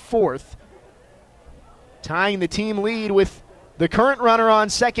in the fourth, tying the team lead with the current runner on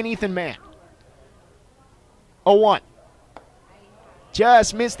second, Ethan Mann. 0-1.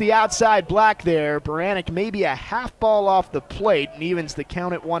 Just missed the outside black there. Baranek maybe a half ball off the plate and evens the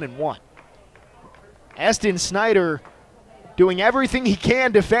count at 1-1. Eston Snyder doing everything he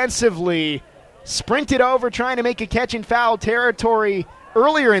can defensively. Sprinted over trying to make a catch in foul territory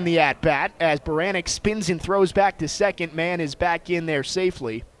earlier in the at-bat as Baranek spins and throws back to second. Mann is back in there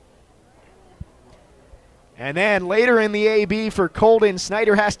safely. And then later in the AB for Colden,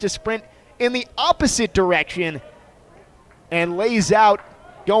 Snyder has to sprint in the opposite direction and lays out,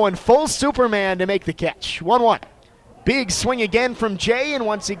 going full Superman to make the catch. 1-1. Big swing again from Jay, and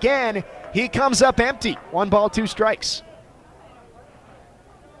once again, he comes up empty. 1 ball, 2 strikes.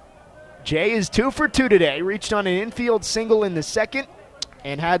 Jay is 2 for 2 today. Reached on an infield single in the second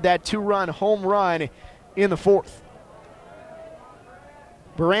and had that 2-run home run in the fourth.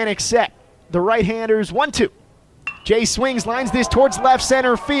 Baranek set. The right-handers 1-2. Jay swings, lines this towards left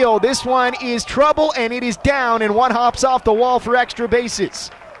center field. This one is trouble, and it is down, and one hops off the wall for extra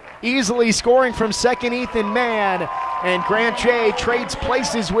bases. Easily scoring from second, Ethan Mann, and Grant Jay trades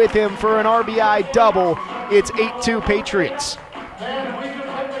places with him for an RBI double. It's 8-2 Patriots.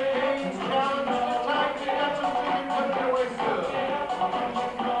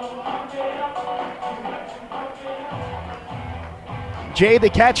 Jay, the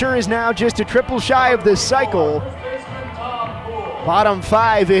catcher, is now just a triple shy of the cycle. Bottom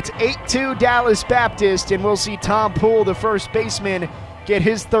 5, it's 8-2 Dallas Baptist, and we'll see Tom Poole, the first baseman, get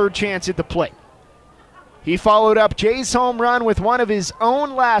his third chance at the plate. He followed up Jay's home run with one of his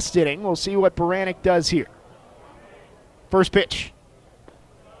own last inning. We'll see what Baranek does here. First pitch.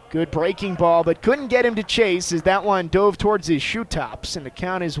 Good breaking ball, but couldn't get him to chase as that one dove towards his shoe tops, and the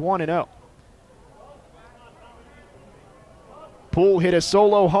count is 1-0. Poole hit a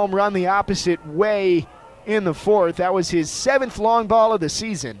solo home run the opposite way in the fourth. That was his 7th long ball of the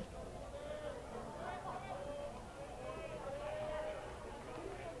season.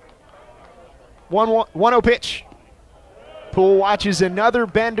 One 1-0 pitch. Poole watches another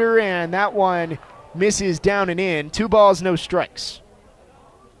bender, and that one misses down and in. 2 balls, no strikes.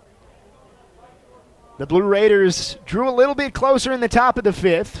 The Blue Raiders drew a little bit closer in the top of the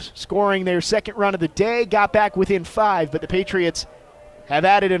 5th, scoring their second run of the day, got back within 5, but the Patriots have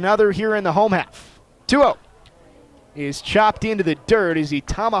added another here in the home half. 2-0 is chopped into the dirt as he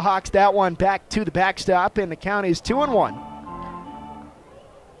tomahawks that one back to the backstop, and the count is 2-1.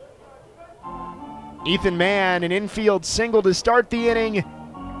 Ethan Mann, an infield single to start the inning.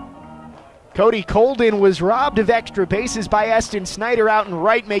 Cody Colden was robbed of extra bases by Eston Snyder out and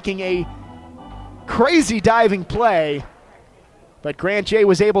right, making a crazy diving play, but Grant Jay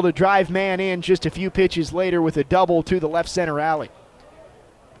was able to drive Mann in just a few pitches later with a double to the left center alley.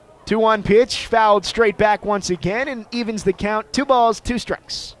 2-1 pitch, fouled straight back once again, and evens the count. 2 balls, 2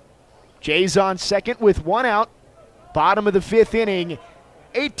 strikes. Jay's on second with 1 out. Bottom of the 5th inning,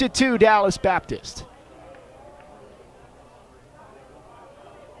 8-2 Dallas Baptist.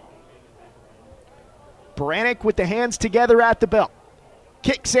 Baranek with the hands together at the belt.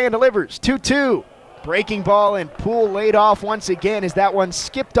 Kicks and delivers, 2-2. Breaking ball, and Poole laid off once again as that one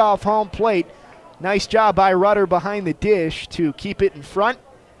skipped off home plate. Nice job by Rudder behind the dish to keep it in front,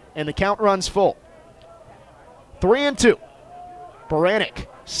 and the count runs full. 3-2. Baranek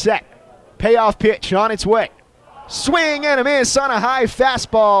set. Payoff pitch on its way. Swing and a miss on a high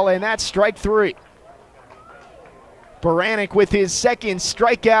fastball, and that's strike 3. Baranek with his second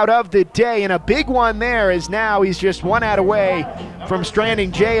strikeout of the day, and a big one there, as now he's just 1 out away from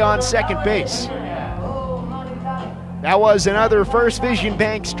stranding Jay on second base. That was another First Vision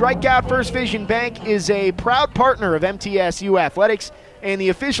Bank strikeout. First Vision Bank is a proud partner of MTSU Athletics and the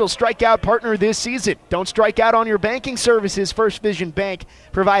official strikeout partner this season. Don't strike out on your banking services. First Vision Bank,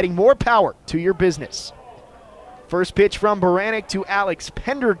 providing more power to your business. First pitch from Baranek to Alex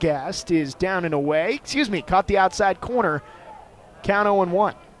Pendergast is down and away. Caught the outside corner. Count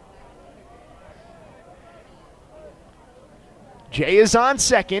 0-1. Jay is on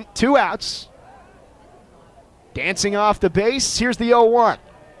second, 2 outs. Dancing off the base, here's the 0-1.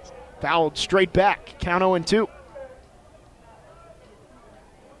 Fouled straight back, count 0-2.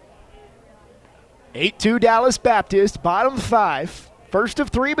 8-2 Dallas Baptist, bottom 5. First of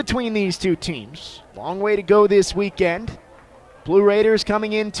 3 between these two teams. Long way to go this weekend. Blue Raiders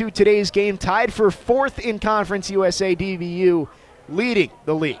coming into today's game tied for 4th in Conference USA DVU, leading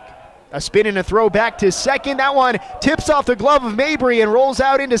the league. A spin and a throw back to second. That one tips off the glove of Mabry and rolls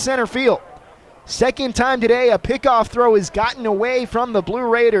out into center field. Second time today, a pickoff throw is gotten away from the Blue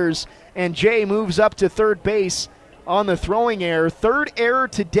Raiders, and Jay moves up to third base on the throwing error. Third error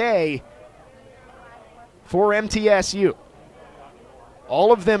today for MTSU.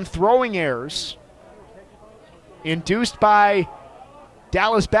 All of them throwing errors induced by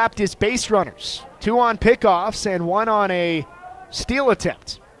Dallas Baptist base runners. 2 on pickoffs and 1 on a steal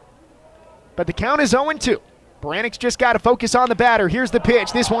attempt. But the count is 0-2. Baranek's just got to focus on the batter. Here's the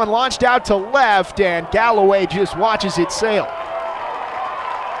pitch. This one launched out to left, and Galloway just watches it sail.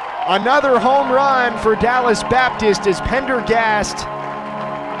 Another home run for Dallas Baptist as Pendergast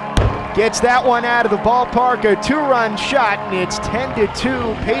gets that one out of the ballpark. A 2-run shot, and it's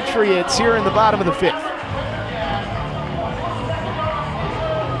 10-2 Patriots here in the bottom of the 5th.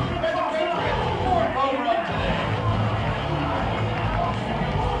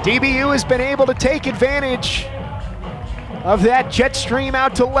 DBU has been able to take advantage of that jet stream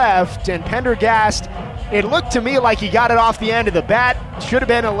out to left, and Pendergast, it looked to me like he got it off the end of the bat. Should have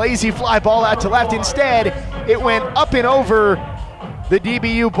been a lazy fly ball out to left. Instead, it went up and over the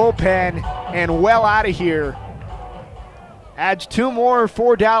DBU bullpen and well out of here. Adds 2 more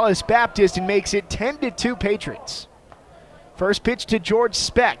for Dallas Baptist and makes it 10-2 Patriots. First pitch to George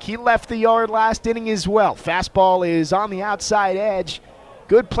Speck. He left the yard last inning as well. Fastball is on the outside edge.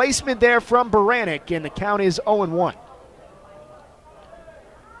 Good placement there from Baranek, and the count is 0-1.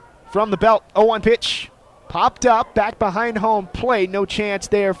 From the belt, 0-1 pitch. Popped up, back behind home plate. No chance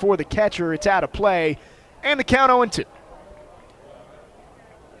there for the catcher. It's out of play, and the count 0-2.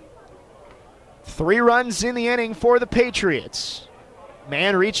 3 runs in the inning for the Patriots.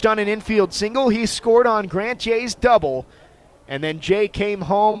 Mann reached on an infield single. He scored on Grant Jay's double. And then Jay came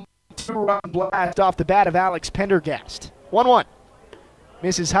home, 2-run blast off the bat of Alex Pendergast. 1-1.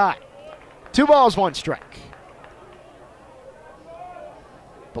 Misses high. 2 balls, 1 strike.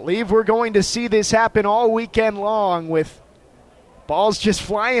 Believe we're going to see this happen all weekend long with balls just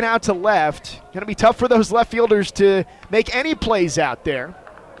flying out to left. Going to be tough for those left fielders to make any plays out there.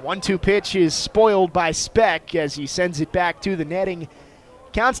 1-2 pitch is spoiled by Speck as he sends it back to the netting.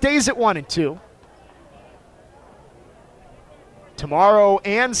 Count stays at 1-2. Tomorrow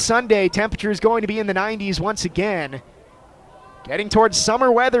and Sunday, temperature is going to be in the 90s once again. Getting towards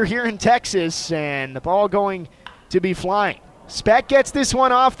summer weather here in Texas, and the ball going to be flying. Speck gets this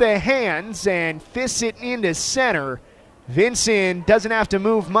one off the hands and fists it into center. Vinson doesn't have to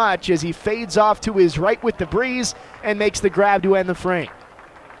move much as he fades off to his right with the breeze and makes the grab to end the frame.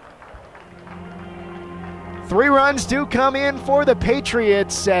 3 runs do come in for the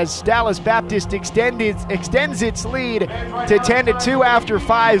Patriots as Dallas Baptist extends its lead to 10-2 after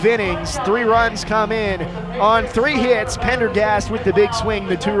 5 innings. 3 runs come in on 3 hits. Pendergast with the big swing,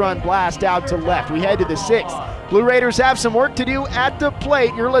 the 2-run blast out to left. We head to the 6th. Blue Raiders have some work to do at the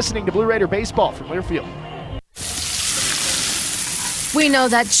plate. You're listening to Blue Raider Baseball from Learfield. We know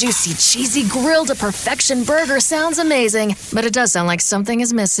that juicy, cheesy, grilled to perfection burger sounds amazing, but it does sound like something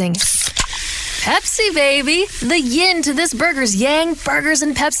is missing. Pepsi, baby! The yin to this burger's yang. Burgers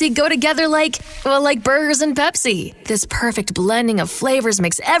and Pepsi go together like burgers and Pepsi. This perfect blending of flavors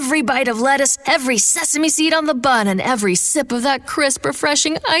makes every bite of lettuce, every sesame seed on the bun, and every sip of that crisp,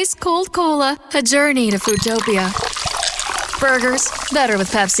 refreshing, ice-cold cola a journey to Foodtopia. Burgers, better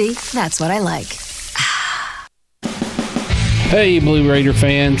with Pepsi. That's what I like. Hey Blue Raider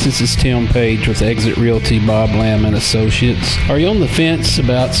fans, this is Tim Page with Exit Realty Bob Lamb and Associates. Are you on the fence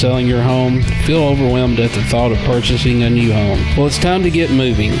about selling your home? Feel overwhelmed at the thought of purchasing a new home? Well, it's time to get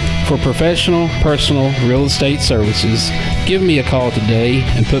moving. For professional, personal real estate services, give me a call today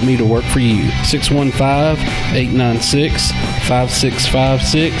and put me to work for you.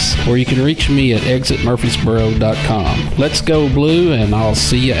 615-896-5656, or you can reach me at exitmurfreesboro.com. Let's go Blue, and I'll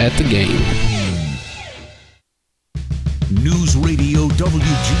see you at the game. News Radio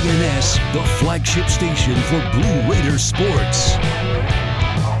WGNS, the flagship station for Blue Raider sports.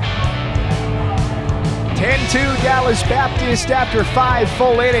 10-2 Dallas Baptist after 5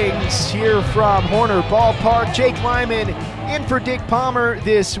 full innings here from Horner Ballpark. Jake Lyman in for Dick Palmer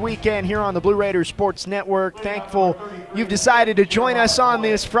this weekend here on the Blue Raider Sports Network. Thankful you've decided to join us on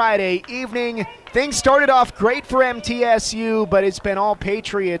this Friday evening. Things started off great for MTSU, but it's been all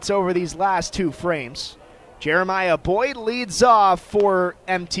Patriots over these last 2 frames. Jeremiah Boyd leads off for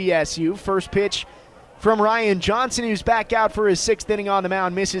MTSU. First pitch from Ryan Johnson, who's back out for his 6th inning on the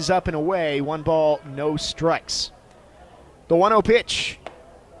mound, misses up and away. 1 ball, no strikes. The 1-0 pitch.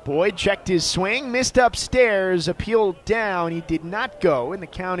 Boyd checked his swing, missed upstairs, appealed down. He did not go, and the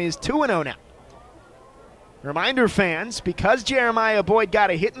count is 2-0 now. Reminder, fans, because Jeremiah Boyd got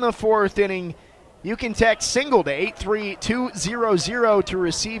a hit in the 4th inning, you can text SINGLE to 83200 to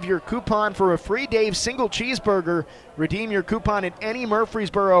receive your coupon for a free Dave's Single Cheeseburger. Redeem your coupon at any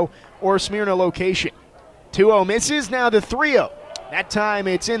Murfreesboro or Smyrna location. 2-0 misses, now the 3-0. That time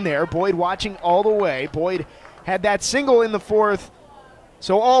it's in there. Boyd watching all the way. Boyd had that single in the 4th,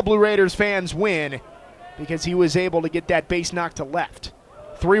 so all Blue Raiders fans win because he was able to get that base knock to left.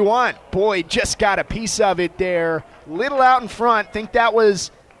 3-1. Boyd just got a piece of it there. Little out in front. Think that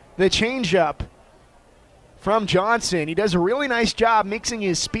was the changeup from Johnson. He does a really nice job mixing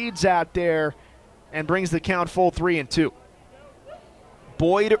his speeds out there and brings the count full 3-2.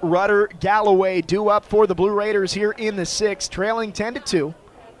 Boyd, Rudder, Galloway due up for the Blue Raiders here in the 6th, trailing 10-2.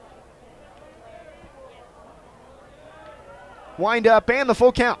 Wind up and the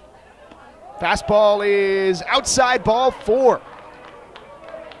full count. Fastball is outside, ball 4.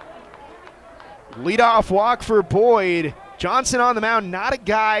 Leadoff walk for Boyd. Johnson on the mound, not a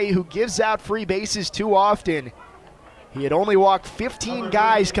guy who gives out free bases too often. He had only walked 15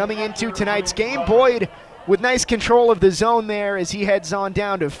 guys coming into tonight's game. Boyd with nice control of the zone there as he heads on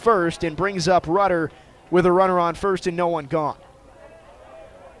down to first and brings up Rudder with a runner on first and no one gone.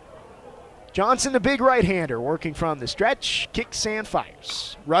 Johnson, the big right-hander, working from the stretch, kicks and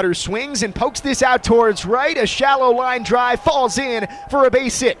fires. Rudder swings and pokes this out towards right. A shallow line drive falls in for a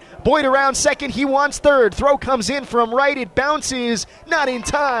base hit. Boyd around second, he wants third. Throw comes in from right, it bounces, not in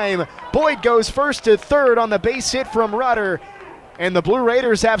time. Boyd goes first to third on the base hit from Rudder. And the Blue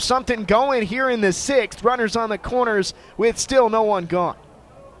Raiders have something going here in the sixth. Runners on the corners with still no one gone.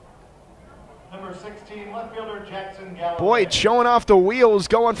 Number 16, left fielder Jackson Galloway. Boyd showing off the wheels,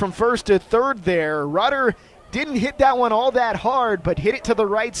 going from first to third there. Rudder didn't hit that one all that hard, but hit it to the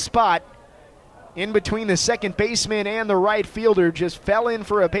right spot. In between the second baseman and the right fielder, just fell in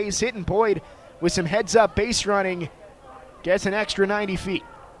for a base hit, and Boyd, with some heads-up base running, gets an extra 90 feet.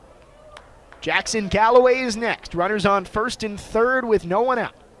 Jackson Galloway is next. Runners on first and third with no one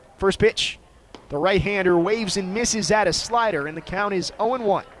out. First pitch, the right-hander waves and misses at a slider, and the count is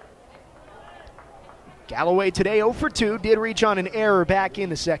 0-1. Galloway today 0 for 2, did reach on an error back in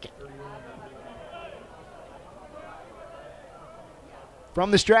the second.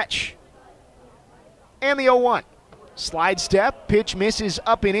 From the stretch, and the 0-1. Slide step, pitch misses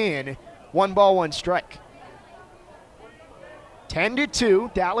up and in. 1 ball, 1 strike.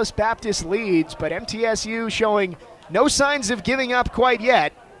 10-2, Dallas Baptist leads, but MTSU showing no signs of giving up quite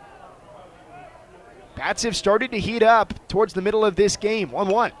yet. Bats have started to heat up towards the middle of this game.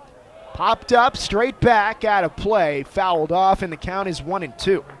 1-1. Popped up, straight back, out of play, fouled off, and the count is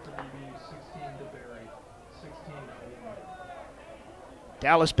 1-2.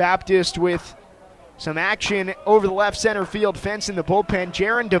 Dallas Baptist with some action over the left center field fence in the bullpen.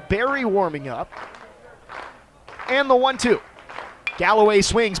 Jaron DeBerry warming up. And the 1-2. Galloway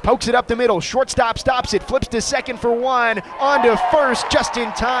swings, pokes it up the middle. Shortstop stops it, flips to second for one. On to first, just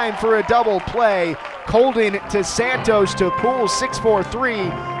in time for a double play. Colden to Santos to Poole,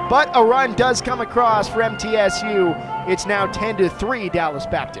 6-4-3. But a run does come across for MTSU. It's now 10-3, Dallas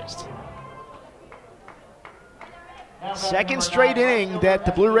Baptist. Second straight inning that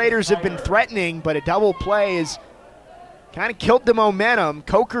the Blue Raiders have been threatening, but a double play has kind of killed the momentum.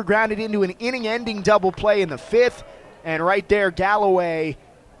 Coker grounded into an inning-ending double play in the fifth, and right there, Galloway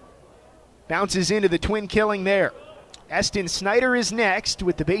bounces into the twin killing there. Eston Snyder is next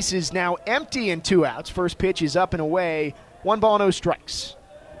with the bases now empty and 2 outs. First pitch is up and away, 1 ball, no strikes.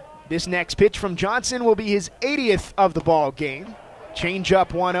 This next pitch from Johnson will be his 80th of the ball game. Change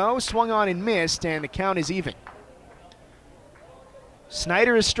up 1-0, swung on and missed, and the count is even.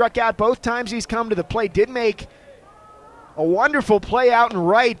 Snyder has struck out both times he's come to the plate. Did make a wonderful play out and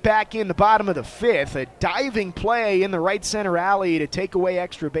right back in the bottom of the fifth. A diving play in the right center alley to take away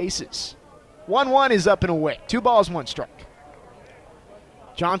extra bases. 1-1 is up and away. 2 balls, 1 strike.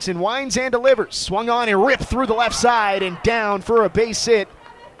 Johnson winds and delivers. Swung on and ripped through the left side and down for a base hit.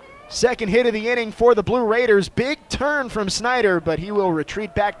 Second hit of the inning for the Blue Raiders. Big turn from Snyder, but he will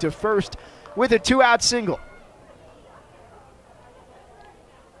retreat back to first with a 2-out single.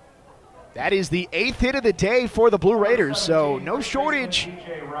 That is the 8th hit of the day for the Blue Raiders, so no shortage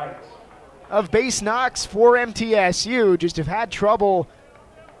of base knocks for MTSU. Just have had trouble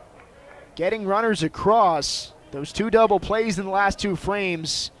getting runners across. Those 2 double plays in the last 2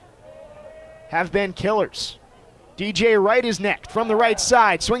 frames have been killers. DJ Wright is next from the right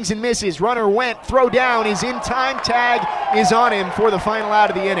side. Swings and misses. Runner went. Throw down is in time. Tag is on him for the final out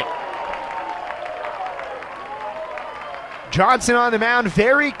of the inning. Johnson on the mound,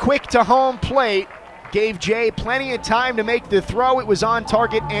 very quick to home plate. Gave Jay plenty of time to make the throw. It was on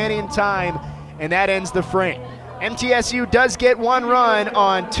target and in time, and that ends the frame. MTSU does get 1 run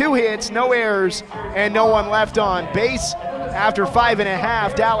on 2 hits, no errors, and no one left on base. After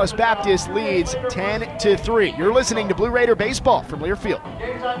 5.5, Dallas Baptist leads 10-3. You're listening to Blue Raider Baseball from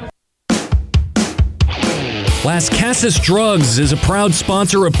Learfield. Las Casas Drugs is a proud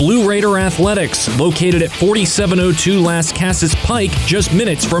sponsor of Blue Raider Athletics, located at 4702 Las Casas Pike, just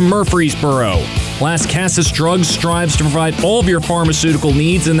minutes from Murfreesboro. Las Casas Drugs strives to provide all of your pharmaceutical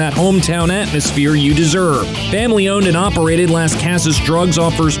needs in that hometown atmosphere you deserve. Family-owned and operated, Las Casas Drugs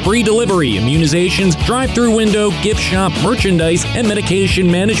offers free delivery, immunizations, drive-through window, gift shop, merchandise, and medication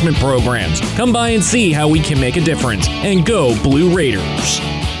management programs. Come by and see how we can make a difference. And go Blue Raiders.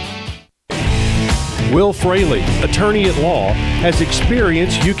 Will Fraley, attorney at law, has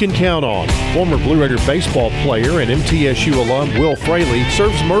experience you can count on. Former Blue Raider baseball player and MTSU alum Will Fraley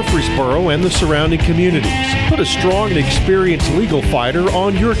serves Murfreesboro and the surrounding communities. Put a strong and experienced legal fighter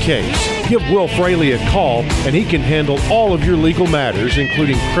on your case. Give Will Fraley a call and he can handle all of your legal matters,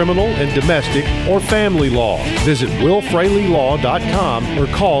 including criminal and domestic or family law. Visit willfraleylaw.com or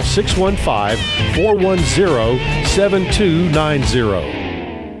call 615-410-7290.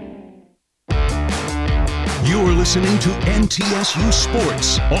 You're listening to MTSU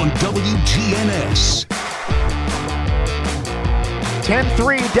Sports on WGNS.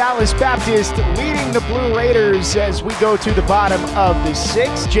 10-3 Dallas Baptist leading the Blue Raiders as we go to the bottom of the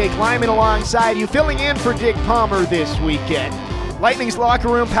sixth. Jake Lyman alongside you, filling in for Dick Palmer this weekend. Lightning's Locker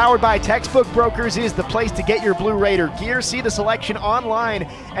Room, powered by Textbook Brokers, is the place to get your Blue Raider gear. See the selection online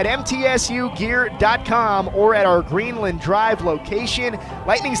at mtsugear.com or at our Greenland Drive location.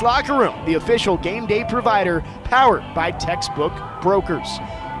 Lightning's Locker Room, the official game day provider, powered by Textbook Brokers.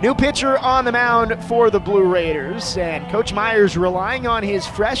 New pitcher on the mound for the Blue Raiders, and Coach Myers relying on his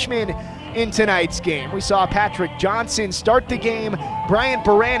freshman in tonight's game. We saw Patrick Johnson start the game. Bryant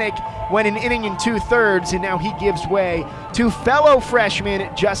Baranek went an inning and 2/3, and now he gives way to fellow freshman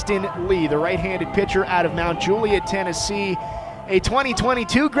Justin Lee, the right-handed pitcher out of Mount Juliet, Tennessee, a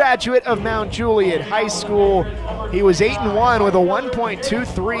 2022 graduate of Mount Juliet High School. He was 8-1 with a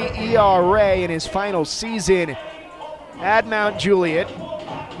 1.23 ERA in his final season at Mount Juliet.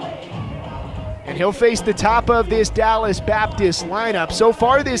 And he'll face the top of this Dallas Baptist lineup. So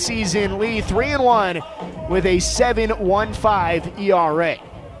far this season, Lee 3-1 with a 7.15 ERA.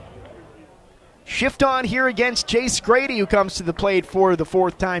 Shift on here against Jace Grady, who comes to the plate for the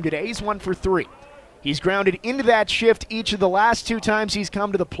fourth time today. He's 1 for 3. He's grounded into that shift each of the last 2 times he's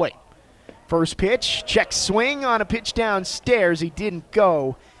come to the plate. First pitch, check swing on a pitch downstairs. He didn't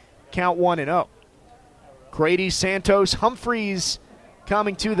go. Count 1-0. Grady, Santos, Humphreys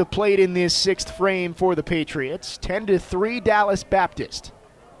coming to the plate in this sixth frame for the Patriots. 10-3 Dallas Baptist.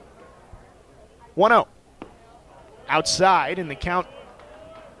 1-0. Outside, and the count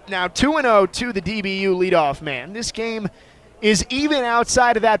now 2-0 to the DBU leadoff man. This game is even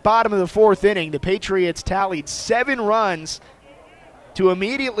outside of that bottom of the fourth inning. The Patriots tallied 7 runs to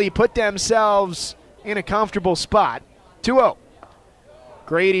immediately put themselves in a comfortable spot. 2-0.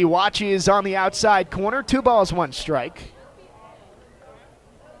 Grady watches on the outside corner. 2 balls, 1 strike.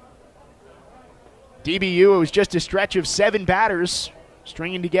 DBU, it was just a stretch of 7 batters,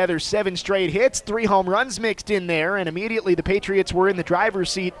 stringing together 7 straight hits, 3 home runs mixed in there, and immediately the Patriots were in the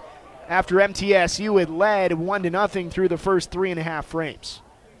driver's seat after MTSU had led 1-0 through the first 3.5 frames.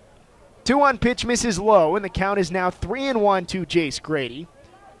 2-1 pitch misses low, and the count is now 3-1 to Jace Grady.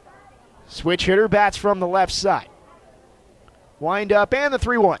 Switch hitter bats from the left side. Wind up, and the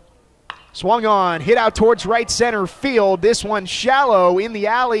 3-1. Swung on, hit out towards right center field. This one shallow in the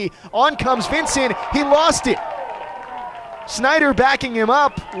alley. On comes Vincent. He lost it. Snyder backing him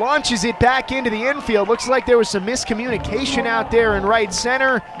up, launches it back into the infield. Looks like there was some miscommunication out there in right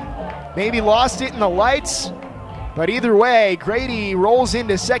center. Maybe lost it in the lights. But either way, Grady rolls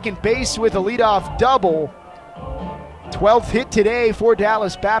into second base with a leadoff double. 12th hit today for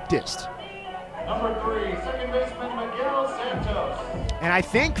Dallas Baptist. Number 3, second baseman Miguel Santos. And I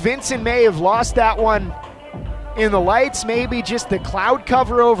think Vincent may have lost that one in the lights, maybe just the cloud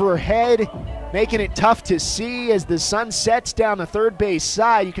cover overhead, making it tough to see as the sun sets down the third base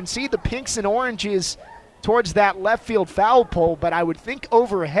side. You can see the pinks and oranges towards that left field foul pole, but I would think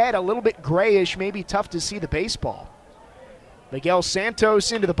overhead a little bit grayish, maybe tough to see the baseball. Miguel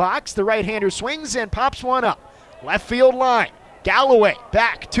Santos into the box. The right-hander swings and pops one up. Left field line. Galloway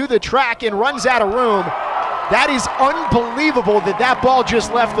back to the track and runs out of room. That is unbelievable that ball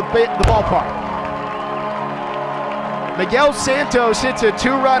just left the ballpark. Miguel Santos hits a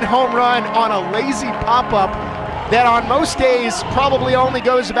 2-run home run on a lazy pop-up that on most days probably only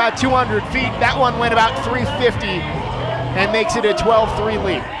goes about 200 feet. That one went about 350 and makes it a 12-3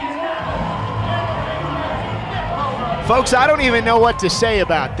 lead. Folks, I don't even know what to say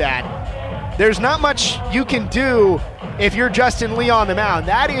about that. There's not much you can do if you're Justin Lee on the mound.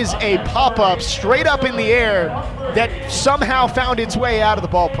 That is a pop-up straight up in the air that somehow found its way out of the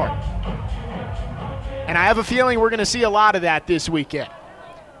ballpark. And I have a feeling we're going to see a lot of that this weekend.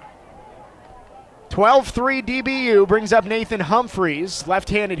 12-3 DBU brings up Nathan Humphreys.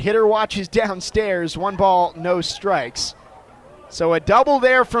 Left-handed hitter watches downstairs. 1 ball, no strikes. So a double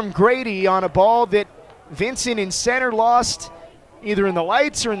there from Grady on a ball that Vincent in center lost either in the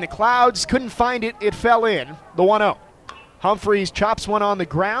lights or in the clouds. Couldn't find it. It fell in. The 1-0. Humphreys chops one on the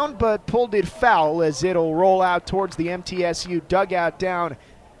ground, but pulled it foul as it'll roll out towards the MTSU dugout down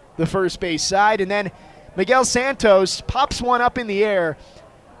the first base side. And then Miguel Santos pops one up in the air.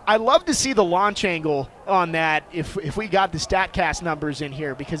 I love to see the launch angle on that if we got the StatCast numbers in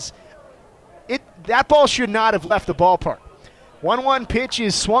here, because that ball should not have left the ballpark. 1-1 pitch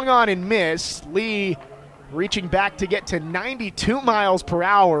is swung on and missed. Lee reaching back to get to 92 miles per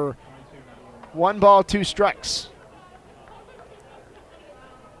hour. 1 ball, 2 strikes.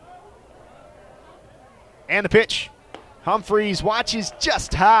 And the pitch. Humphreys watches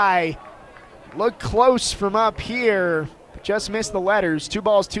just high. Look close from up here. Just missed the letters. 2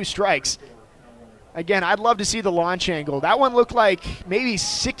 balls, 2 strikes. Again, I'd love to see the launch angle. That one looked like maybe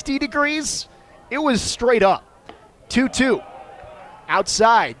 60 degrees. It was straight up. 2-2.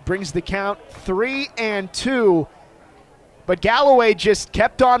 Outside. Brings the count 3-2. But Galloway just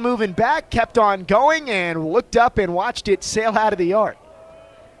kept on moving back, kept on going, and looked up and watched it sail out of the yard.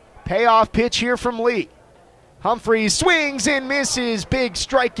 Payoff pitch here from Lee. Humphreys swings and misses. Big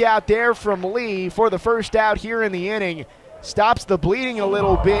strikeout there from Lee for the first out here in the inning. Stops the bleeding a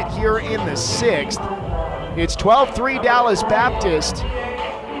little bit here in the 6th. It's 12-3 Dallas Baptist.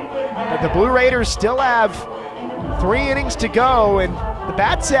 But the Blue Raiders still have 3 innings to go, and the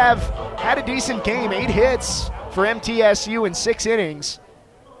Bats have had a decent game. 8 hits for MTSU in 6 innings.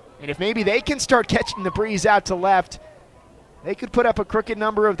 And if maybe they can start catching the breeze out to left, they could put up a crooked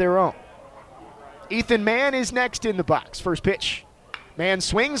number of their own. Ethan Mann is next in the box. First pitch. Mann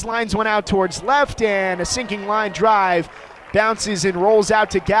swings, lines one out towards left, and a sinking line drive bounces and rolls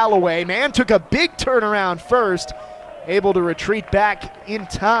out to Galloway. Mann took a big turnaround first, able to retreat back in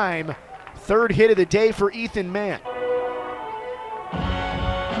time. 3rd hit of the day for Ethan Mann.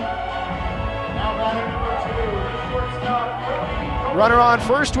 Runner on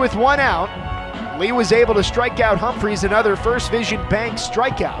first with 1 out. Lee was able to strike out Humphreys, another First Vision Bank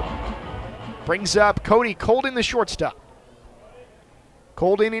strikeout. Brings up Cody Colden, the shortstop.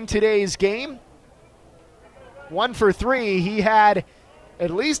 Colden in today's game, 1 for 3. He had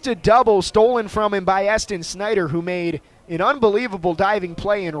at least a double stolen from him by Eston Snyder, who made an unbelievable diving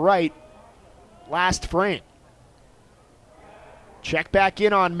play in right last frame. Check back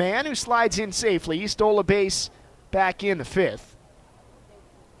in on Mann, who slides in safely. He stole a base back in the 5th.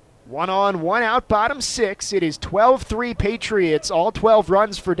 1 on, 1 out, bottom 6. It is 12-3 Patriots. All 12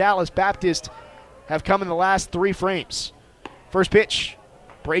 runs for Dallas Baptist have come in the last 3 frames. First pitch,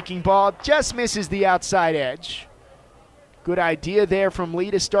 breaking ball, just misses the outside edge. Good idea there from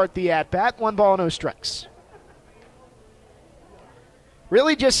Lee to start the at-bat. 1 ball, no strikes.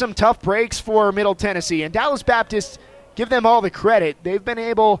 Really just some tough breaks for Middle Tennessee. And Dallas Baptist, give them all the credit. They've been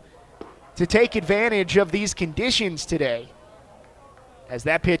able to take advantage of these conditions today. As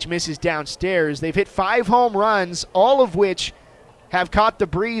that pitch misses downstairs, they've hit 5 home runs, all of which have caught the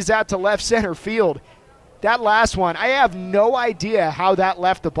breeze out to left center field. That last one, I have no idea how that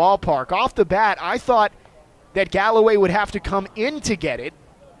left the ballpark. Off the bat, I thought that Galloway would have to come in to get it.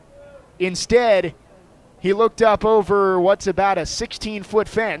 Instead, he looked up over what's about a 16-foot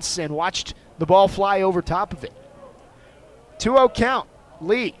fence and watched the ball fly over top of it. 2-0 count.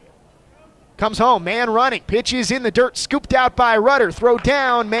 Lee comes home. Mann running. Pitch is in the dirt. Scooped out by Rudder. Throw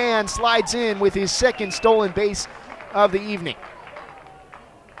down. Mann slides in with his 2nd stolen base of the evening.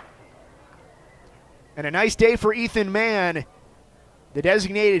 And a nice day for Ethan Mann. The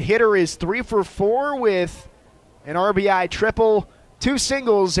designated hitter is 3 for 4 with an RBI triple, 2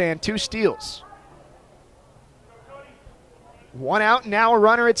 singles, and 2 steals. 1 out, now a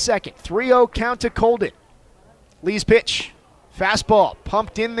runner at second. 3-0 count to Colden. Lee's pitch. Fastball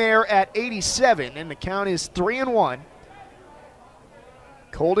pumped in there at 87, and the count is 3-1.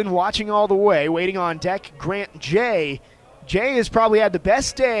 Colden watching all the way, waiting on deck. Grant Jay. Jay has probably had the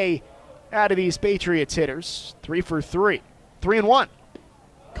best day out of these Patriots hitters. 3 for 3. 3-1.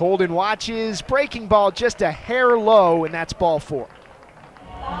 Colden watches. Breaking ball just a hair low, and that's ball 4.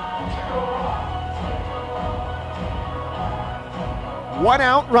 One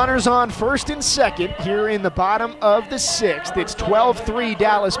out, runners on first and second here in the bottom of the 6th. It's 12-3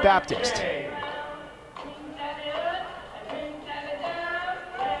 Dallas Baptist.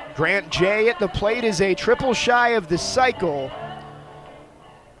 Grant Jay at the plate is a triple shy of the cycle.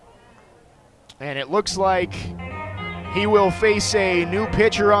 And it looks like he will face a new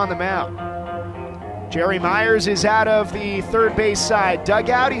pitcher on the mound. Jerry Myers is out of the third base side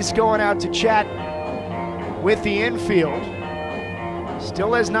dugout. He's going out to chat with the infield.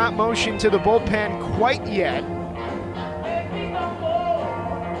 Still has not motioned to the bullpen quite yet.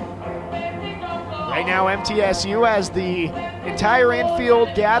 Right now, MTSU has the entire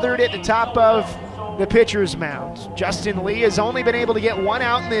infield gathered at the top of the pitcher's mound. Justin Lee has only been able to get 1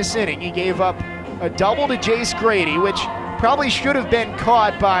 out in this inning. He gave up a double to Jace Grady, which probably should have been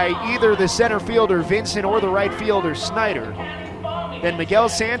caught by either the center fielder, Vincent, or the right fielder, Snyder. Then Miguel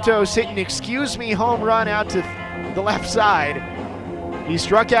Santos hit an excuse-me home run out to the left side. He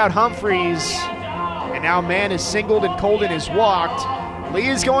struck out Humphreys, and now Mann is singled and Colden is walked. Lee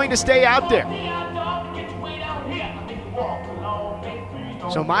is going to stay out there.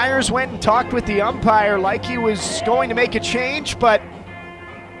 So Myers went and talked with the umpire like he was going to make a change, but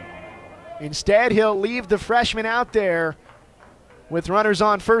instead he'll leave the freshman out there with runners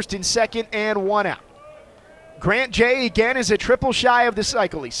on first and second and one out. Grant Jay again is a triple shy of the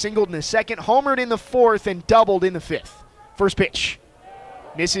cycle. He singled in the second, homered in the fourth, and doubled in the fifth. First pitch.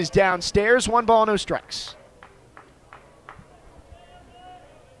 Misses downstairs, 1 ball, no strikes.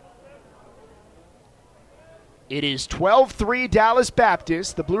 It is 12-3 Dallas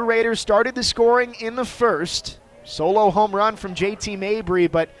Baptist. The Blue Raiders started the scoring in the first. Solo home run from JT Mabry,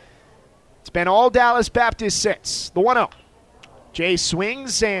 but it's been all Dallas Baptist since. The 1-0. Jay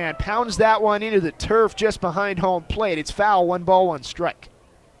swings and pounds that one into the turf just behind home plate. It's foul, 1 ball, 1 strike.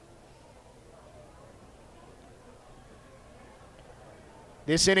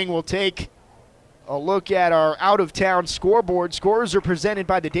 This inning will take a look at our out-of-town scoreboard. Scores are presented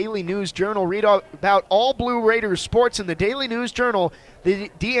by the Daily News Journal. Read about all Blue Raiders sports in the Daily News Journal. The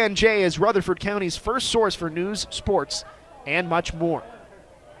DNJ is Rutherford County's first source for news, sports, and much more.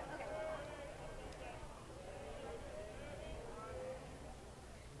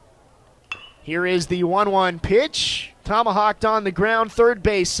 Here is the 1-1 pitch. Tomahawked on the ground, third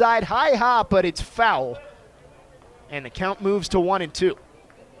base side, high hop, but it's foul. And the count moves to 1-2.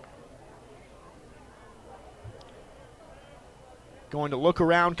 Going to look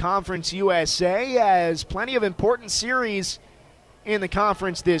around Conference USA as plenty of important series in the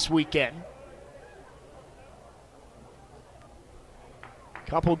conference this weekend.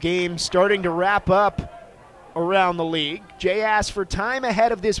 Couple games starting to wrap up around the league. Jay asked for time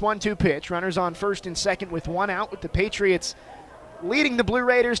ahead of this 1-2 pitch. Runners on first and second with 1 out, with the Patriots leading the Blue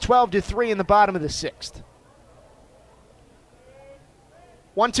Raiders 12-3 in the bottom of the 6th.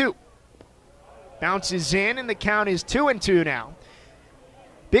 1-2. Bounces in, and the count is 2-2 now.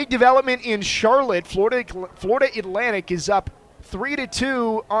 Big development in Charlotte. Florida Atlantic is up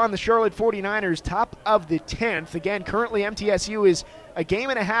 3-2 on the Charlotte 49ers, top of the 10th. Again, currently MTSU is a game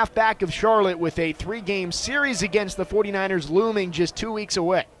and a half back of Charlotte with a 3-game series against the 49ers looming just 2 weeks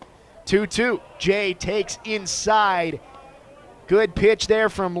away. 2-2. Jay takes inside. Good pitch there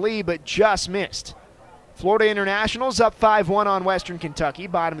from Lee, but just missed. Florida International's up 5-1 on Western Kentucky,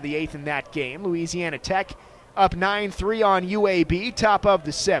 bottom of the 8th in that game. Louisiana Tech up 9-3 on UAB, top of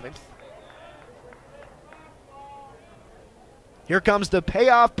the 7th. Here comes the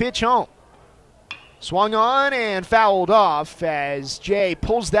payoff pitch home. Swung on and fouled off as Jay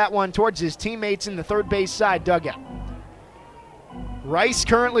pulls that one towards his teammates in the third base side dugout. Rice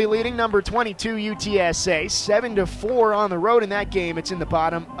currently leading number 22 UTSA, 7-4 on the road in that game. It's in the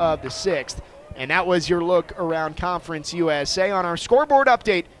bottom of the 6th. And that was your look around Conference USA on our scoreboard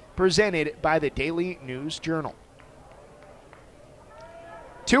update presented by the Daily News Journal.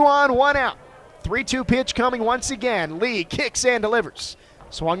 2 on, 1 out. 3-2 pitch coming once again. Lee kicks and delivers.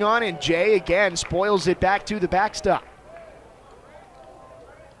 Swung on, and Jay again spoils it back to the backstop.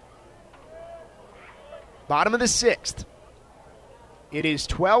 Bottom of the 6th. It is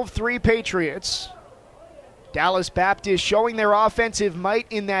 12-3 Patriots. Dallas Baptist showing their offensive might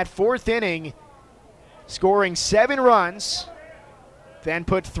in that 4th inning, scoring 7 runs, then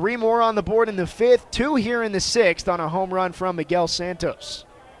put 3 more on the board in the 5th, 2 here in the 6th on a home run from Miguel Santos.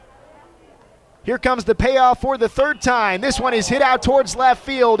 Here comes the payoff for the 3rd time. This one is hit out towards left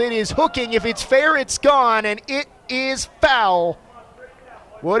field. It is hooking. If it's fair, it's gone, and it is foul.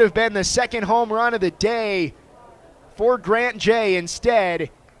 Would have been the 2nd home run of the day for Grant Jay.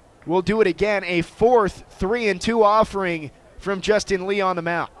 Instead, we'll do it again, a 4th 3-2 offering from Justin Lee on the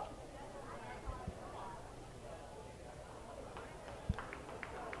mound.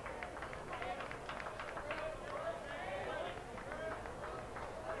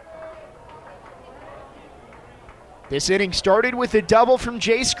 This inning started with a double from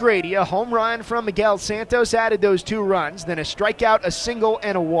Jace Grady, a home run from Miguel Santos added those 2 runs, then a strikeout, a single,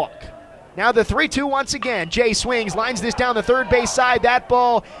 and a walk. Now the 3-2 once again. Jay swings, lines this down the third base side. That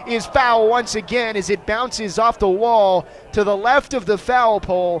ball is foul once again as it bounces off the wall to the left of the foul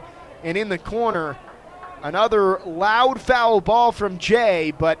pole and in the corner. Another loud foul ball from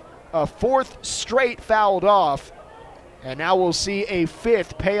Jay, but a 4th straight fouled off. And now we'll see a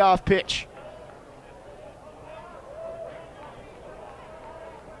 5th payoff pitch.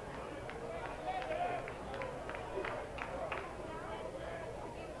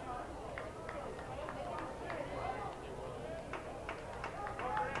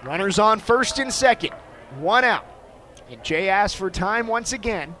 Runners on first and second. One out. And Jay asks for time once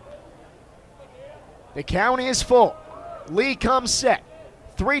again. The count is full. Lee comes set.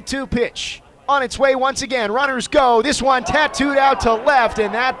 3-2 pitch. On its way once again. Runners go. This one tattooed out to left,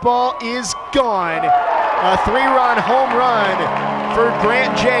 and that ball is gone. A 3-run home run for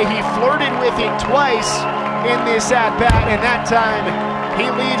Grant Jay. He flirted with it twice in this at-bat, and that time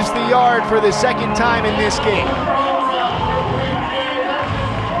he leaves the yard for the second time in this game.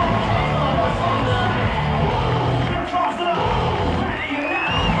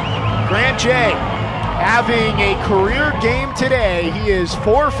 Grant Jay having a career game today. He is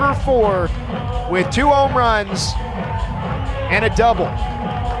 4 for 4 with 2 home runs and a double.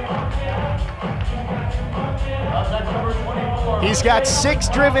 He's got 6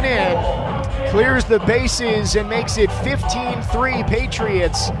 driven in, clears the bases and makes it 15-3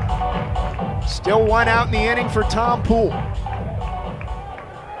 Patriots. Still 1 out in the inning for Tom Poole.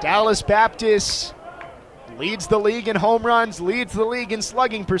 Dallas Baptist leads the league in home runs, leads the league in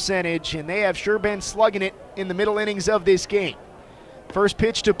slugging percentage, and they have sure been slugging it in the middle innings of this game. First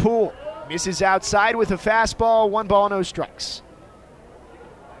pitch to Poole. Misses outside with a fastball, 1 ball, no strikes.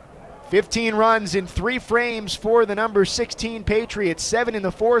 15 runs in 3 frames for the number 16 Patriots. 7 in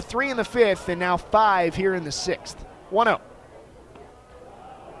the 4th, 3 in the 5th, and now 5 here in the 6th. 1-0.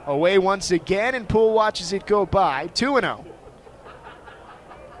 Away once again, and Poole watches it go by. 2-0.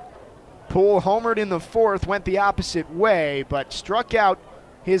 Poole homered in the 4th, went the opposite way, but struck out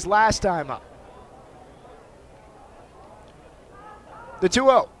his last time up. The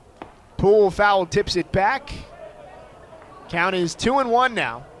 2-0. Poole foul tips it back. Count is 2-1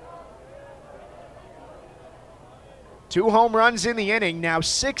 now. 2 home runs in the inning, now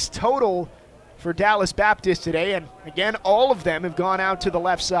 6 total for Dallas Baptist today, and again, all of them have gone out to the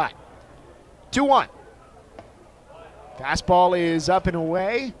left side. 2-1. Fastball is up and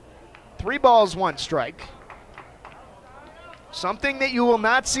away. 3 balls, 1 strike. Something that you will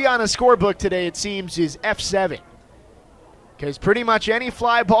not see on a scorebook today, it seems, is F7. Because pretty much any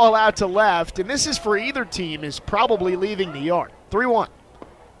fly ball out to left, and this is for either team, is probably leaving the yard. 3-1.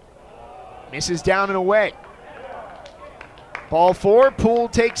 Misses down and away. Ball 4, Poole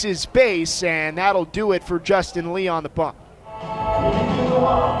takes his base, and that'll do it for Justin Lee on the bump.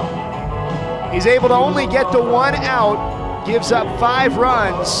 He's able to only get the 1 out, gives up 5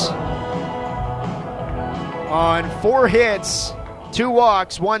 runs on 4 hits, 2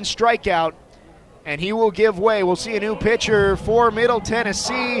 walks, 1 strikeout, and he will give way. We'll see a new pitcher for Middle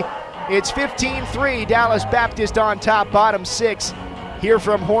Tennessee. It's 15-3, Dallas Baptist on top, bottom 6 here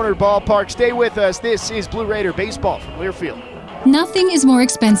from Horner Ballpark. Stay with us. This is Blue Raider Baseball from Learfield. Nothing is more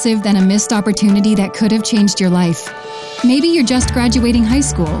expensive than a missed opportunity that could have changed your life. Maybe you're just graduating high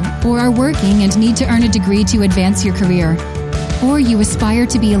school, or are working and need to earn a degree to advance your career. Or you aspire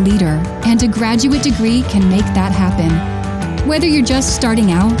to be a leader, and a graduate degree can make that happen. Whether you're just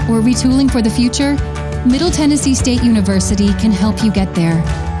starting out or retooling for the future, Middle Tennessee State University can help you get there.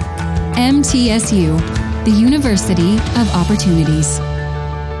 MTSU, the University of Opportunities.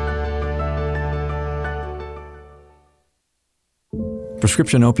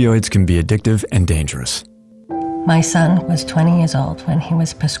 Prescription opioids can be addictive and dangerous. My son was 20 years old when he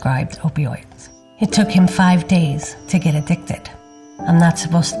was prescribed opioids. It took him 5 days to get addicted. I'm not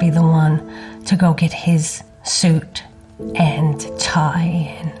supposed to be the one to go get his suit and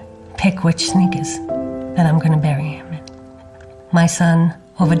tie and pick which sneakers that I'm going to bury him in. My son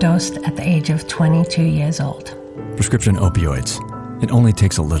overdosed at the age of 22 years old. Prescription opioids. It only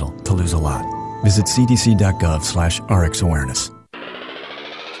takes a little to lose a lot. Visit cdc.gov/RxAwareness.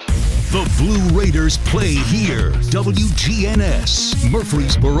 The Blue Raiders play here. WGNS,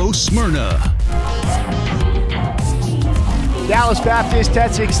 Murfreesboro, Smyrna. Dallas Baptist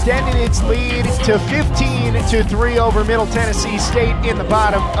has extended its lead to 15-3 over Middle Tennessee State in the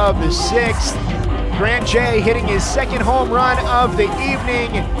bottom of the 6th. Grant Jay hitting his 2nd home run of the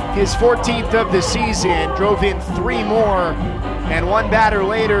evening, his 14th of the season, drove in 3 more. And 1 batter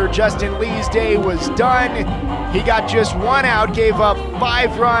later, Justin Lee's day was done. He got just 1 out, gave up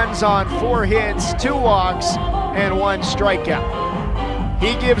 5 runs on 4 hits, 2 walks, and 1 strikeout.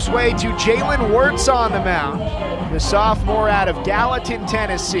 He gives way to Jalen Wirtz on the mound, the sophomore out of Gallatin,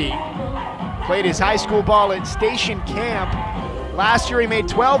 Tennessee. Played his high school ball at Station Camp. Last year he made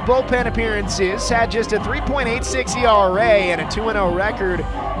 12 bullpen appearances, had just a 3.86 ERA and a 2-0 record.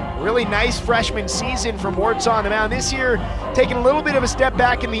 Really nice freshman season from Wirtz on the mound. This year, taking a little bit of a step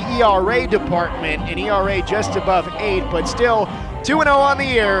back in the ERA department, an ERA just above 8, but still 2-0 on the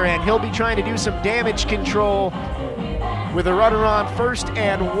year, and he'll be trying to do some damage control with a runner on first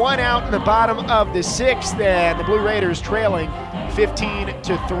and 1 out in the bottom of the 6th, and the Blue Raiders trailing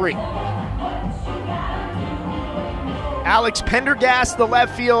 15-3. Alex Pendergast, the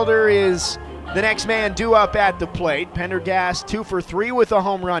left fielder, is the next man due up at the plate. Pendergast 2 for 3 with a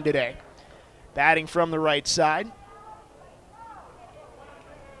home run today. Batting from the right side.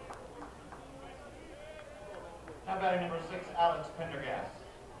 Now batting number 6, Alex Pendergast.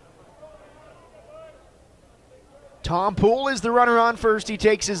 Tom Poole is the runner on first. He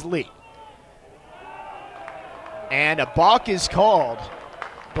takes his lead. And a balk is called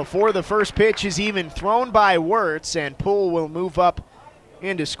before the first pitch is even thrown by Wirtz, and Poole will move up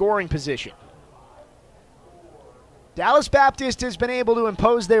into scoring position. Dallas Baptist has been able to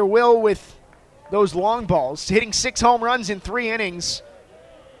impose their will with those long balls, hitting 6 home runs in 3 innings.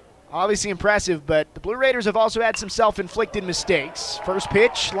 Obviously impressive, but the Blue Raiders have also had some self-inflicted mistakes. First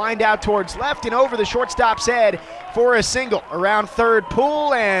pitch lined out towards left and over the shortstop's head for a single. Around third,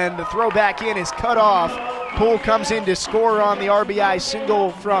 Poole, and the throw back in is cut off. Poole comes in to score on the RBI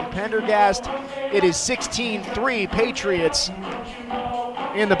single from Pendergast. It is 16-3 Patriots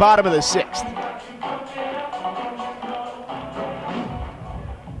in the bottom of the 6th.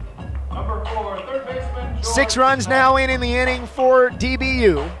 Number 4, third baseman, George 6 runs now in the inning for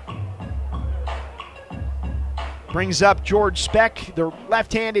DBU. Brings up George Speck, the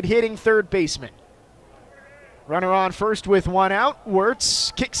left-handed hitting third baseman. Runner on first with 1 out.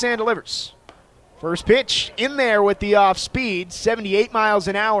 Wirtz kicks and delivers. First pitch in there with the off speed. 78 miles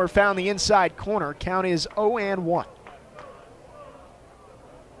an hour, found the inside corner. Count is 0-1.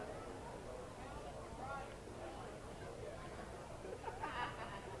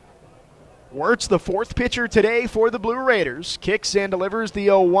 Wirtz, the 4th pitcher today for the Blue Raiders. Kicks and delivers the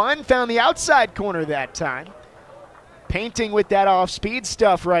 0-1. Found the outside corner that time. Painting with that off-speed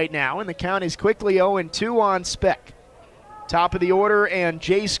stuff right now, and the count is quickly 0-2 on Speck. Top of the order, and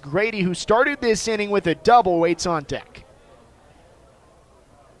Jace Grady, who started this inning with a double, waits on deck.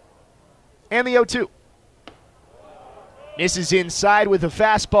 And the 0-2. Misses inside with a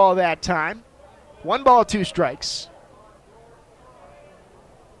fastball that time. 1 ball, 2 strikes.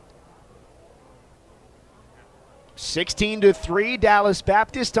 (16-3), Dallas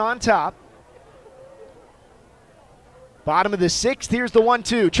Baptist on top. Bottom of the 6th, here's the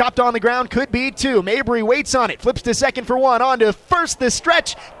 1-2. Chopped on the ground, could be 2. Mabry waits on it, flips to second for 1. On to first, the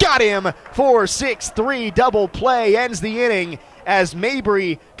stretch. Got him for 6-3. Double play ends the inning as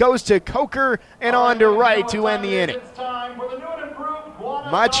Mabry goes to Coker and on to right to end the inning.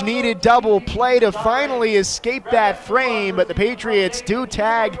 Much needed double play to finally escape that frame, but the Patriots do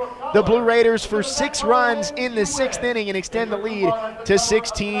tag the Blue Raiders for 6 runs in the 6th inning and extend the lead to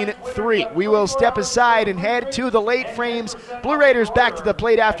 16-3. We will step aside and head to the late frames. Blue Raiders back to the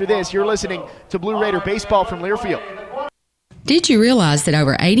plate after this. You're listening to Blue Raider Baseball from Learfield. Did you realize that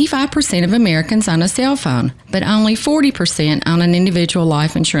over 85% of Americans own a cell phone, but only 40% own an individual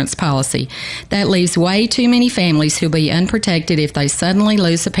life insurance policy? That leaves way too many families who'll be unprotected if they suddenly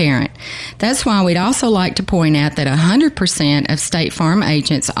lose a parent. That's why we'd also like to point out that 100% of State Farm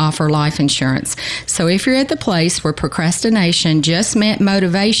agents offer life insurance. So if you're at the place where procrastination just met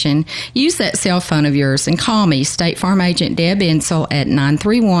motivation, use that cell phone of yours and call me, State Farm agent Deb Insel, at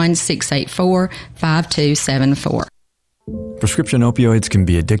 931-684-5274. Prescription opioids can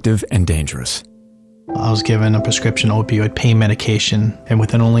be addictive and dangerous. I was given a prescription opioid pain medication, and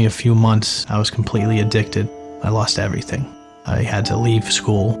within only a few months, I was completely addicted. I lost everything. I had to leave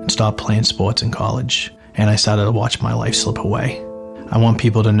school and stop playing sports in college, and I started to watch my life slip away. I want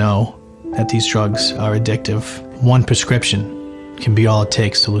people to know that these drugs are addictive. One prescription can be all it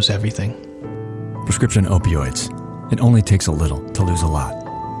takes to lose everything. Prescription opioids. It only takes a little to lose a lot.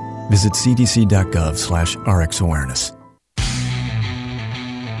 Visit cdc.gov/RxAwareness.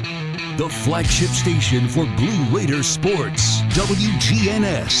 The flagship station for Blue Raider sports,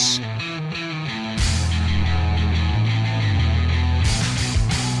 WGNS.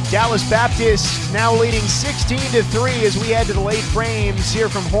 Dallas Baptist now leading 16-3 as we head to the late frames here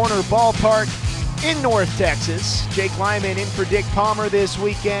from Horner Ballpark in North Texas. Jake Lyman in for Dick Palmer this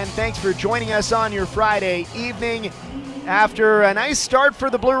weekend. Thanks for joining us on your Friday evening. After a nice start for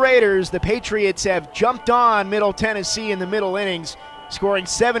the Blue Raiders, the Patriots have jumped on Middle Tennessee in the middle innings, scoring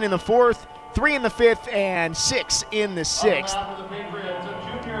 7 in the 4th, 3 in the 5th, and 6 in the 6th.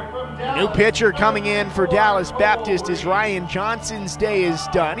 New pitcher coming in for Dallas Baptist is Ryan Johnson's day is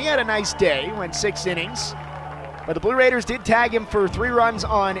done. He had a nice day, went 6 innings, but the Blue Raiders did tag him for 3 runs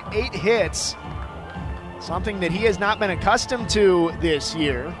on 8 hits, something that he has not been accustomed to this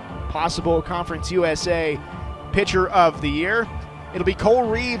year. Possible Conference USA Pitcher of the Year. It'll be Cole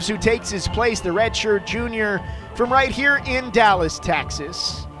Reeves who takes his place, the redshirt junior from right here in Dallas,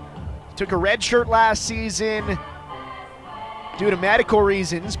 Texas. Took a red shirt last season, due to medical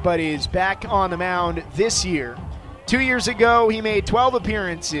reasons, but is back on the mound this year. 2 years ago, he made 12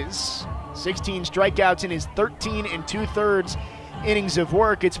 appearances, 16 strikeouts in his 13 2/3 innings of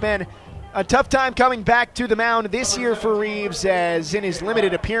work. It's been a tough time coming back to the mound this year for Reeves, as in his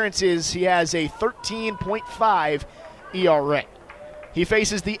limited appearances, he has a 13.5 ERA. He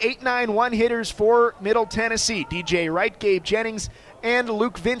faces the 8-9-1 hitters for Middle Tennessee, DJ Wright, Gabe Jennings, and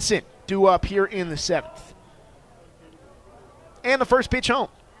Luke Vincent, due up here in the 7th. And the first pitch home.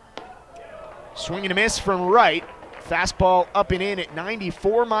 Swing and a miss from Wright. Fastball up and in at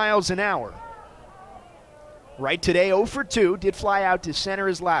 94 miles an hour. Wright today 0 for 2, did fly out to center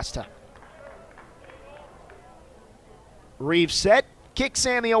his last time. Reeves set, kicks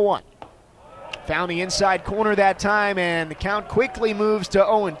and the 0-1. Found the inside corner that time, and the count quickly moves to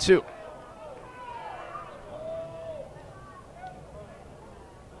 0-2.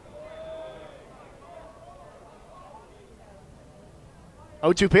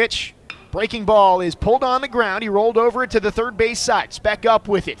 Oh-2 pitch. Breaking ball is pulled on the ground. He rolled over it to the third base side. Speck up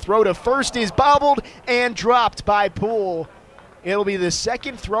with it. Throw to first is bobbled and dropped by Poole. It'll be the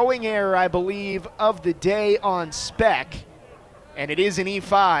second throwing error, I believe, of the day on Speck, and it is an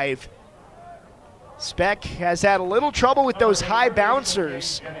E5. Speck has had a little trouble with those high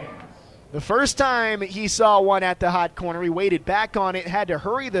bouncers. The first time he saw one at the hot corner, he waited back on it, had to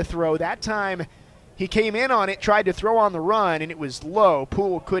hurry the throw. That time he came in on it, tried to throw on the run, and it was low.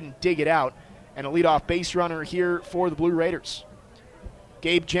 Poole couldn't dig it out, and a leadoff base runner here for the Blue Raiders.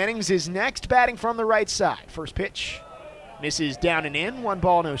 Gabe Jennings is next, batting from the right side. First pitch misses down and in, 1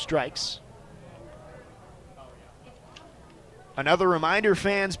 ball, no strikes. Another reminder,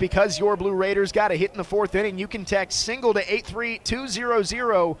 fans, because your Blue Raiders got a hit in the 4th inning, you can text SINGLE to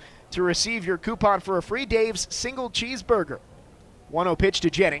 83200 to receive your coupon for a free Dave's Single Cheeseburger. 1-0 pitch to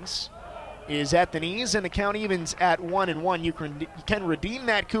Jennings is at the knees, and the count evens at 1-1. You can redeem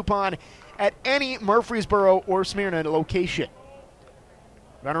that coupon at any Murfreesboro or Smyrna location.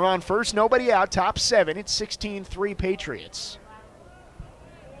 Runner on first, nobody out, top 7. It's 16-3 Patriots.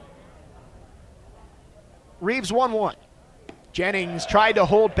 Reeves 1-1. Jennings tried to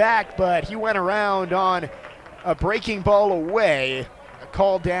hold back, but he went around on a breaking ball away. A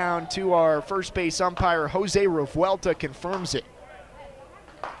call down to our first base umpire, Jose Revuelta, confirms it.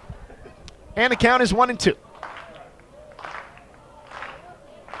 And the count is 1-2.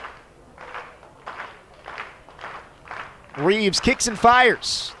 Reeves kicks and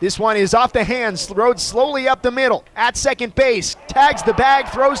fires. This one is off the hands, rode slowly up the middle. At second base, tags the bag,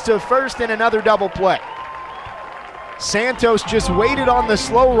 throws to first, and another double play. Santos just waited on the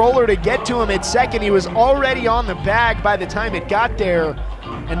slow roller to get to him at second. He was already on the bag by the time it got there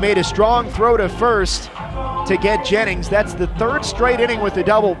and made a strong throw to first to get Jennings. That's the 3rd straight inning with a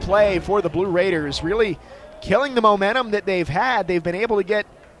double play for the Blue Raiders, really killing the momentum that they've had. They've been able to get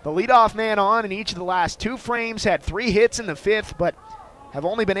the leadoff man on in each of the last 2 frames, had 3 hits in the 5th, but have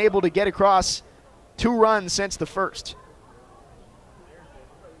only been able to get across 2 runs since the 1st.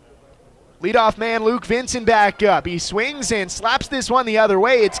 Leadoff man Luke Vincent back up. He swings and slaps this one the other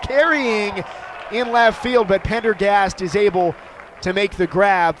way. It's carrying in left field, but Pendergast is able to make the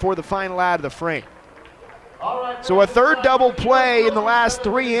grab for the final out of the frame. So a 3rd double play in the last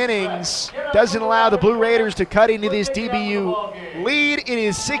 3 innings doesn't allow the Blue Raiders to cut into this DBU lead. It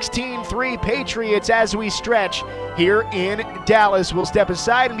is 16-3 Patriots as we stretch here in Dallas. We'll step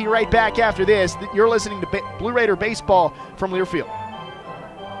aside and be right back after this. You're listening to Blue Raider Baseball from Learfield.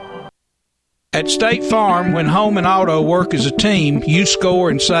 At State Farm, when home and auto work as a team, you score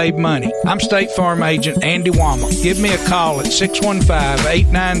and save money. I'm State Farm agent Andy Wama. Give me a call at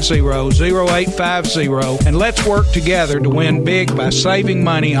 615-890-0850 and let's work together to win big by saving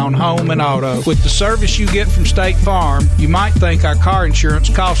money on home and auto. With the service you get from State Farm, you might think our car insurance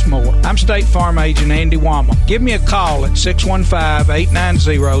costs more. I'm State Farm agent Andy Wama. Give me a call at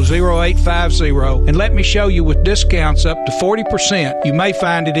 615-890-0850 and let me show you with discounts up to 40%. You may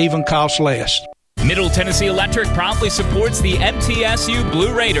find it even costs less. Middle Tennessee Electric proudly supports the MTSU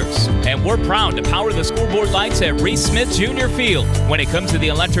Blue Raiders, and we're proud to power the scoreboard lights at Reese Smith Jr. Field. When it comes to the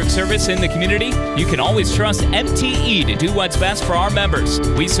electric service in the community, you can always trust MTE to do what's best for our members.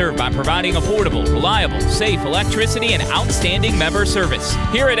 We serve by providing affordable, reliable, safe electricity and outstanding member service.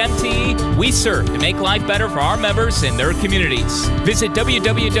 Here at MTE, we serve to make life better for our members and their communities. Visit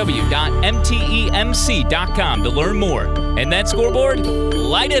www.mtemc.com to learn more. And that scoreboard,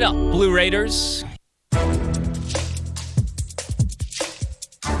 light it up, Blue Raiders.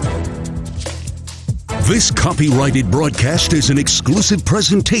 This copyrighted broadcast is an exclusive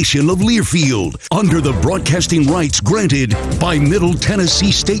presentation of Learfield under the broadcasting rights granted by Middle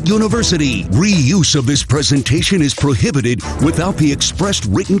Tennessee State University. Reuse of this presentation is prohibited without the expressed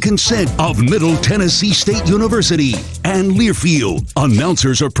written consent of Middle Tennessee State University and Learfield.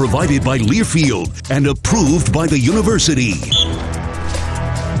 Announcers are provided by Learfield and approved by the university.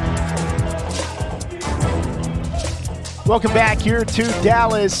 Welcome back here to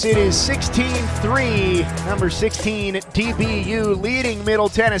Dallas. It is 16-3, number 16 DBU leading Middle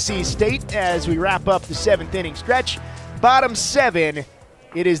Tennessee State as we wrap up the 7th inning stretch. Bottom 7,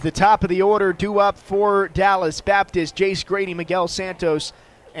 it is the top of the order due up for Dallas Baptist. Jace Grady, Miguel Santos,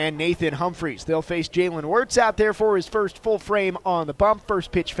 and Nathan Humphreys. They'll face Jalen Wirtz out there for his first full frame on the bump.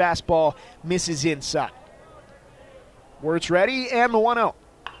 First pitch fastball misses inside. Wirtz ready, and the 1-0.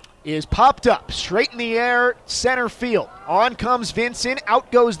 Is popped up, straight in the air, center field. On comes Vincent,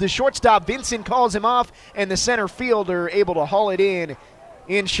 out goes the shortstop. Vincent calls him off, and the center fielder able to haul it in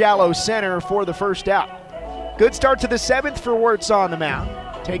shallow center for the first out. Good start to the 7th for Wirtz on the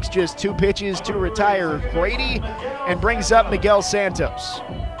mound. Takes just 2 pitches to retire Grady and brings up Miguel Santos.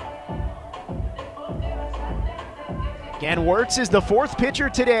 Again, Wirtz is the 4th pitcher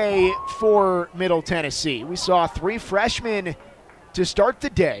today for Middle Tennessee. We saw 3 freshmen to start the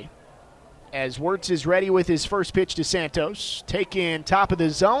day as Wirtz is ready with his first pitch to Santos. Taking top of the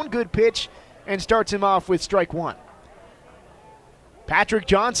zone, good pitch, and starts him off with strike 1. Patrick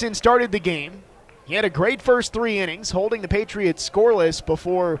Johnson started the game. He had a great first 3 innings, holding the Patriots scoreless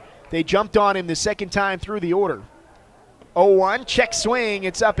before they jumped on him the second time through the order. 0-1, check swing,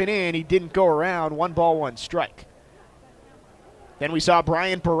 it's up and in. He didn't go around, 1 ball, 1 strike. Then we saw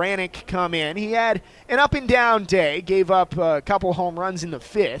Brian Baranek come in. He had an up-and-down day, gave up a couple home runs in the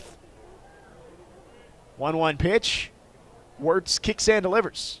 5th. 1-1 pitch. Wirtz kicks and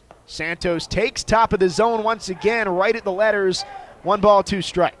delivers. Santos takes top of the zone once again, right at the letters. 1 ball, 2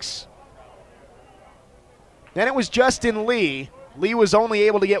 strikes. Then it was Justin Lee. Lee was only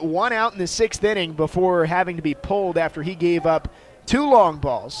able to get 1 out in the 6th inning before having to be pulled after he gave up 2 long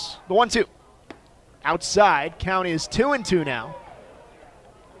balls. The 1-2. Outside, count is 2-2 now.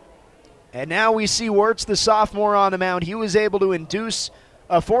 And now we see Wirtz, the sophomore, on the mound. He was able to induce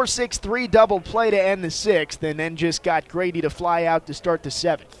a 4-6-3 double play to end the 6th, and then just got Grady to fly out to start the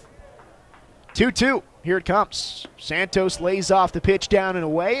 7th. 2-2, here it comes. Santos lays off the pitch down and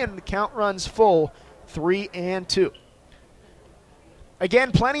away, and the count runs full, 3-2.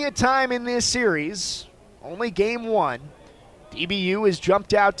 Again, plenty of time in this series, only game 1. DBU has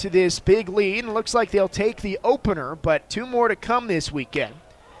jumped out to this big lead, and looks like they'll take the opener, but 2 more to come this weekend.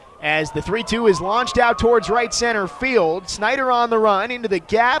 As the 3-2 is launched out towards right center field. Snyder on the run into the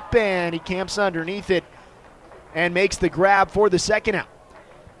gap, and he camps underneath it and makes the grab for the second out.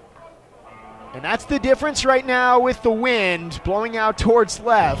 And that's the difference right now with the wind blowing out towards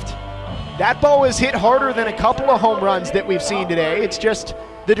left. That ball was hit harder than a couple of home runs that we've seen today. It's just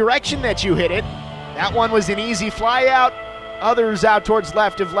the direction that you hit it. That one was an easy fly out. Others out towards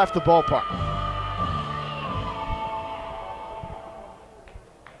left have left the ballpark.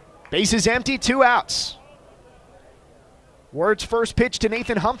 Bases empty, 2 outs. Wirtz first pitch to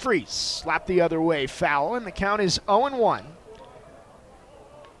Nathan Humphreys. Slapped the other way, foul, and the count is 0-1.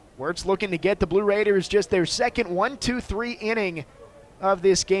 Wirtz looking to get the Blue Raiders just their second 1-2-3 inning of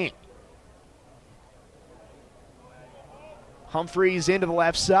this game. Humphreys into the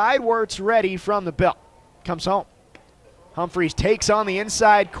left side. Wirtz ready from the belt. Comes home. Humphreys takes on the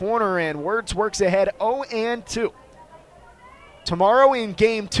inside corner, and Wirtz works ahead 0-2. Tomorrow in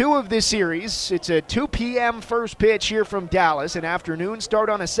Game 2 of this series, it's a 2 p.m. first pitch here from Dallas, an afternoon start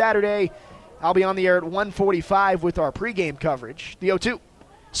on a Saturday. I'll be on the air at 1:45 with our pregame coverage. The 0-2.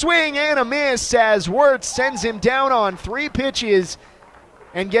 Swing and a miss as Wirtz sends him down on 3 pitches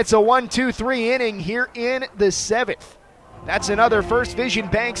and gets a 1-2-3 inning here in the 7th. That's another First Vision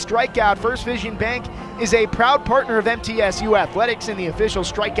Bank strikeout. First Vision Bank is a proud partner of MTSU Athletics and the official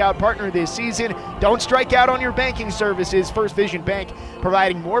strikeout partner this season. Don't strike out on your banking services. First Vision Bank,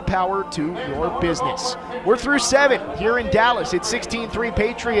 providing more power to your business. We're through 7 here in Dallas. It's 16-3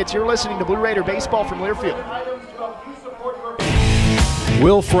 Patriots. You're listening to Blue Raider Baseball from Learfield.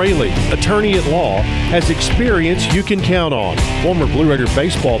 Will Fraley, attorney at law, has experience you can count on. Former Blue Raider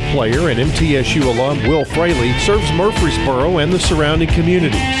baseball player and MTSU alum Will Fraley serves Murfreesboro and the surrounding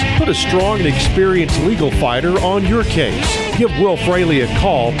communities. Put a strong and experienced legal fighter on your case. Give Will Fraley a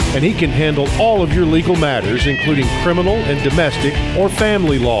call and he can handle all of your legal matters, including criminal and domestic or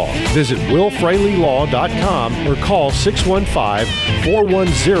family law. Visit willfraleylaw.com or call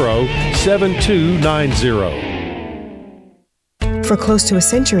 615-410-7290. For close to a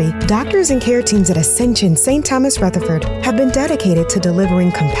century, doctors and care teams at Ascension St. Thomas Rutherford have been dedicated to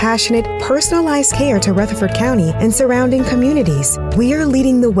delivering compassionate, personalized care to Rutherford County and surrounding communities. We are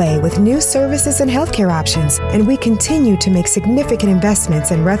leading the way with new services and healthcare options, and we continue to make significant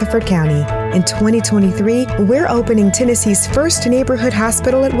investments in Rutherford County. In 2023, we're opening Tennessee's first neighborhood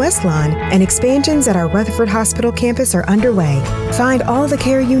hospital at West Lawn, and expansions at our Rutherford Hospital campus are underway. Find all the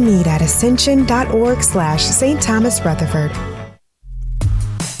care you need at ascension.org/St. Thomas Rutherford.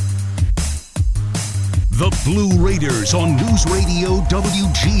 The Blue Raiders on News Radio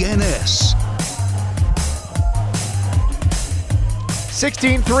WGNS.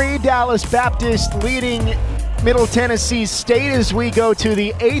 16-3, Dallas Baptist leading Middle Tennessee State as we go to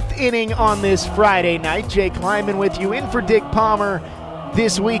the 8th inning on this Friday night. Jake Lyman with you in for Dick Palmer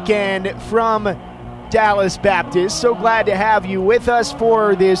this weekend from Dallas Baptist. So glad to have you with us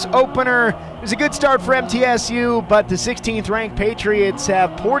for this opener. It was a good start for MTSU, but the 16th ranked Patriots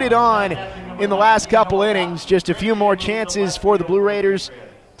have poured it on in the last couple innings. Just a few more chances for the Blue Raiders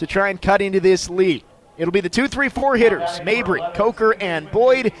to try and cut into this lead. It'll be the 2-3-4 hitters, Mabry, Coker, and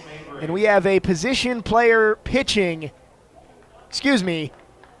Boyd. And we have a position player pitching.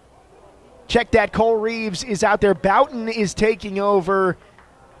 Check that. Cole Reeves is out there. Boughton is taking over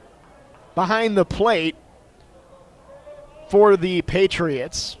behind the plate for the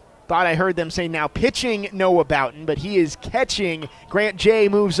Patriots. Thought I heard them say now pitching Noah Boughton, but he is catching. Grant Jay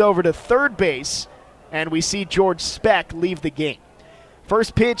moves over to third base, and we see George Speck leave the game.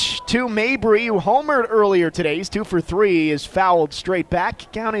 First pitch to Mabry, who homered earlier today. He's 2 for 3, is fouled straight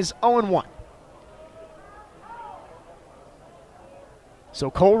back. Count is 0-1. So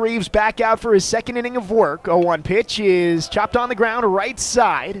Cole Reeves back out for his second inning of work. 0-1 pitch is chopped on the ground, right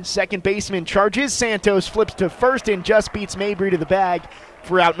side. Second baseman charges. Santos flips to first and just beats Mabry to the bag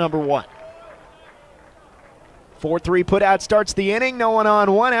for out number 1. 4-3 put out starts the inning. No one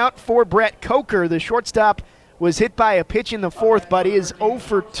on, one out for Brett Coker. The shortstop was hit by a pitch in the fourth, but is 0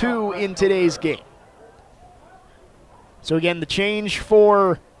 for 2 in today's game. So again, the change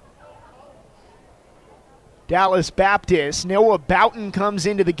for Dallas Baptist. Noah Boughton comes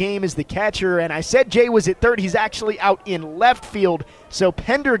into the game as the catcher, and I said Jay was at third. He's actually out in left field, so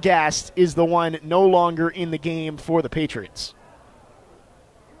Pendergast is the one no longer in the game for the Patriots.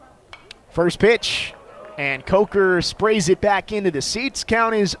 First pitch, and Coker sprays it back into the seats.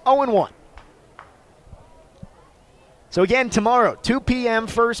 Count is 0-1. So again, tomorrow, 2 p.m.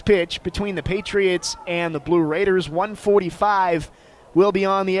 first pitch between the Patriots and the Blue Raiders. 1:45 will be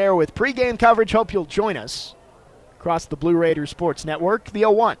on the air with pregame coverage. Hope you'll join us across the Blue Raiders Sports Network. The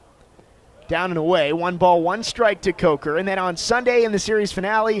 0-1. Down and away, 1 ball, 1 strike to Coker. And then on Sunday in the series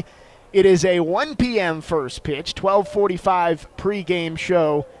finale, it is a 1 p.m. first pitch, 12:45 pregame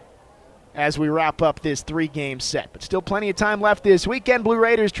show as we wrap up this 3-game set. But still plenty of time left this weekend. Blue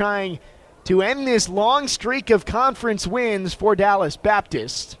Raiders trying to end this long streak of conference wins for Dallas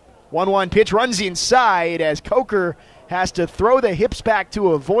Baptist. 1-1 pitch runs inside as Coker has to throw the hips back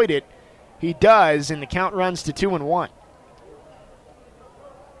to avoid it. He does, and the count runs to 2-1.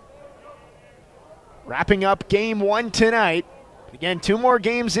 Wrapping up game 1 tonight. Again, 2 more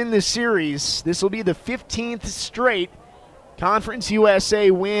games in this series. This will be the 15th straight Conference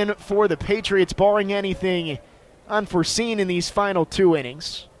USA win for the Patriots, barring anything unforeseen in these final 2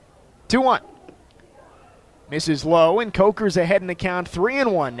 innings. 2-1. Misses low, and Coker's ahead in the count,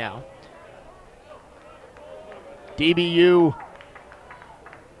 3-1 now. DBU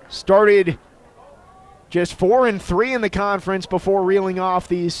started just 4-3 in the conference before reeling off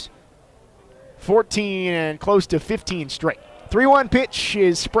these 14 and close to 15 straight. 3-1 pitch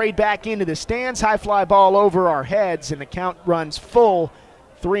is sprayed back into the stands. High fly ball over our heads, and the count runs full,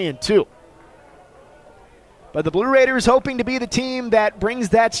 3-2. But the Blue Raiders hoping to be the team that brings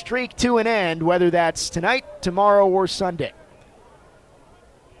that streak to an end, whether that's tonight, tomorrow, or Sunday.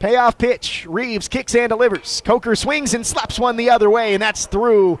 Payoff pitch. Reeves kicks and delivers. Coker swings and slaps one the other way, and that's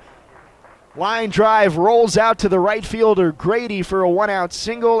through. Line drive rolls out to the right fielder, Grady, for a 1-out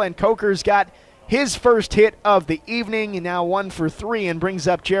single, and Coker's got his first hit of the evening, and now 1 for 3, and brings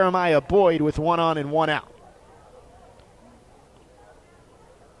up Jeremiah Boyd with 1 on and 1 out.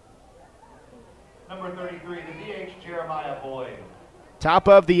 Number 33, the DH, Jeremiah Boyd. Top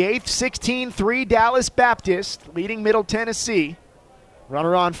of the 8th, 16-3 Dallas Baptist, leading Middle Tennessee.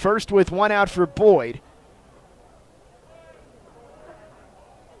 Runner on first with 1 out for Boyd.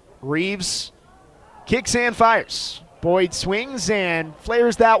 Reeves kicks and fires. Boyd swings and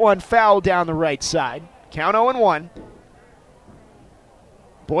flares that one foul down the right side. Count 0-1.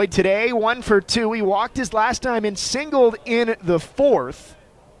 Boyd today 1 for 2. He walked his last time and singled in the 4th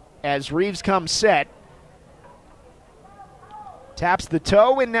as Reeves comes set. Taps the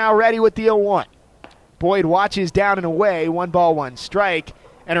toe and now ready with the 0-1. Boyd watches down and away, 1-1 strike.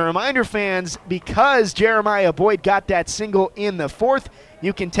 And a reminder, fans, because Jeremiah Boyd got that single in the fourth,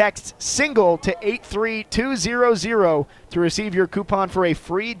 you can text SINGLE to 83200 to receive your coupon for a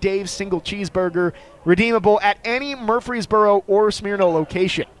free Dave's Single Cheeseburger, redeemable at any Murfreesboro or Smyrna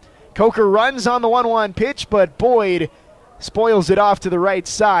location. Coker runs on the 1-1 pitch, but Boyd spoils it off to the right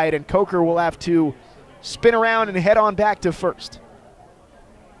side, and Coker will have to spin around and head on back to first.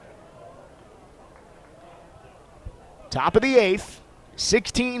 Top of the eighth,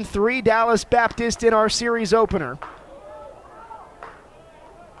 16-3 Dallas Baptist in our series opener.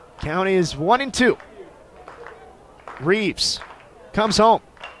 Count is 1-2. Reeves comes home.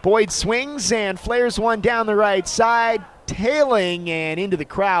 Boyd swings and flares one down the right side, tailing and into the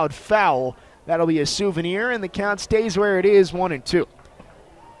crowd, foul. That'll be a souvenir, and the count stays where it is, 1-2.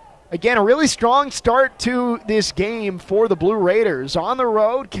 Again, a really strong start to this game for the Blue Raiders. On the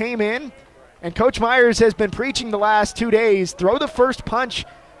road, came in, and Coach Myers has been preaching the last 2 days, throw the first punch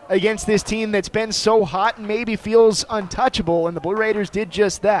against this team that's been so hot and maybe feels untouchable, and the Blue Raiders did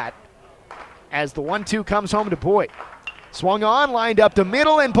just that as the 1-2 comes home to Boyd. Swung on, lined up the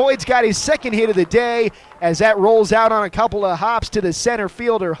middle, and Boyd's got his second hit of the day as that rolls out on a couple of hops to the center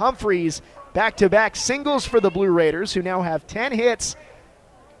fielder, Humphreys. Back-to-back singles for the Blue Raiders, who now have 10 hits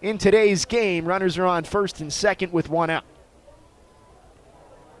in today's game. Runners are on first and second with one out.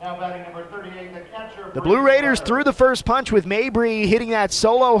 Now batting number 38, the catcher. The Blue Raiders threw the first punch with Mabry hitting that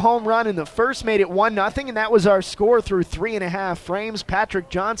solo home run in the first, made it 1-0, and that was our score through 3.5 frames. Patrick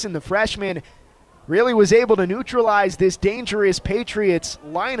Johnson, the freshman, really was able to neutralize this dangerous Patriots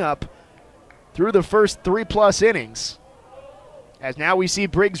lineup through the first 3+ innings. As now we see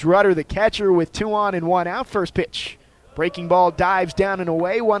Briggs Rudder, the catcher, with 2 on and 1 out. First pitch. Breaking ball dives down and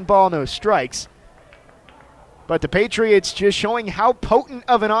away. 1 ball, no strikes. But the Patriots just showing how potent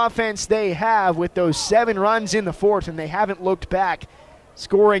of an offense they have with those 7 runs in the fourth, and they haven't looked back,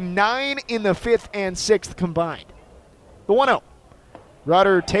 scoring 9 in the fifth and sixth combined. The 1-0.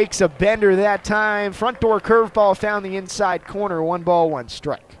 Rudder takes a bender that time. Front door curveball found the inside corner. 1 ball, 1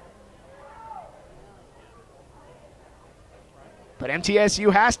 strike. But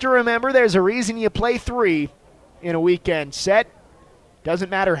MTSU has to remember there's a reason you play 3 in a weekend set. Doesn't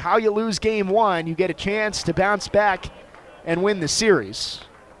matter how you lose game 1, you get a chance to bounce back and win the series.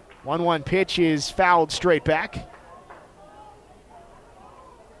 1-1 pitch is fouled straight back.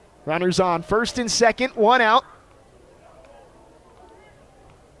 Runners on first and second, 1 out.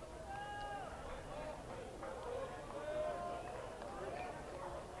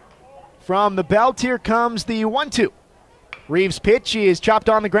 From the belt, here comes the 1-2. Reeves' pitch is chopped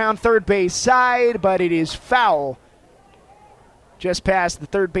on the ground, third base side, but it is foul. Just past the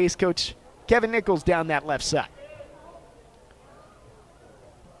third base coach, Kevin Nichols, down that left side.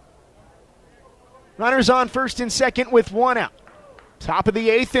 Runners on first and second with 1 out. Top of the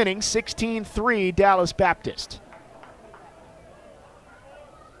 8th inning, 16-3 Dallas Baptist.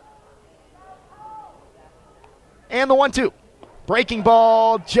 And the 1-2. Breaking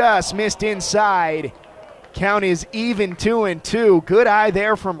ball just missed inside. Count is even 2-2. Good eye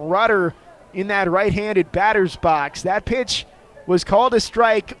there from Rudder in that right-handed batter's box. That pitch was called a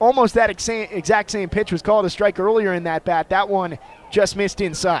strike. Almost that exact same pitch was called a strike earlier in that bat. That one just missed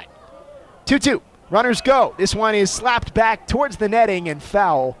inside. 2-2. Runners go. This one is slapped back towards the netting and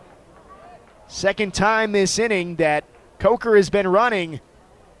foul. Second time this inning that Coker has been running,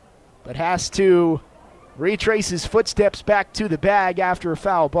 but has to retrace his footsteps back to the bag after a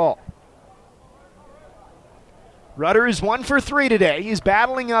foul ball. Rudder is 1 for 3 today. He's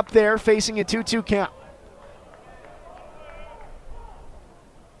battling up there, facing a 2-2 count.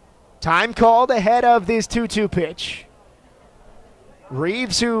 Time called ahead of this 2-2 pitch.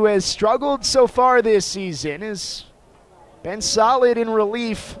 Reeves, who has struggled so far this season, has been solid in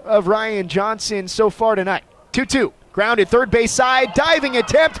relief of Ryan Johnson so far tonight. 2-2, grounded third base side, diving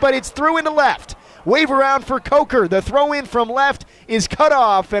attempt, but it's through into left. Wave around for Coker. The throw in from left is cut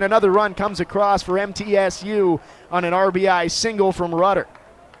off, and another run comes across for MTSU on an RBI single from Rudder.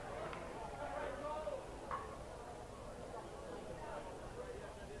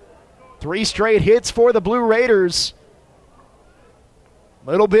 Three straight hits for the Blue Raiders.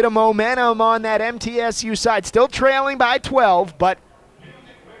 Little bit of momentum on that MTSU side. Still trailing by 12, but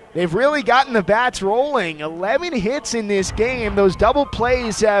they've really gotten the bats rolling. 11 hits in this game. Those double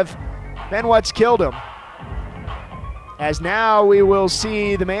plays have been what's killed them. As now we will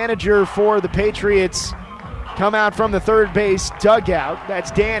see the manager for the Patriots come out from the third base dugout. That's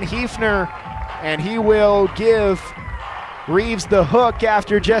Dan Hefner, and he will give Reeves the hook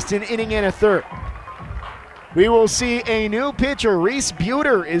after just an inning and a third. We will see a new pitcher. Reese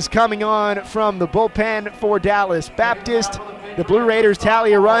Buter is coming on from the bullpen for Dallas Baptist. The Blue Raiders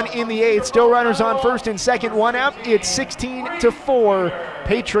tally a run in the 8th. Still runners on first and second, one out. It's 16-4.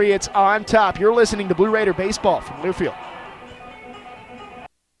 Patriots on top. You're listening to Blue Raider Baseball from Learfield.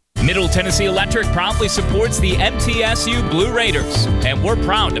 Middle Tennessee Electric proudly supports the MTSU Blue Raiders, and we're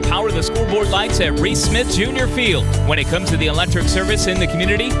proud to power the scoreboard lights at Reese Smith Junior Field. When it comes to the electric service in the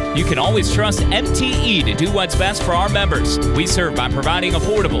community, you can always trust MTE to do what's best for our members. We serve by providing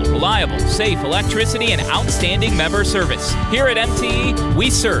affordable, reliable, safe electricity and outstanding member service. Here at MTE,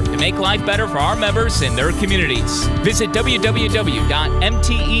 we serve to make life better for our members and their communities. Visit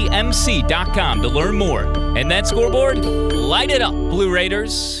www.mtemc.com to learn more. And that scoreboard, light it up, Blue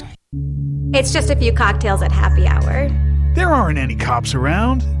Raiders. It's just a few cocktails at happy hour. There aren't any cops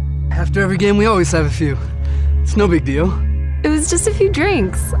around. After every game, we always have a few. It's no big deal. It was just a few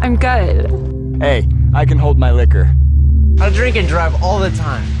drinks. I'm good. Hey, I can hold my liquor. I drink and drive all the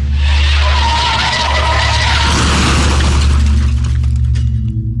time.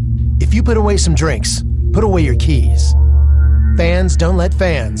 If you put away some drinks, put away your keys. Fans don't let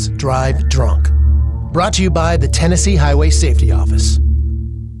fans drive drunk. Brought to you by the Tennessee Highway Safety Office.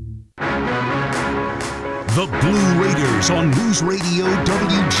 The Blue Raiders on News Radio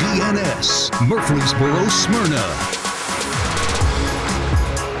WGNS, Murfreesboro, Smyrna.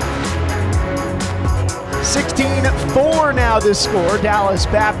 16-4 now the score. Dallas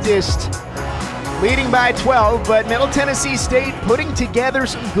Baptist leading by 12, but Middle Tennessee State putting together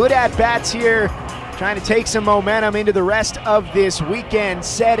some good at-bats here, trying to take some momentum into the rest of this weekend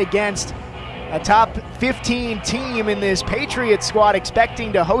set against a top 15 team in this Patriots squad,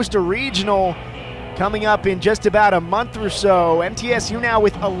 expecting to host a regional coming up in just about a month or so. MTSU now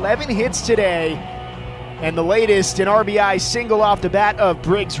with 11 hits today, and the latest an RBI single off the bat of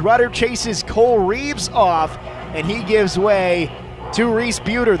Briggs Rudder chases Cole Reeves off, and he gives way to Reese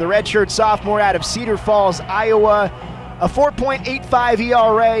Buter, the redshirt sophomore out of Cedar Falls, Iowa. A 4.85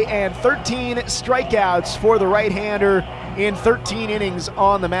 ERA and 13 strikeouts for the right-hander in 13 innings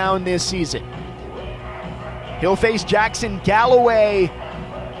on the mound this season. He'll face Jackson Galloway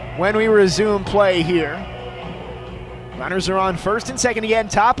when we resume play here. Runners are on first and second again,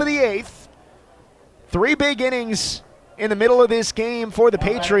 top of the 8th. 3 big innings in the middle of this game for the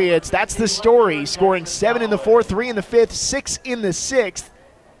Patriots. That's the story, scoring 7 in the 4th, 3 in the 5th, 6 in the 6th.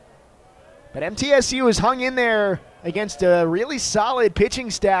 But MTSU has hung in there against a really solid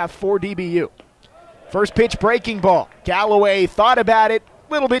pitching staff for DBU. First pitch breaking ball. Galloway thought about it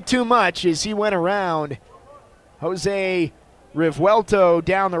a little bit too much as he went around. Jose Rivuelto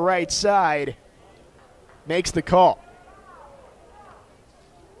down the right side makes the call.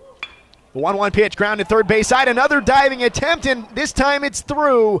 The 1-1 pitch, grounded third base side. Another diving attempt, and this time it's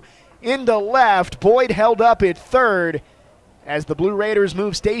through into left. Boyd held up at third. As the Blue Raiders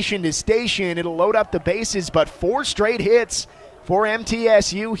move station to station, it'll load up the bases, but 4 straight hits for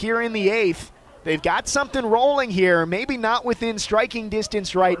MTSU here in the 8th. They've got something rolling here, maybe not within striking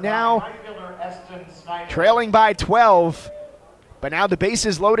distance right now. Trailing by 12. But now the base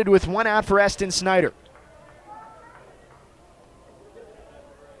is loaded with 1 out for Eston Snyder.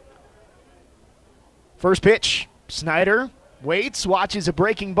 First pitch, Snyder waits, watches a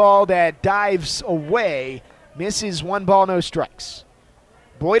breaking ball that dives away, misses 1 ball, no strikes.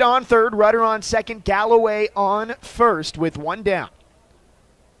 Boyd on third, Rudder on second, Galloway on first with 1 down.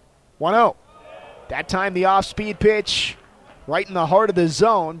 1-0. That time the off-speed pitch right in the heart of the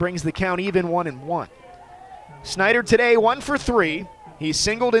zone brings the count even 1-1. Snyder today 1 for 3. He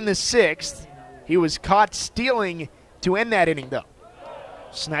singled in the 6th. He was caught stealing to end that inning, though.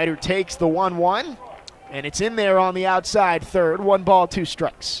 Snyder takes the 1-1, and it's in there on the outside third. 1 ball, 2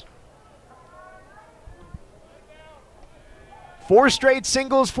 strikes. 4 straight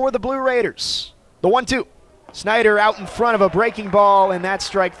singles for the Blue Raiders. The 1-2. Snyder out in front of a breaking ball, and that's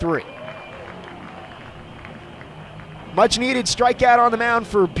strike 3. Much needed strikeout on the mound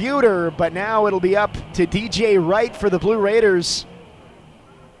for Buter, but now it'll be up to DJ Wright for the Blue Raiders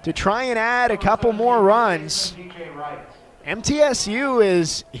to try and add a couple more runs. MTSU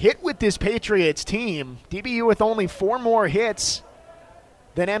is hit with this Patriots team. DBU with only 4 more hits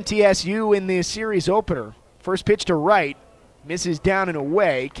than MTSU in the series opener. First pitch to Wright, misses down and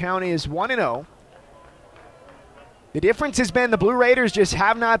away. Count is 1-0. The difference has been the Blue Raiders just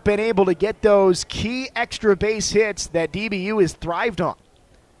have not been able to get those key extra base hits that DBU has thrived on.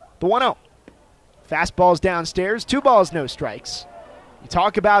 The 1-0. Fastball's downstairs, 2 balls, no strikes. You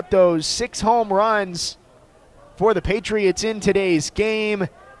talk about those 6 home runs for the Patriots in today's game.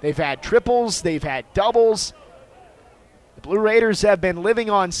 They've had triples, they've had doubles. The Blue Raiders have been living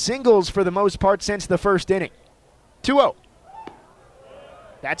on singles for the most part since the first inning. 2-0.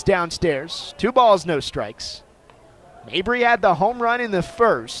 That's downstairs. 2 balls, no strikes. Mabry had the home run in the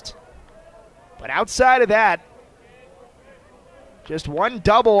first. But outside of that, just 1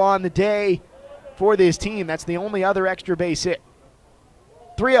 double on the day for this team. That's the only other extra base hit.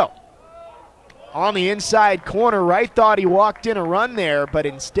 3-0. On the inside corner, Wright thought he walked in a run there, but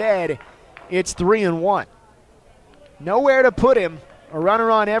instead it's 3-1. Nowhere to put him. A runner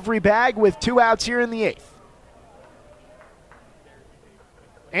on every bag with 2 outs here in the 8th.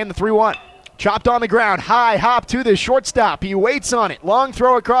 And the 3-1. Chopped on the ground, high hop to the shortstop. He waits on it. Long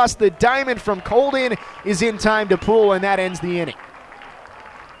throw across the diamond from Colden is in time to pull, and that ends the inning.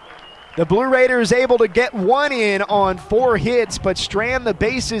 The Blue Raiders able to get 1 in on 4 hits, but strand the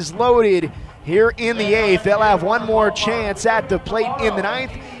bases loaded here in the 8th. They'll have 1 more chance at the plate in the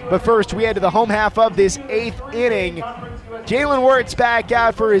 9th. But first, we head to the home half of this 8th inning. Jalen Wirtz back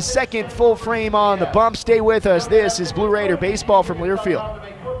out for his second full frame on the bump. Stay with us. This is Blue Raider Baseball from Learfield.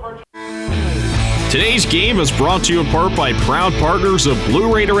 Today's game is brought to you in part by proud partners of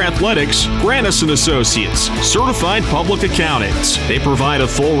Blue Raider Athletics, Grannis & Associates, certified public accountants. They provide a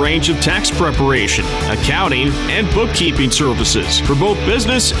full range of tax preparation, accounting, and bookkeeping services for both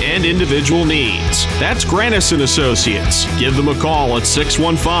business and individual needs. That's Grannis & Associates. Give them a call at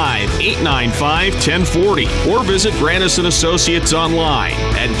 615-895-1040 or visit Grannis & Associates online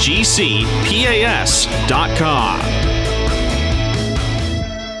at gcpas.com.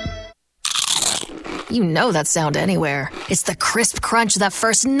 You know that sound anywhere. It's the crisp crunch of that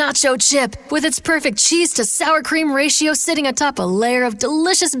first nacho chip. With its perfect cheese to sour cream ratio sitting atop a layer of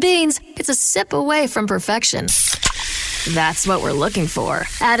delicious beans, it's a sip away from perfection. That's what we're looking for.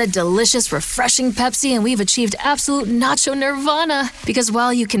 Add a delicious, refreshing Pepsi and we've achieved absolute nacho nirvana. Because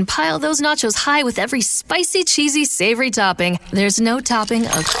while you can pile those nachos high with every spicy, cheesy, savory topping, there's no topping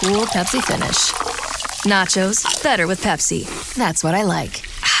a cool Pepsi finish. Nachos, better with Pepsi. That's what I like.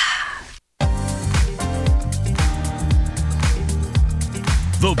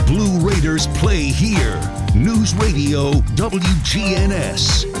 The Blue Raiders play here. News Radio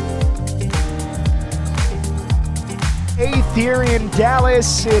WGNS. 8th here in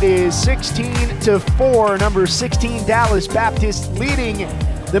Dallas. It is 16-4. Number 16 Dallas Baptist leading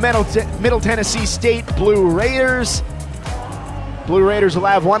the Middle Tennessee State Blue Raiders. Blue Raiders will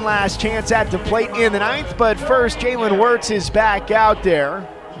have 1 last chance at the plate in the 9th, but first Jalen Wirtz is back out there,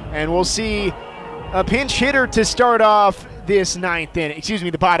 and we'll see a pinch hitter to start off this 9th inning,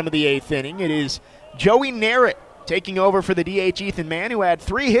 the bottom of the 8th inning. It is Joey Narrett taking over for the DH Ethan Mann, who had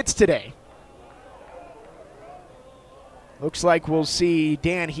 3 hits today. Looks like we'll see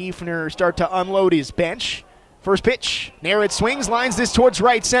Dan Hefner start to unload his bench. First pitch, Narrett swings, lines this towards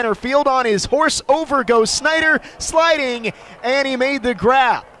right center field. On his horse, over goes Snyder, sliding, and he made the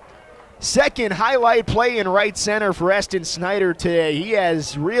grab. Second highlight play in right center for Eston Snyder today. He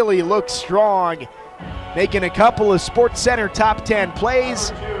has really looked strong, making a couple of Sports Center top 10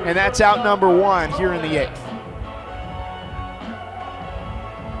 plays, and that's out number 1 here in the 8th.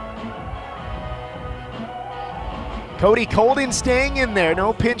 Cody Colden staying in there,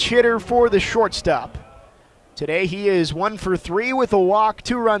 no pinch hitter for the shortstop. Today he is 1 for 3 with a walk,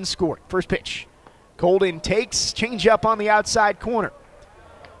 2 runs scored. First pitch, Colden takes, changeup on the outside corner.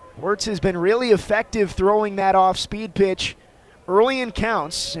 Wirtz has been really effective throwing that off-speed pitch early in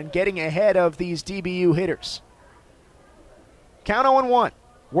counts and getting ahead of these DBU hitters. Count 0-1.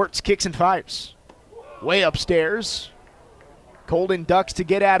 Wirtz kicks and fires. Way upstairs. Colden ducks to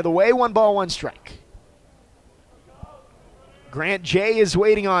get out of the way. 1 ball, 1 strike. Grant Jay is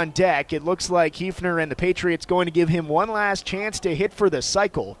waiting on deck. It looks like Hefner and the Patriots going to give him 1 last chance to hit for the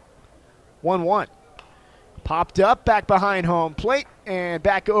cycle. 1-1. Popped up, back behind home plate, and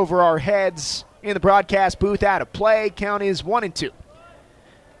back over our heads in the broadcast booth, out of play. Count is 1-2.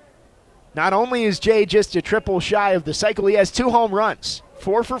 Not only is Jay just a triple shy of the cycle, he has 2 home runs.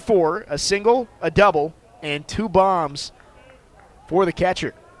 4 for 4, a single, a double, and 2 bombs for the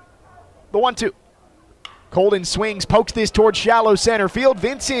catcher. The 1-2. Colden swings, pokes this towards shallow center field.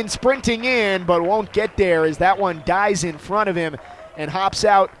 Vincent sprinting in, but won't get there as that one dies in front of him and hops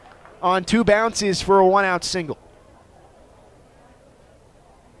out on 2 bounces for a 1-out single.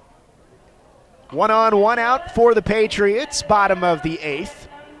 1 on, 1 out for the Patriots, bottom of the 8th.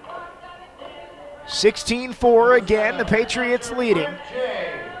 16-4 again, the Patriots leading.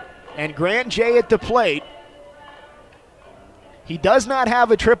 And Grant Jay at the plate. He does not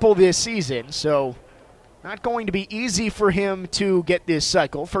have a triple this season, so not going to be easy for him to get this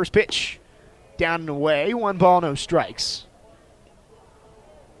cycle. First pitch, down and away, 1 ball, no strikes.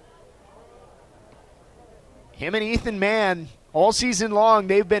 Him and Ethan Mann, all season long,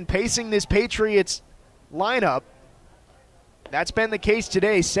 they've been pacing this Patriots lineup. That's been the case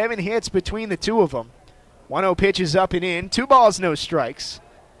today. 7 hits between the two of them. 1-0 pitch is up and in. 2 balls, no strikes.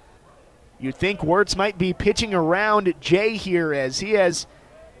 You'd think Wirtz might be pitching around Jay here, as he has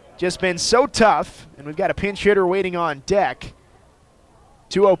just been so tough, and we've got a pinch hitter waiting on deck.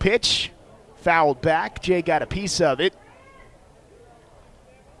 2-0 pitch, fouled back. Jay got a piece of it.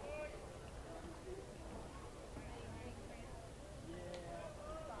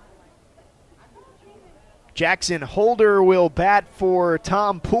 Jackson Holder will bat for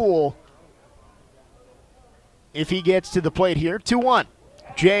Tom Poole if he gets to the plate here. 2-1.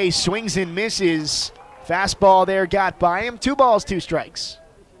 Jay swings and misses. Fastball there got by him. 2 balls, 2 strikes.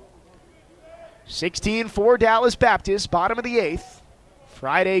 16-4 Dallas Baptist, bottom of the 8th.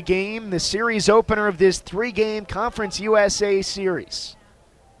 Friday game, the series opener of this 3-game Conference USA series.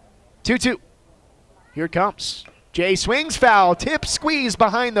 2-2. Here it comes. Jay swings, foul, tip, squeeze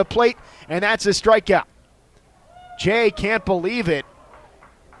behind the plate, and that's a strikeout. Jay can't believe it.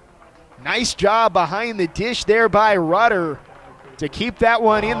 Nice job behind the dish there by Rudder to keep that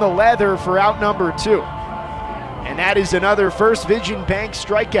one in the leather for out number 2. And that is another First Vision Bank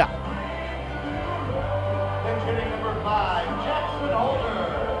strikeout. Number 5, Jackson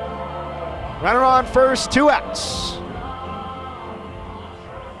Holder. Runner on first, 2 outs.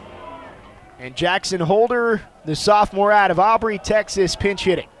 And Jackson Holder, the sophomore out of Aubrey, Texas, pinch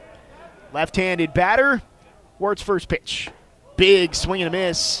hitting. Left-handed batter. Wirtz first pitch. Big swing and a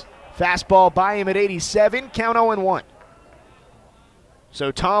miss. Fastball by him at 87. Count 0-1. So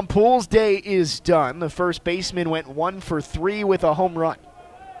Tom Poole's day is done. The first baseman went 1 for 3 with a home run.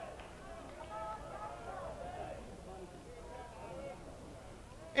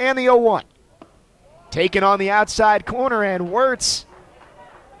 And the 0-1. Taken on the outside corner, and Wirtz,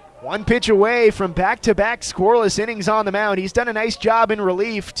 1 pitch away from back-to-back scoreless innings on the mound. He's done a nice job in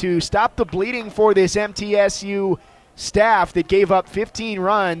relief to stop the bleeding for this MTSU staff that gave up 16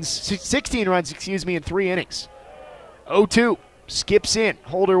 runs, in 3 innings. 0-2. Skips in.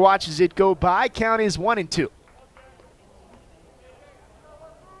 Holder watches it go by. Count is 1-2.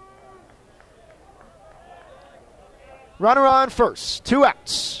 Runner on first. 2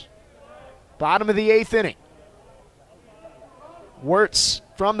 outs. Bottom of the 8th inning. Wirtz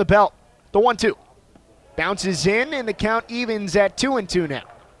from the belt. The 1-2. Bounces in, and the count evens at 2-2 now.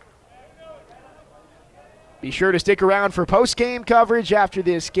 Be sure to stick around for post-game coverage after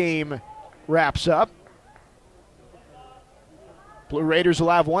this game wraps up. Blue Raiders will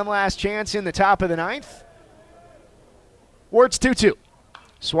have one last chance in the top of the 9th. Wirtz 2-2.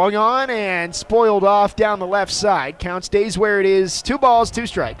 Swung on and spoiled off down the left side. Count stays where it is. 2 balls, 2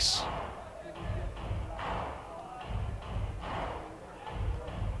 strikes.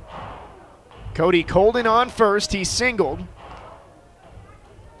 Cody Colden on first. He singled.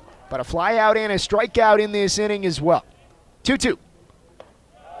 But a fly out and a strikeout in this inning as well. 2-2.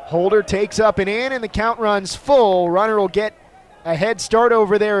 Holder takes up and in, and the count runs full. Runner will get a head start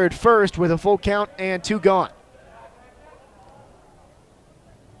over there at first with a full count and 2 gone.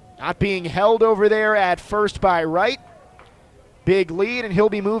 Not being held over there at first by Wright. Big lead, and he'll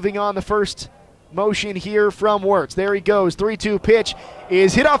be moving on the first motion here from Wirtz. There he goes. 3-2 pitch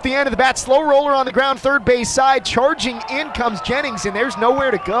is hit off the end of the bat. Slow roller on the ground, third base side. Charging in comes Jennings, and there's nowhere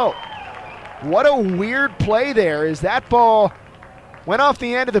to go. What a weird play there, as that ball went off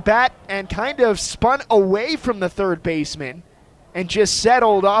the end of the bat and kind of spun away from the third baseman and just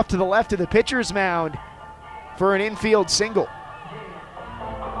settled off to the left of the pitcher's mound for an infield single.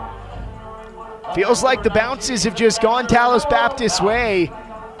 Feels like the bounces have just gone Dallas Baptist's way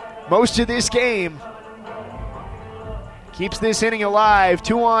most of this game. Keeps this inning alive.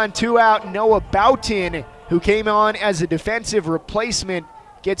 2 on, 2 out. Noah Boughton, who came on as a defensive replacement,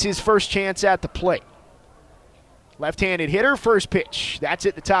 gets his first chance at the plate. Left-handed hitter, first pitch. That's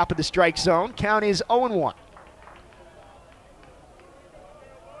at the top of the strike zone. Count is 0-1.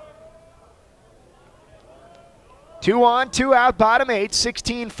 Two on, 2 out, bottom 8,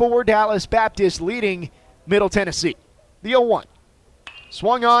 16-4 Dallas Baptist leading Middle Tennessee. The 0-1.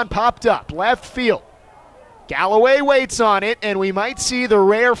 Swung on, popped up, left field. Galloway waits on it, and we might see the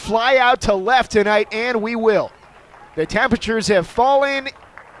rare fly out to left tonight, and we will. The temperatures have fallen,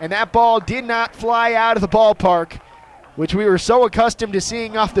 and that ball did not fly out of the ballpark, which we were so accustomed to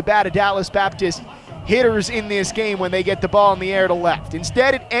seeing off the bat of Dallas Baptist hitters in this game when they get the ball in the air to left.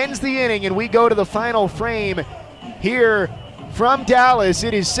 Instead, it ends the inning, and we go to the final frame here from Dallas.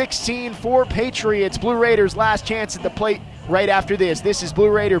 It is 16-4 Patriots. Blue Raiders last chance at the plate right after this. This is Blue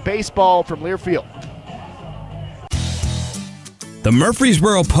Raider Baseball from Learfield. The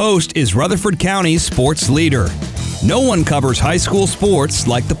Murfreesboro Post is Rutherford County's sports leader. No one covers high school sports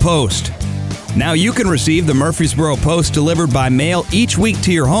like the Post. Now you can receive the Murfreesboro Post delivered by mail each week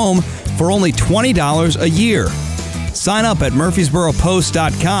to your home for only $20 a year. Sign up at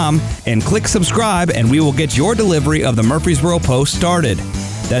murfreesboropost.com and click subscribe, and we will get your delivery of the Murfreesboro Post started.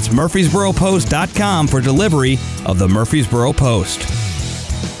 That's murfreesboropost.com for delivery of the Murfreesboro Post.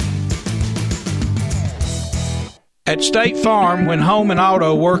 At State Farm, when home and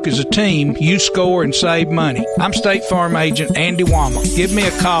auto work as a team, you score and save money. I'm State Farm agent Andy Wama. Give me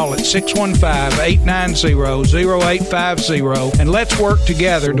a call at 615-890-0850 and let's work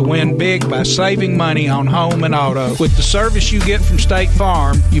together to win big by saving money on home and auto. With the service you get from State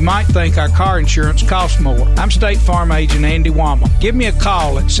Farm, you might think our car insurance costs more. I'm State Farm agent Andy Wama. Give me a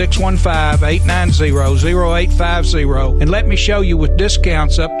call at 615-890-0850 and let me show you with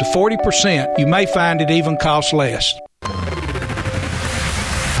discounts up to 40%. You may find it even costs less.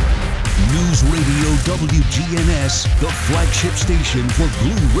 News Radio WGNS, the flagship station for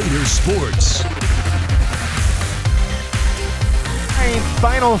Blue Raiders sports.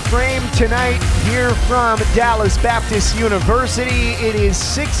 Final frame tonight here from Dallas Baptist University. It is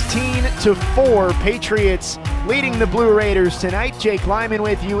 16-4, Patriots leading the Blue Raiders tonight. Jake Lyman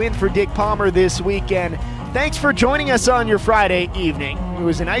with you in for Dick Palmer this weekend. Thanks for joining us on your Friday evening. It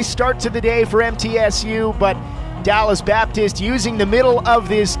was a nice start to the day for MTSU, but Dallas Baptist using the middle of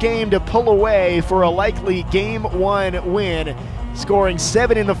this game to pull away for a likely Game 1 win, scoring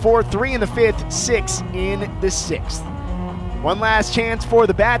 7 in the fourth, 3 in the fifth, 6 in the sixth. One last chance for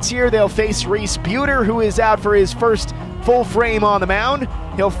the Bats here. They'll face Reese Buter, who is out for his first full frame on the mound.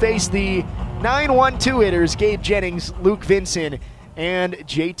 He'll face the 9-1-2 hitters, Gabe Jennings, Luke Vinson, and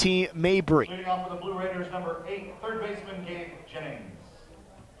JT Mabry. Leading off for the Blue Raiders, number 8, third baseman Gabe Jennings.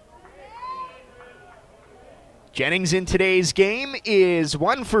 Jennings in today's game is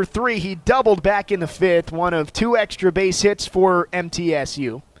 1 for 3. He doubled back in the fifth, one of 2 extra base hits for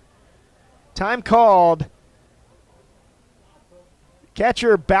MTSU. Time called.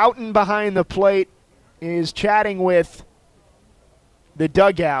 Catcher Boughton behind the plate is chatting with the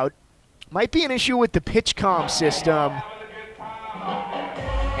dugout. Might be an issue with the pitch comm system.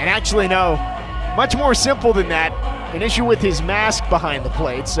 And actually, no, much more simple than that. An issue with his mask behind the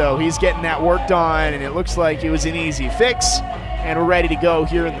plate, so he's getting that worked on, and it looks like it was an easy fix, and we're ready to go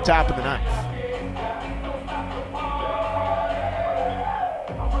here in the top of the ninth.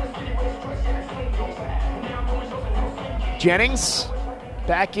 Jennings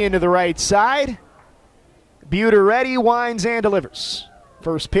back into the right side. Buter ready, winds and delivers.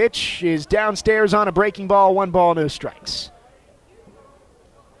 First pitch is downstairs on a breaking ball, 1 ball, no strikes.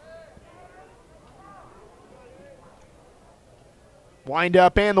 Wind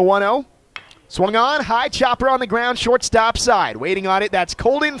up and the 1-0. Swung on, high chopper on the ground, shortstop side. Waiting on it, that's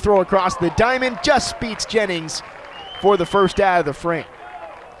Colden. Throw across the diamond, just beats Jennings for the first out of the frame.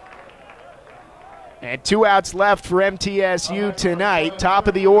 And 2 outs left for MTSU tonight. Top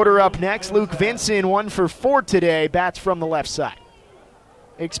of the order up next, Luke Vinson, 1 for 4 today, bats from the left side.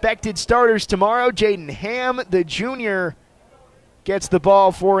 Expected starters tomorrow, Jaden Ham, the junior, gets the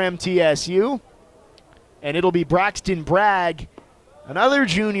ball for MTSU. And it'll be Braxton Bragg, another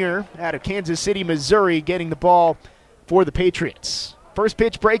junior out of Kansas City, Missouri, getting the ball for the Patriots. First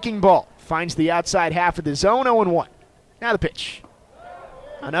pitch, breaking ball. Finds the outside half of the zone, 0-1. Now the pitch.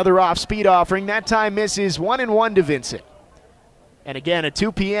 Another off-speed offering. That time misses, 1-1 to Vincent. And again, a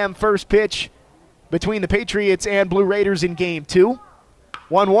 2 p.m. first pitch between the Patriots and Blue Raiders in Game 2.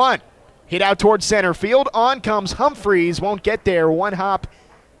 1-1. Hit out towards center field. On comes Humphreys. Won't get there. 1 hop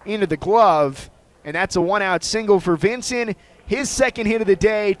into the glove. And that's a 1-out single for Vincent. His second hit of the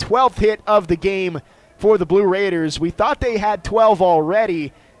day, 12th hit of the game for the Blue Raiders. We thought they had 12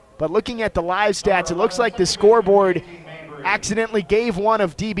 already, but looking at the live stats, it looks like the scoreboard accidentally gave one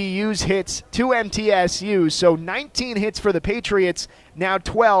of DBU's hits to MTSU. So 19 hits for the Patriots, now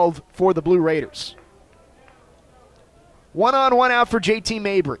 12 for the Blue Raiders. 1 on, 1 out for JT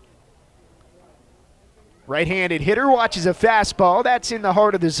Mabry. Right-handed hitter watches a fastball. That's in the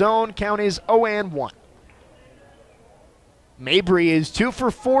heart of the zone. Count is 0-1. Mabry is 2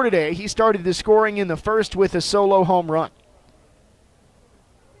 for 4 today. He started the scoring in the first with a solo home run.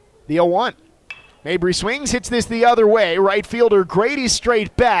 The 0-1. Mabry swings, hits this the other way. Right fielder Grady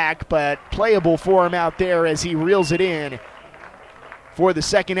straight back, but playable for him out there as he reels it in for the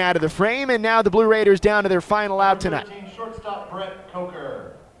second out of the frame. And now the Blue Raiders down to their final out tonight. Shortstop Brett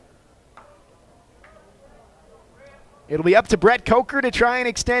Coker. It'll be up to Brett Coker to try and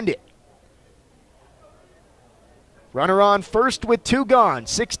extend it. Runner on first with 2 gone.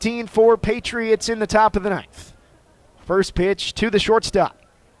 16-4 Patriots in the top of the ninth. First pitch to the shortstop.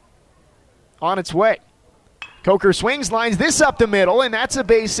 On its way. Coker swings, lines this up the middle, and that's a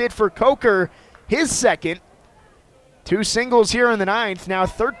base hit for Coker, his second. 2 singles here in the 9th. Now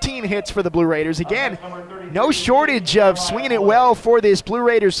 13 hits for the Blue Raiders. Again, no shortage of swinging it well for this Blue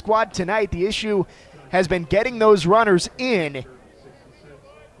Raiders squad tonight. The issue has been getting those runners in.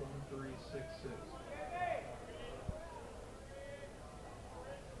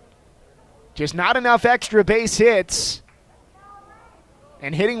 Just not enough extra base hits.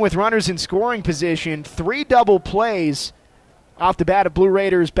 And hitting with runners in scoring position. 3 double plays off the bat of Blue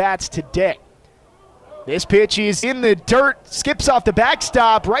Raiders bats today. This pitch is in the dirt, skips off the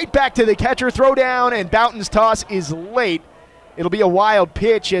backstop, right back to the catcher, throw down, and Boughton's toss is late. It'll be a wild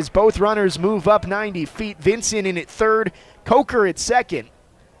pitch as both runners move up 90 feet. Vincent in at third, Coker at second.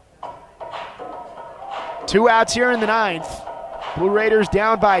 2 outs here in the 9th. Blue Raiders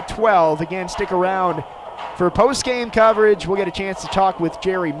down by 12. Again, stick around for post-game coverage. We'll get a chance to talk with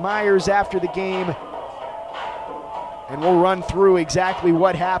Jerry Myers after the game. And we'll run through exactly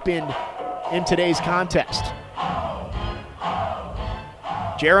what happened in today's contest.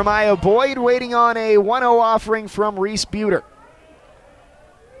 Jeremiah Boyd waiting on a 1-0 offering from Reese Buter.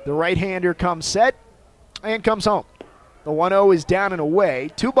 The right-hander comes set and comes home. The 1-0 is down and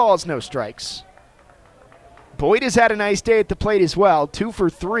away. 2 balls, no strikes. Boyd has had a nice day at the plate as well, 2 for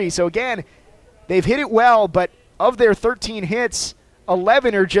 3. So again, they've hit it well, but of their 13 hits,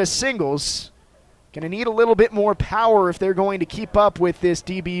 11 are just singles. Going to need a little bit more power if they're going to keep up with this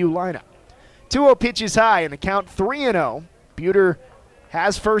DBU lineup. 2-0 pitch is high, and the count 3-0. Buter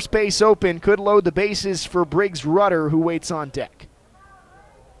has first base open, could load the bases for Briggs Rudder, who waits on deck.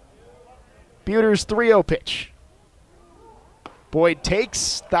 Buter's 3-0 pitch. Boyd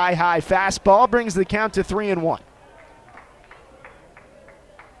takes, thigh-high fastball, brings the count to 3-1.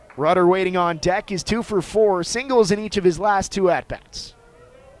 Rudder waiting on deck is 2 for 4, singles in each of his last 2 at-bats.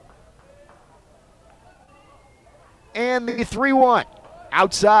 And the 3-1.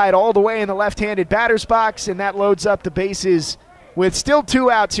 Outside all the way in the left-handed batter's box, and that loads up the bases with still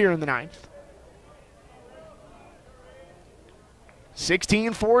 2 outs here in the 9th.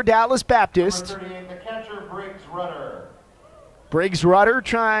 16 for Dallas Baptist. The catcher, Briggs Rudder. Briggs Rudder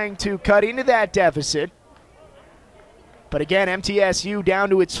trying to cut into that deficit. But again, MTSU down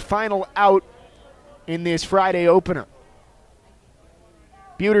to its final out in this Friday opener.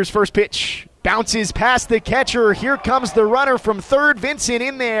 Buter's first pitch bounces past the catcher. Here comes the runner from third. Vincent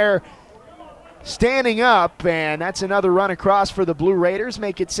in there, standing up, and that's another run across for the Blue Raiders.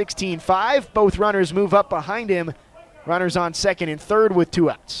 Make it 16-5. Both runners move up behind him. Runners on second and third with 2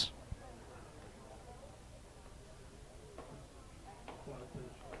 outs.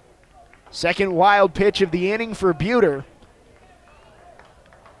 Second wild pitch of the inning for Buter.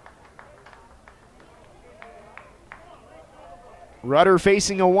 Rudder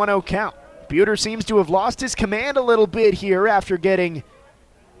facing a 1-0 count. Buter seems to have lost his command a little bit here after getting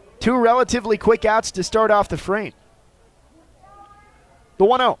 2 relatively quick outs to start off the frame. The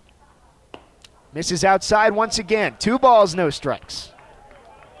 1-0. Misses outside once again. 2 balls, no strikes.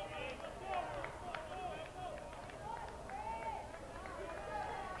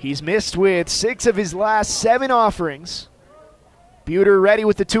 He's missed with 6 of his last 7 offerings. Buter ready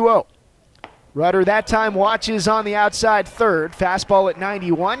with the 2-0. Rudder that time watches on the outside third. Fastball at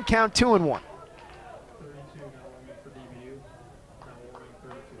 91, count 2-1.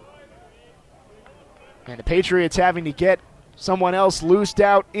 And the Patriots having to get someone else loosed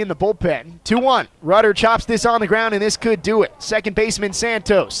out in the bullpen. 2-1. Rudder chops this on the ground, and this could do it. Second baseman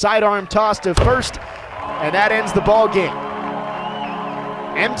Santos, sidearm toss to first, and that ends the ball game.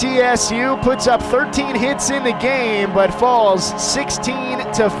 MTSU puts up 13 hits in the game, but falls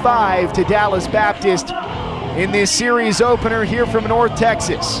 16-5 to Dallas Baptist in this series opener here from North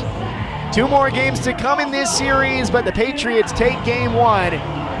Texas. 2 more games to come in this series, but the Patriots take game 1.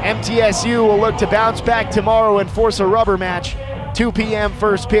 MTSU will look to bounce back tomorrow and force a rubber match. 2 p.m.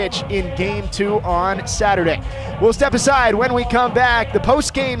 first pitch in game 2 on Saturday. We'll step aside when we come back. The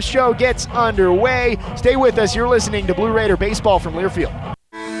post-game show gets underway. Stay with us. You're listening to Blue Raider Baseball from Learfield.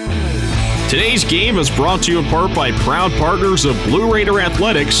 Today's game is brought to you in part by proud partners of Blue Raider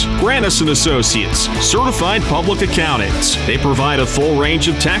Athletics, Granis & Associates, certified public accountants. They provide a full range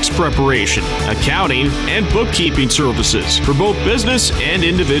of tax preparation, accounting, and bookkeeping services for both business and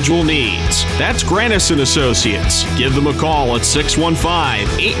individual needs. That's Granis & Associates. Give them a call at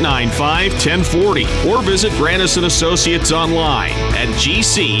 615-895-1040 or visit Granis & Associates online at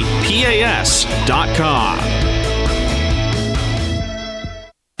gcpas.com.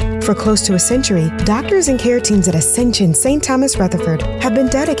 For close to a century, doctors and care teams at Ascension St. Thomas Rutherford have been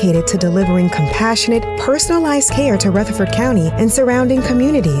dedicated to delivering compassionate, personalized care to Rutherford County and surrounding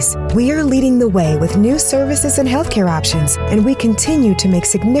communities. We are leading the way with new services and healthcare options, and we continue to make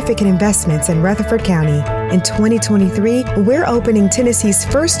significant investments in Rutherford County. In 2023, we're opening Tennessee's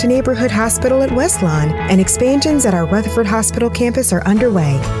first neighborhood hospital at West Lawn, and expansions at our Rutherford Hospital campus are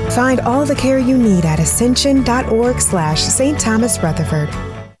underway. Find all the care you need at ascension.org/St. Thomas Rutherford.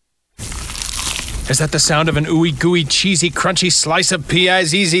 Is that the sound of an ooey gooey cheesy crunchy slice of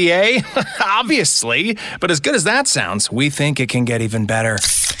P-I-Z-Z-A? Obviously, but as good as that sounds, we think it can get even better.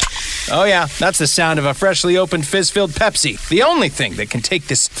 Oh yeah, that's the sound of a freshly opened fizz-filled Pepsi. The only thing that can take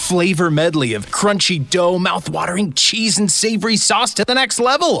this flavor medley of crunchy dough, mouth-watering cheese, and savory sauce to the next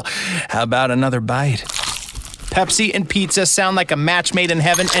level. How about another bite? Pepsi and pizza sound like a match made in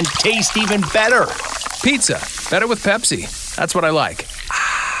heaven and taste even better. Pizza, better with Pepsi. That's what I like.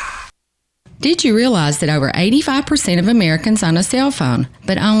 Did you realize that over 85% of Americans own a cell phone,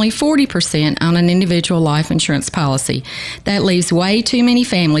 but only 40% own an individual life insurance policy? That leaves way too many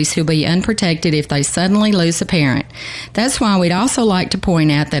families who'll be unprotected if they suddenly lose a parent. That's why we'd also like to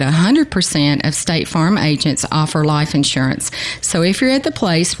point out that 100% of State Farm agents offer life insurance. So if you're at the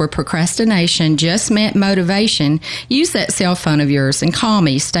place where procrastination just met motivation, use that cell phone of yours and call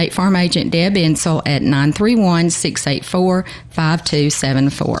me, State Farm agent Deb Insel, at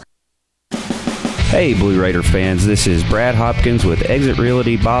 931-684-5274. Hey Blue Raider fans, this is Brad Hopkins with Exit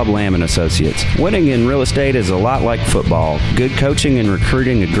Realty Bob Lamb & Associates. Winning in real estate is a lot like football. Good coaching and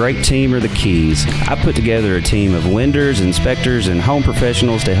recruiting a great team are the keys. I put together a team of lenders, inspectors, and home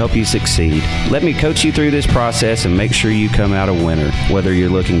professionals to help you succeed. Let me coach you through this process and make sure you come out a winner. Whether you're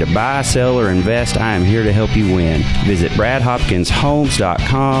looking to buy, sell, or invest, I am here to help you win. Visit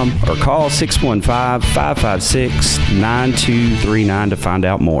BradHopkinsHomes.com or call 615-556-9239 to find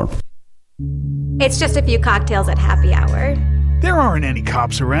out more. It's just a few cocktails at happy hour. There aren't any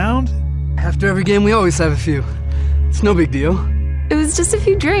cops around. After every game, we always have a few. It's no big deal. It was just a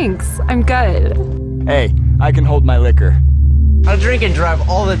few drinks. I'm good. Hey, I can hold my liquor. I drink and drive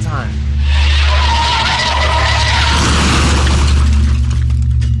all the time.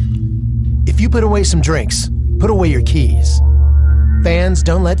 If you put away some drinks, put away your keys. Fans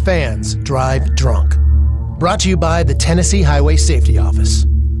don't let fans drive drunk. Brought to you by the Tennessee Highway Safety Office.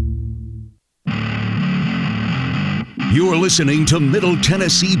 You're listening to Middle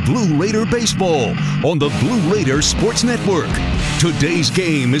Tennessee Blue Raider Baseball on the Blue Raider Sports Network. Today's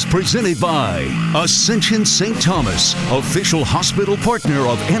game is presented by Ascension St. Thomas, official hospital partner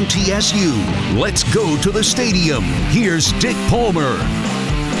of MTSU. Let's go to the stadium. Here's Dick Palmer.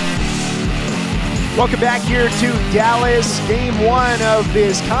 Welcome back here to Dallas. Game one of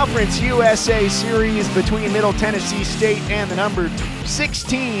this Conference USA series between Middle Tennessee State and the number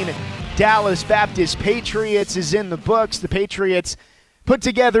 16 Dallas Baptist Patriots is in the books. The Patriots put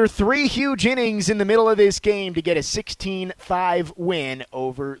together 3 huge innings in the middle of this game to get a 16-5 win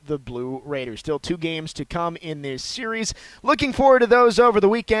over the Blue Raiders. Still 2 games to come in this series. Looking forward to those over the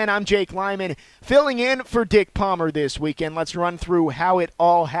weekend. I'm Jake Lyman, filling in for Dick Palmer this weekend. Let's run through how it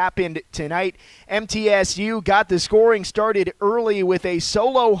all happened tonight. MTSU got the scoring started early with a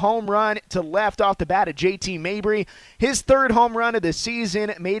solo home run to left off the bat of JT Mabry. His 3rd home run of the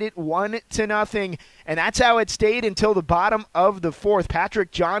season made it 1-0, and that's how it stayed until the bottom of the 4th.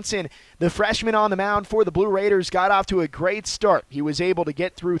 Patrick Johnson, the freshman on the mound for the Blue Raiders, got off to a great start. He was able to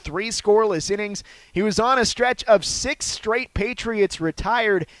get through 3 scoreless innings. He was on a stretch of 6 straight Patriots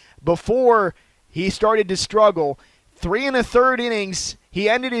retired before he started to struggle. 3 1/3 innings. He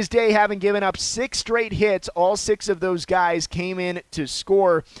ended his day having given up 6 straight hits. All 6 of those guys came in to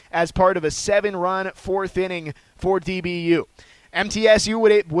score as part of a 7-run 4th inning for DBU. MTSU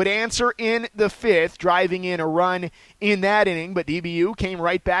would answer in the 5th, driving in a run in that inning, but DBU came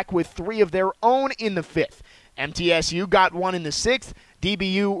right back with 3 of their own in the 5th. MTSU got 1 in the 6th.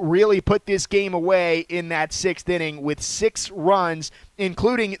 DBU really put this game away in that 6th inning with 6 runs,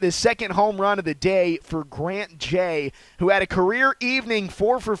 including the 2nd home run of the day for Grant Jay, who had a career evening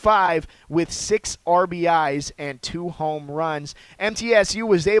 4 for 5 with 6 RBIs and 2 home runs. MTSU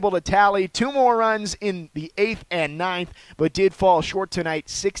was able to tally 2 more runs in the 8th and 9th, but did fall short tonight,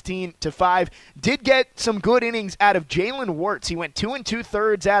 16-5. Did get some good innings out of Jalen Wirtz. He went 2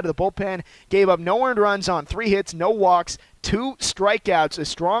 2/3 out of the bullpen, gave up no earned runs on 3 hits, no walks, 2 strikeouts. A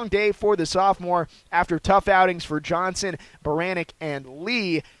strong day for the sophomore after tough outings for Johnson, Baranek, and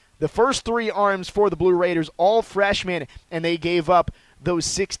Lee. The first 3 arms for the Blue Raiders, all freshmen, and they gave up those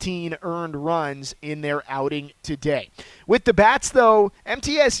 16 earned runs in their outing today. With the bats, though,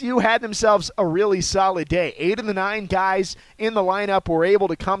 MTSU had themselves a really solid day. 8 of the 9 guys in the lineup were able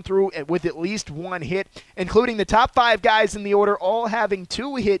to come through with at least one hit, including the top 5 guys in the order all having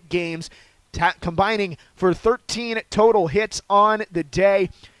 2-hit games, combining for 13 total hits on the day.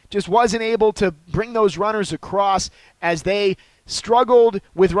 Just wasn't able to bring those runners across as they struggled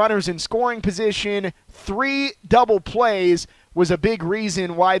with runners in scoring position. 3 double plays was a big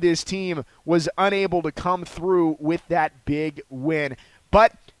reason why this team was unable to come through with that big win.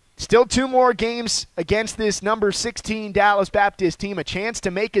 But still 2 more games against this number 16 Dallas Baptist team. A chance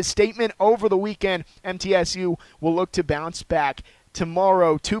to make a statement over the weekend. MTSU will look to bounce back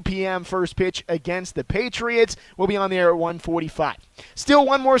tomorrow, 2 p.m. first pitch against the Patriots. We'll be on the air at 1:45. Still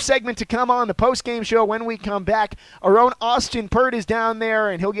one more segment to come on the postgame show. When we come back, our own Austin Pert is down there,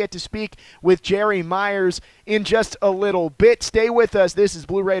 and he'll get to speak with Jerry Myers in just a little bit. Stay with us. This is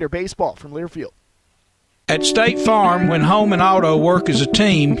Blue Raider Baseball from Learfield. At State Farm, when home and auto work as a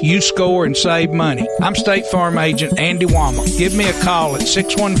team, you score and save money. I'm State Farm agent Andy Wama. Give me a call at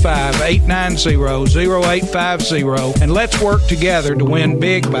 615-890-0850 and let's work together to win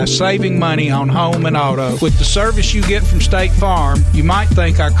big by saving money on home and auto. With the service you get from State Farm, you might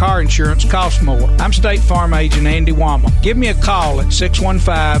think our car insurance costs more. I'm State Farm agent Andy Wama. Give me a call at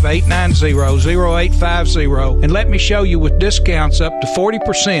 615-890-0850 and let me show you with discounts up to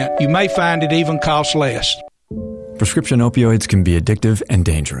 40%. You may find it even costs less. Prescription opioids can be addictive and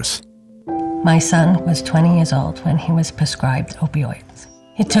dangerous. My son was 20 years old when he was prescribed opioids.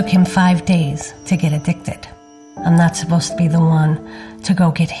 It took him 5 days to get addicted. I'm not supposed to be the one to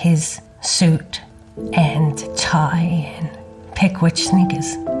go get his suit and tie and pick which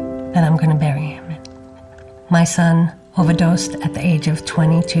sneakers that I'm going to bury him in. My son overdosed at the age of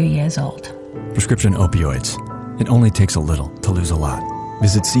 22 years old. Prescription opioids. It only takes a little to lose a lot.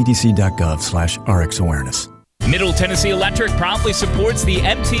 Visit cdc.gov/RxAwareness. Middle Tennessee Electric proudly supports the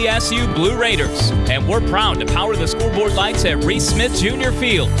MTSU Blue Raiders, and we're proud to power the scoreboard lights at Reese Smith Junior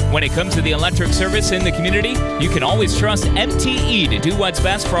Field. When it comes to the electric service in the community, you can always trust MTE to do what's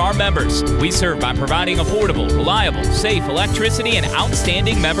best for our members. We serve by providing affordable, reliable, safe electricity and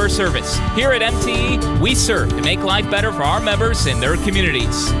outstanding member service. Here at MTE, we serve to make life better for our members and their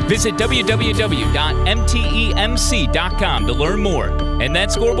communities. Visit www.mtemc.com to learn more. And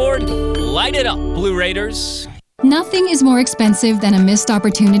that scoreboard, light it up, Blue Raiders. Nothing is more expensive than a missed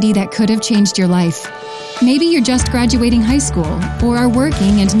opportunity that could have changed your life. Maybe you're just graduating high school, or are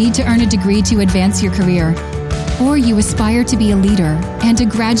working and need to earn a degree to advance your career. Or you aspire to be a leader, and a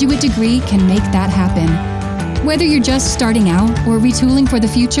graduate degree can make that happen. Whether you're just starting out or retooling for the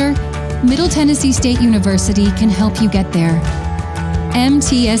future, Middle Tennessee State University can help you get there.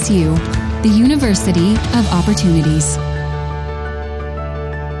 MTSU, the University of Opportunities.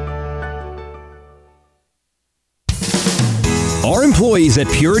 Our employees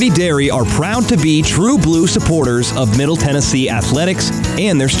at Purity Dairy are proud to be true blue supporters of Middle Tennessee athletics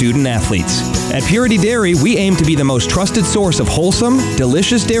and their student athletes. At Purity Dairy, we aim to be the most trusted source of wholesome,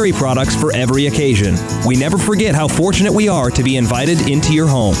 delicious dairy products for every occasion. We never forget how fortunate we are to be invited into your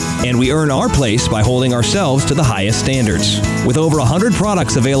home, and we earn our place by holding ourselves to the highest standards. With over 100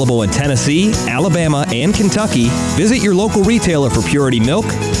 products available in Tennessee, Alabama, and Kentucky, visit your local retailer for Purity milk,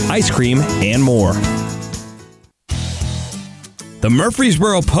 ice cream, and more. The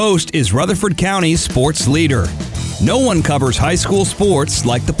Murfreesboro Post is Rutherford County's sports leader. No one covers high school sports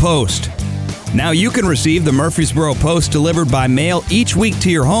like the Post. Now you can receive the Murfreesboro Post delivered by mail each week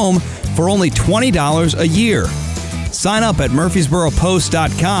to your home for only $20 a year. Sign up at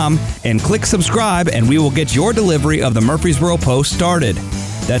murfreesboropost.com and click subscribe, and we will get your delivery of the Murfreesboro Post started.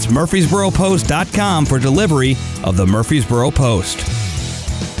 That's murfreesboropost.com for delivery of the Murfreesboro Post.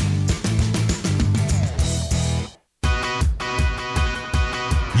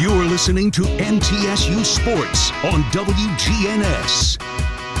 You're listening to MTSU Sports on WGNS.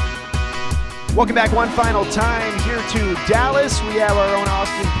 Welcome back one final time here to Dallas. We have our own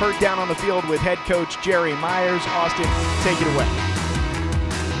Austin Pert down on the field with head coach Jerry Myers. Austin, take it away.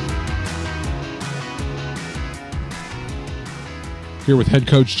 Here with head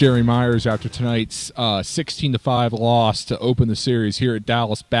coach Jerry Myers after tonight's 16-5 loss to open the series here at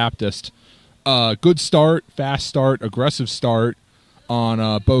Dallas Baptist. Good start, fast start, aggressive start on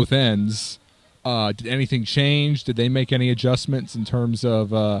both ends. Did anything change? Did they make any adjustments in terms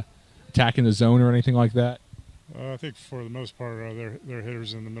of attacking the zone or anything like that? I think for the most part, their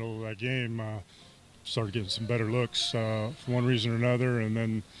hitters in the middle of that game started getting some better looks for one reason or another, and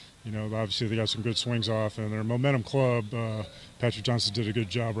then obviously they got some good swings off. And their momentum club, Patrick Johnson did a good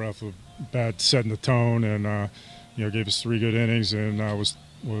job right off the bat setting the tone, and gave us 3 good innings, and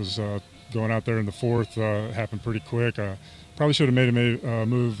was going out there in the fourth. Happened pretty quick. Probably should have made a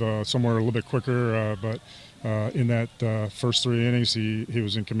move somewhere a little bit quicker, but in that first 3 innings, he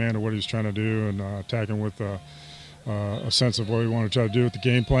was in command of what he was trying to do and attacking with a sense of what we wanted to try to do with the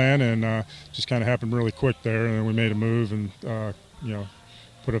game plan, and just kind of happened really quick there. And then we made a move and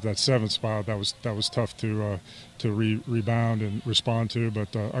put up that 7th spot. That was tough to rebound and respond to,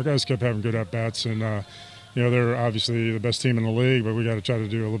 but our guys kept having good at bats, and they're obviously the best team in the league, but we got to try to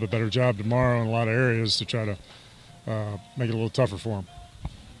do a little bit better job tomorrow in a lot of areas to try to make it a little tougher for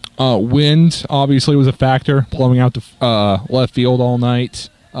them. Wind obviously was a factor, blowing out the left field all night.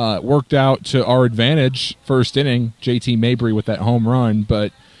 It worked out to our advantage first inning, JT Mabry with that home run,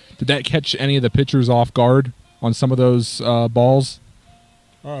 but did that catch any of the pitchers off guard on some of those balls?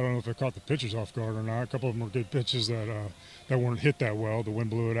 I don't know if it caught the pitchers off guard or not. A couple of them were good pitches that weren't hit that well. The wind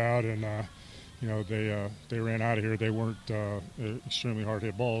blew it out, and they ran out of here. They weren't extremely hard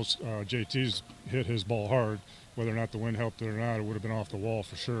hit balls. JT's hit his ball hard. Whether or not the wind helped it or not, it would have been off the wall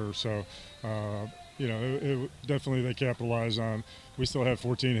for sure. So, it definitely they capitalized on. We still had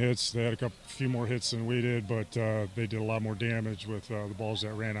 14 hits. They had a few more hits than we did, but they did a lot more damage with the balls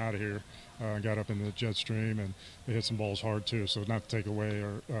that ran out of here and got up in the jet stream, and they hit some balls hard too. So not to take away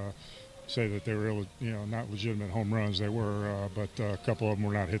or say that they were not legitimate home runs. They were, but a couple of them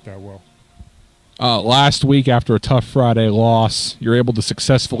were not hit that well. Last week, after a tough Friday loss, you're able to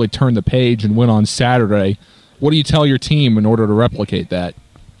successfully turn the page and win on Saturday. What do you tell your team in order to replicate that?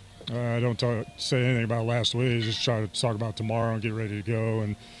 I don't say anything about last week. Just try to talk about tomorrow and get ready to go.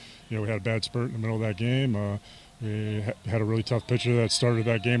 And we had a bad spurt in the middle of that game. We had a really tough pitcher that started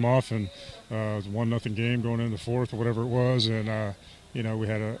that game off, and it was a 1-0 game going into the fourth or whatever it was. And we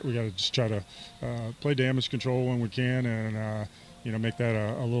got to just try to play damage control when we can, and make that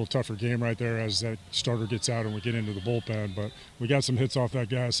a little tougher game right there as that starter gets out and we get into the bullpen. But we got some hits off that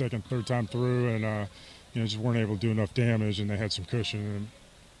guy second, third time through, and just weren't able to do enough damage, and they had some cushion, and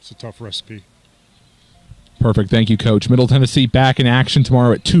it's a tough recipe. Perfect. Thank you, Coach. Middle Tennessee back in action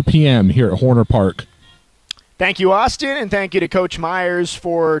tomorrow at 2 p.m. here at Horner Park. Thank you, Austin, and thank you to Coach Myers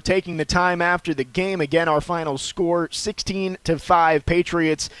for taking the time after the game. Again, our final score, 16-5.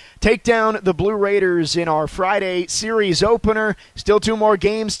 Patriots take down the Blue Raiders in our Friday series opener. Still 2 more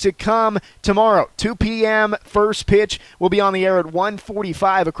games to come tomorrow. 2 p.m. first pitch. We'll be on the air at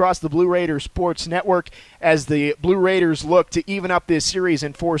 1:45 across the Blue Raiders Sports Network as the Blue Raiders look to even up this series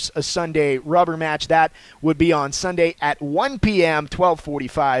and force a Sunday rubber match. That would be on Sunday at 1 p.m.,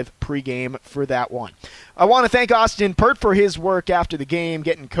 12:45 pregame for that one. I want to thank Austin Pert for his work after the game,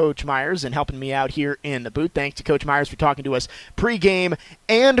 getting Coach Myers and helping me out here in the booth. Thanks to Coach Myers for talking to us pregame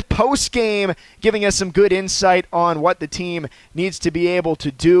and postgame, giving us some good insight on what the team needs to be able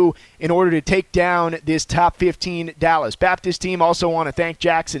to do in order to take down this top 15 Dallas Baptist team. Also want to thank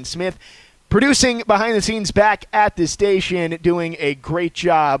Jackson Smith, producing behind the scenes back at the station, doing a great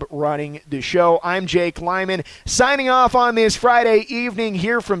job running the show. I'm Jake Lyman, signing off on this Friday evening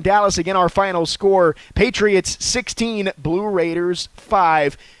here from Dallas. Again, our final score, Patriots 16, Blue Raiders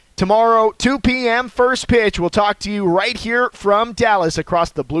 5. Tomorrow, 2 p.m., first pitch. We'll talk to you right here from Dallas across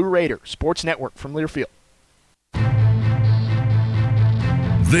the Blue Raider Sports Network from Learfield.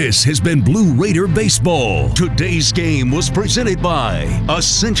 This has been Blue Raider Baseball. Today's game was presented by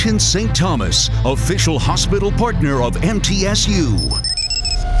Ascension St. Thomas, official hospital partner of MTSU.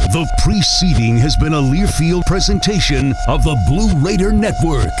 The preceding has been a Learfield presentation of the Blue Raider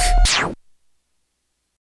Network.